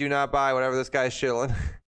 guys. Do not buy whatever this guy's shilling.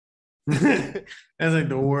 That's like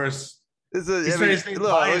the worst. Look,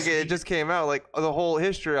 it just came out. Like, the whole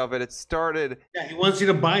history of it, it started... Yeah, he wants you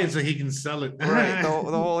to buy it so he can sell it. Right. The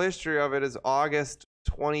whole history of it is August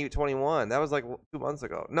 2021. That was like 2 months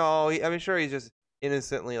ago. No, sure, he's just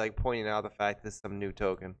innocently like pointing out the fact this is some new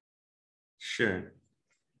token. Sure.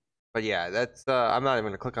 But yeah, that's I'm not even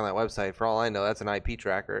gonna click on that website. For all I know, that's an IP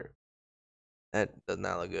tracker. That does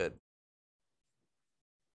not look good.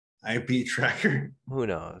 IP tracker? Who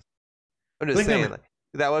knows? I'm just saying, like,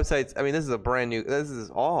 that website's. I mean, this is a brand new. This is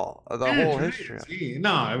all the whole history.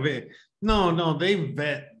 No, they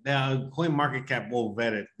vet. CoinMarketCap will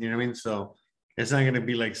vet it. You know what I mean? So it's not gonna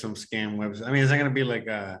be like some scam website. I mean, it's not gonna be like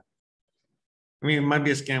a. I mean, it might be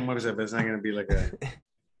a scam website, but it's not gonna be like a.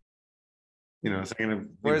 It's not gonna.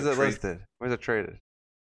 Where's it listed? Where's it traded?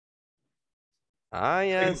 Ah,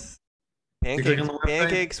 yes.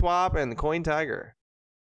 Pancake Swap and Coin Tiger.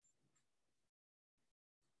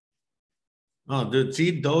 Oh, dude,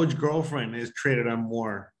 see, Doge Girlfriend is traded on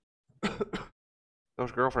more.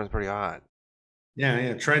 Doge Girlfriend's pretty hot.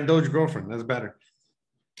 Yeah. Try Doge Girlfriend. That's better.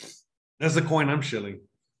 That's the coin I'm shilling.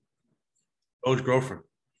 Doge Girlfriend.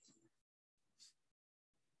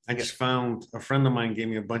 I just found a friend of mine gave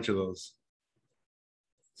me a bunch of those.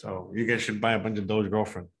 So you guys should buy a bunch of Doge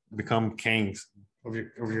Girlfriend. Become kings of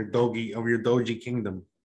your Doji kingdom.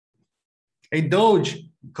 Hey Doge,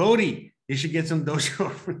 Cody, you should get some Doge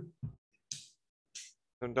Girlfriend.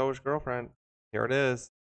 Some Doge Girlfriend. Here it is.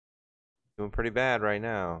 Doing pretty bad right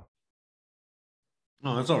now.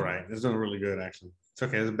 No, it's all right. It's doing really good actually. It's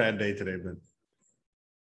okay. It's a bad day today, but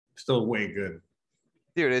still way good.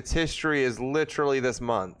 Dude, its history is literally this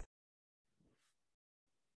month.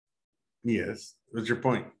 Yes. What's your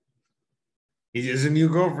point? He has a new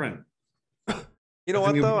girlfriend. You know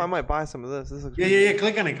what, though? I might buy some of this. Yeah.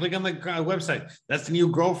 Click on it. Click on the website. That's the new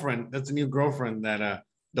girlfriend. That's the new girlfriend that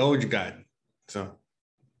Doge got. So,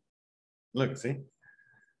 look, see?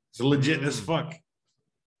 It's legit as fuck.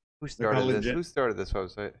 Who started this? Who started this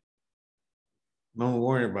website? Don't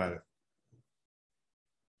worry about it.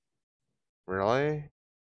 Really?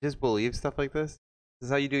 Just believe stuff like this? This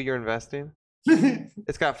is how you do your investing?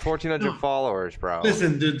 It's got 1,400 followers, bro.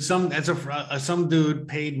 Listen, dude, some dude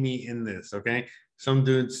paid me in this, okay? Some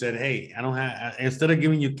dude said, hey, I don't have, instead of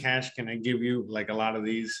giving you cash, can I give you like a lot of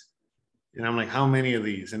these? And I'm like, how many of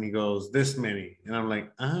these? And he goes, this many. And I'm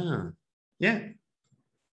like, yeah.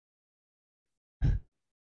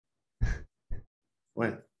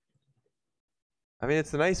 What? I mean,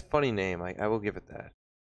 it's a nice, funny name. I will give it that.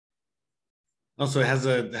 Also, it has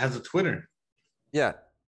a Twitter. Yeah,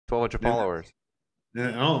 1,200 followers.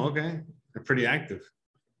 Yeah. Oh, okay. They're pretty active.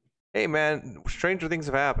 Hey, man, stranger things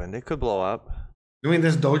have happened. It could blow up. I mean,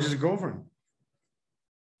 this Doge's girlfriend.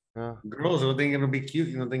 Yeah. Girls will think it'll be cute.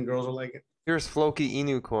 You don't think girls will like it? Here's Floki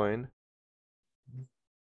Inu coin.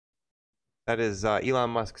 That is Elon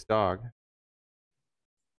Musk's dog.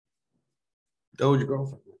 Doge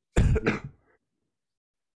girlfriend.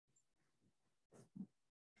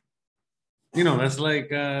 You know, that's like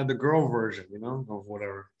the girl version, you know, of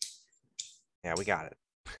whatever. Yeah, we got it.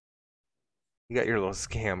 You got your little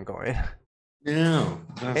scam going. Yeah.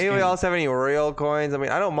 Anybody else have any real coins? I mean,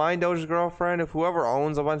 I don't mind Doge's girlfriend. If whoever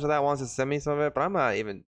owns a bunch of that wants to send me some of it, but I'm not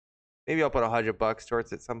even. Maybe I'll put $100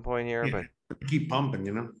 towards it at some point here. Yeah, but keep pumping,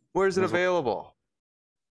 you know. Where's it available?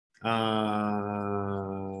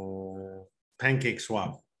 Pancake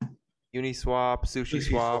Swap, Uniswap, Sushi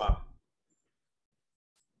Swap.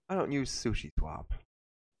 I don't use Sushi Swap.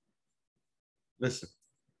 Listen,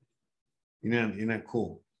 you're not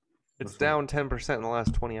cool. It's down 10% in the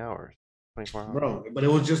last 20 hours. 24 hours. Bro, but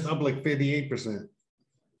it was just up like 58%.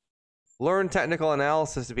 Learn technical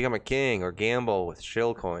analysis to become a king or gamble with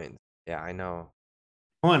shill coins. Yeah, I know.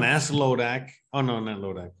 Come on, ask Lodak. Oh, no, not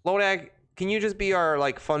Lodak. Lodak, can you just be our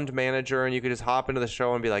like fund manager and you could just hop into the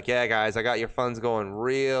show and be like, yeah, guys, I got your funds going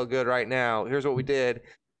real good right now. Here's what we did.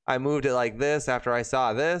 I moved it like this after I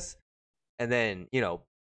saw this. And then, you know,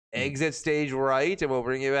 exit stage right, and we'll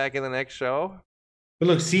bring you back in the next show. But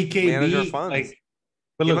look, CKB, manager funds. like,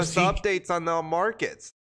 give us updates on the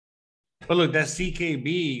markets. But look, that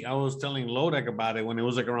CKB, I was telling Lodak about it when it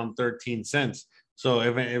was like around 13 cents. So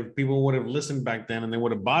if people would have listened back then and they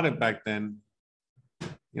would have bought it back then,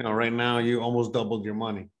 you know, right now you almost doubled your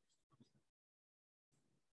money.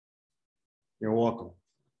 You're welcome.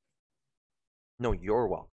 No, you're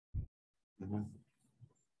welcome. Mm-hmm.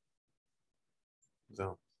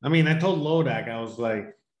 So, I mean, I told Lodak, I was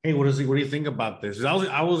like, hey, what do you think about this?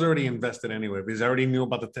 I was already invested anyway, because I already knew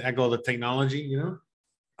about the technology, you know?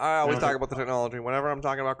 I always talk about the technology. Whenever I'm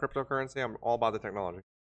talking about cryptocurrency, I'm all about the technology.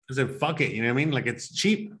 I said, fuck it, you know what I mean? Like, it's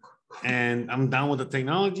cheap, and I'm down with the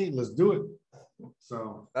technology. Let's do it.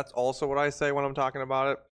 So that's also what I say when I'm talking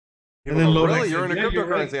about it. People and then go, really, you're in a cryptocurrency,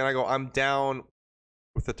 right. And I go, I'm down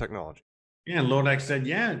with the technology. Yeah, and Lodak said,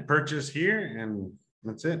 yeah, purchase here, and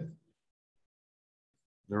that's it.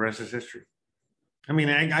 The rest is history. I mean,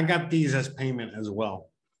 I got these as payment as well,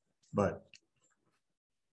 but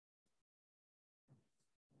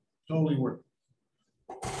totally worth it.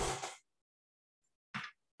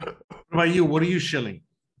 What about you? What are you shilling?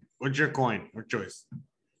 What's your coin or choice?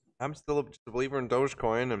 I'm still a believer in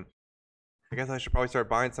Dogecoin, and I guess I should probably start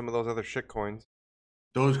buying some of those other shit coins.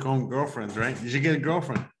 Dogecoin girlfriends, right? You should get a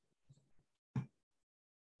girlfriend.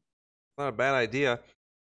 Not a bad idea. At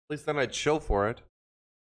least then I'd chill for it.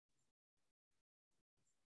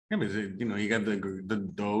 Yeah, but you know, you got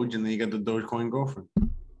the Doge, and then you got the Dogecoin girlfriend,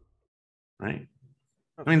 right?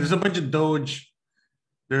 I mean, there's a bunch of Doge.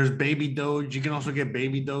 There's baby Doge. You can also get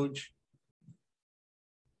baby Doge.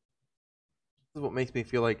 This is what makes me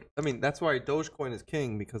feel like, I mean, that's why Dogecoin is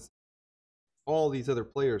king, because all these other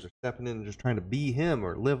players are stepping in and just trying to be him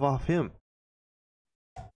or live off him.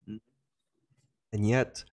 And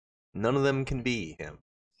yet, none of them can be him.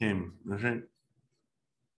 That's right.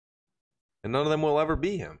 And none of them will ever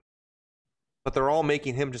be him. But they're all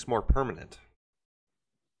making him just more permanent.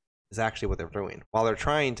 Is actually what they're doing. While they're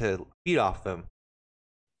trying to feed off them,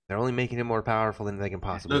 they're only making him more powerful than they can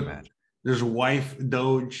possibly imagine. There's wife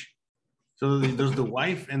Doge. So there's the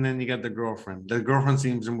wife, and then you got the girlfriend. The girlfriend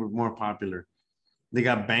seems more popular. They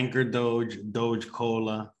got banker Doge, Doge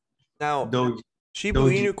Cola. Now, Shiba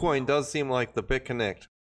Inu coin does seem like the BitConnect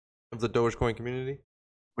of the Dogecoin community.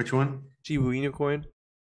 Which one? Shiba Inu coin.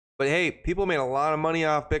 But hey, people made a lot of money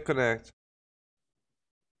off BitConnect.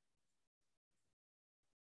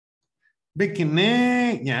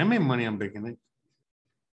 BitConnect. Yeah, I made money on BitConnect.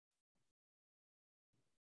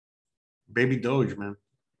 Baby Doge, man.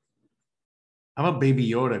 How about Baby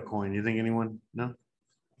Yoda coin? You think anyone? No?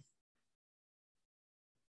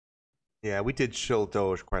 Yeah, we did chill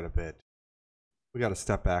Doge quite a bit. We got to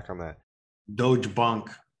step back on that. Doge bunk.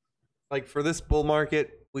 Like, for this bull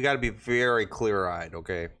market, we got to be very clear-eyed,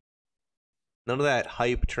 okay? None of that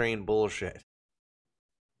hype train bullshit.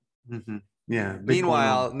 Mm-hmm. Yeah.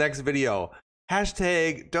 Meanwhile, next video.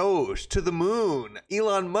 Hashtag Doge to the moon.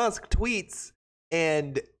 Elon Musk tweets,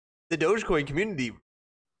 and the Dogecoin community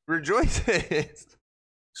rejoices.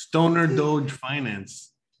 Stoner Doge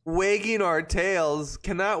finance. Wagging our tails.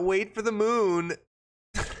 Cannot wait for the moon.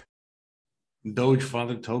 Doge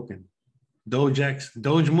father token. Doge X.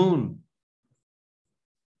 Doge moon.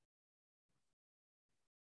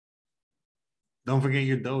 Don't forget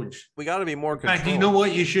your Doge. We got to be more controlled. In fact, you know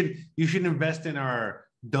what? You should invest in our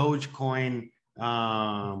Dogecoin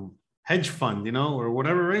hedge fund, you know, or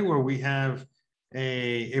whatever, right? Where we have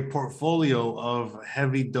a portfolio of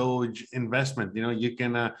heavy Doge investment. You know, you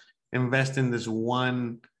can invest in this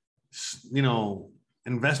one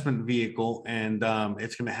investment vehicle, and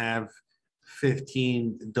it's going to have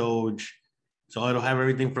 15 Doge. So it'll have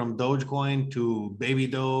everything from Dogecoin to Baby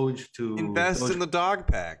Doge to invest in the dog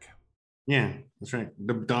pack. Yeah, that's right.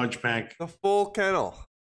 The Doge pack. The full kennel.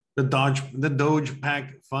 The Doge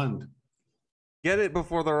pack fund. Get it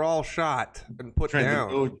before they're all shot and put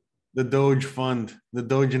down. The Doge fund. The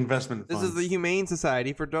Doge investment fund. This is the Humane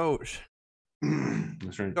Society for Doge.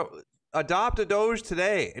 That's right. So, adopt a Doge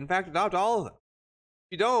today. In fact, adopt all of them.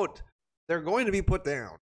 If you don't, they're going to be put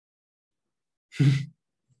down.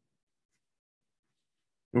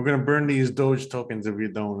 We're going to burn these Doge tokens if you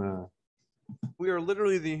don't. We are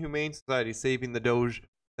literally the Humane Society saving the Doge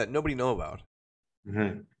that nobody know about.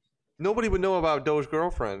 Mm-hmm. Nobody would know about Doge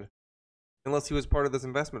girlfriend unless he was part of this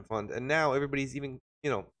investment fund. And now everybody's even,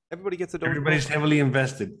 everybody gets a Doge. Everybody's heavily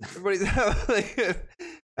invested. Everybody's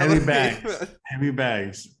heavy bags. Heavy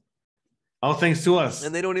bags. All thanks to us.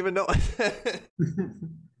 And they don't even know.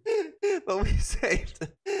 But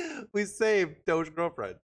we saved Doge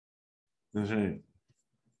girlfriend. That's right.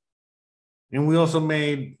 And we also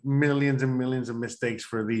made millions and millions of mistakes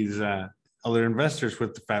for these other investors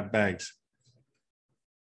with the fat bags.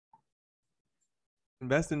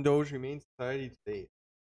 Invest in Doge Humane Society today.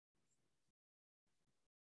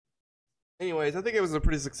 Anyways, I think it was a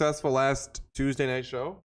pretty successful last Tuesday night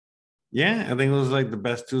show. Yeah, I think it was like the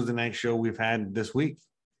best Tuesday night show we've had this week.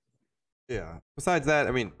 Yeah. Besides that,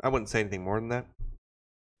 I mean, I wouldn't say anything more than that.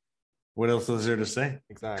 What else is there to say?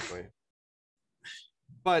 Exactly.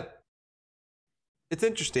 But it's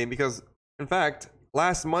interesting because, in fact,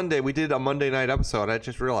 last Monday we did a Monday night episode. I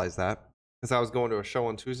just realized that because I was going to a show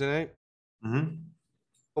on Tuesday night. Mm-hmm.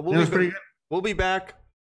 But it was pretty good. We'll be back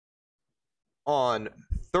on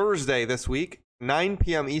Thursday this week, 9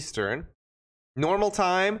 p.m. Eastern. Normal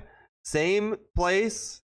time, same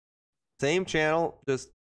place, same channel.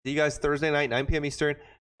 Just see you guys Thursday night, 9 p.m. Eastern.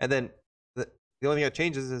 And then the only thing that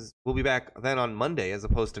changes is we'll be back then on Monday as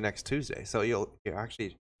opposed to next Tuesday. So you'll get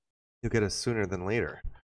us sooner than later.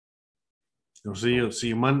 We'll see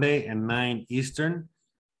you Monday at 9 Eastern.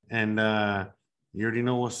 And you already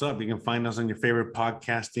know what's up. You can find us on your favorite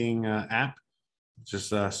podcasting app. Just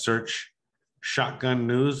search Shotgun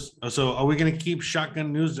News. So are we going to keep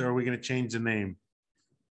Shotgun News or are we going to change the name?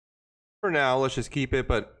 For now, let's just keep it,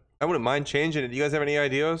 but I wouldn't mind changing it. Do you guys have any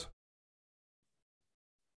ideas?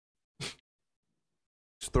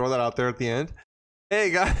 Just throw that out there at the end.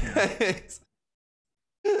 Hey, guys.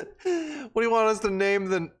 What do you want us to name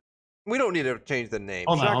the... We don't need to change the name.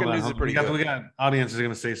 Shotgun News is pretty good. We got audience is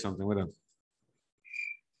going to say something. What else?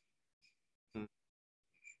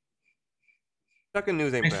 Shotgun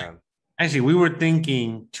News ain't bad. Actually, we were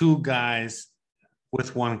thinking 2 guys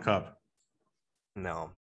with 1 cup.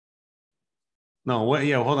 No, what?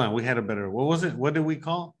 Yeah, hold on. We had a better. What was it? What did we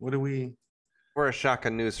call? We're a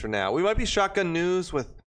Shotgun News for now. We might be Shotgun News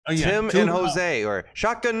with Tim and Jose, or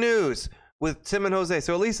Shotgun News with Tim and Jose.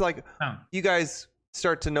 So at least you guys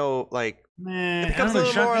start to know, it becomes a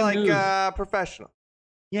little more like professional.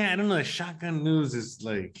 Yeah, I don't know. Shotgun News is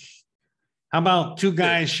like, how about 2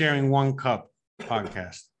 guys sharing 1 cup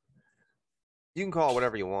podcast? You can call it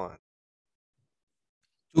whatever you want.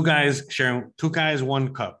 2 guys sharing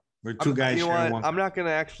 1 cup. Or 2 guys sharing 1 cup. I'm not going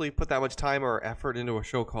to actually put that much time or effort into a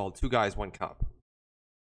show called 2 Guys, 1 Cup.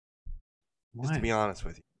 Why? Just to be honest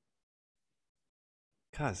with you.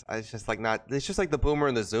 Because it's just like the Boomer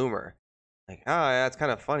and the Zoomer. Like, yeah, it's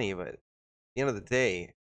kind of funny, but at the end of the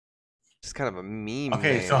day, it's just kind of a meme.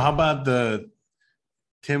 Okay, man. So how about the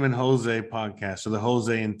Tim and Jose podcast, or the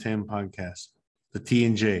Jose and Tim podcast? The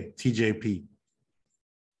TJP.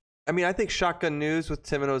 I mean, I think Shotgun News with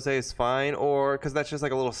Tim and Jose is fine, or because that's just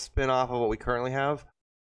like a little spin-off of what we currently have.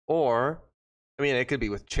 Or, I mean, it could be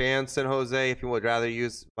with Chance and Jose if you would rather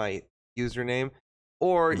use my username.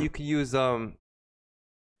 Or you could use,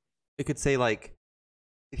 it could say, like,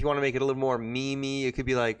 if you want to make it a little more meme-y, it could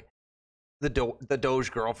be like the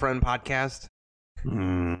Doge Girlfriend podcast.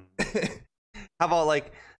 How about,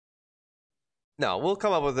 no, we'll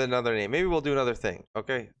come up with another name. Maybe we'll do another thing,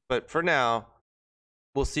 okay? But for now,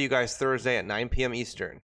 we'll see you guys Thursday at 9 p.m.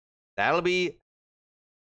 Eastern. That'll be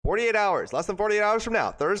 48 hours, less than 48 hours from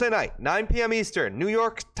now. Thursday night, 9 p.m. Eastern. New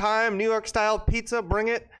York time, New York-style pizza. Bring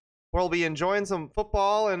it. We'll be enjoying some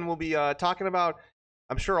football, and we'll be talking about,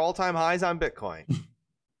 I'm sure, all-time highs on Bitcoin.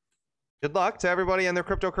 Good luck to everybody and their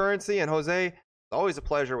cryptocurrency. And Jose, it's always a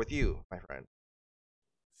pleasure with you, my friend.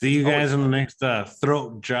 See you guys on the next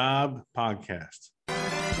Throat Job podcast.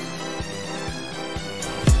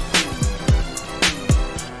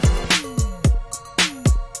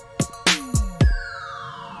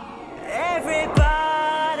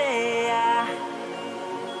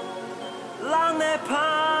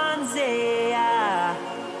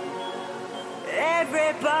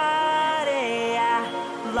 Everybody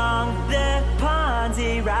along the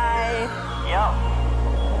Ponzi ride. Yo.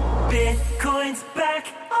 Bitcoin's back,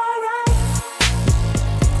 alright.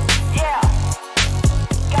 Yeah.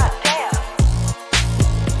 Goddamn.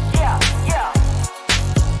 Yeah, yeah.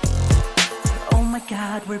 Oh my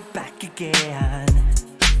God, we're back again.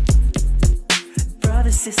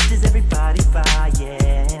 Brothers, sisters, everybody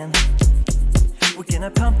buying. We're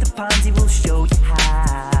gonna pump the Ponzi, we'll show you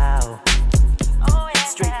how.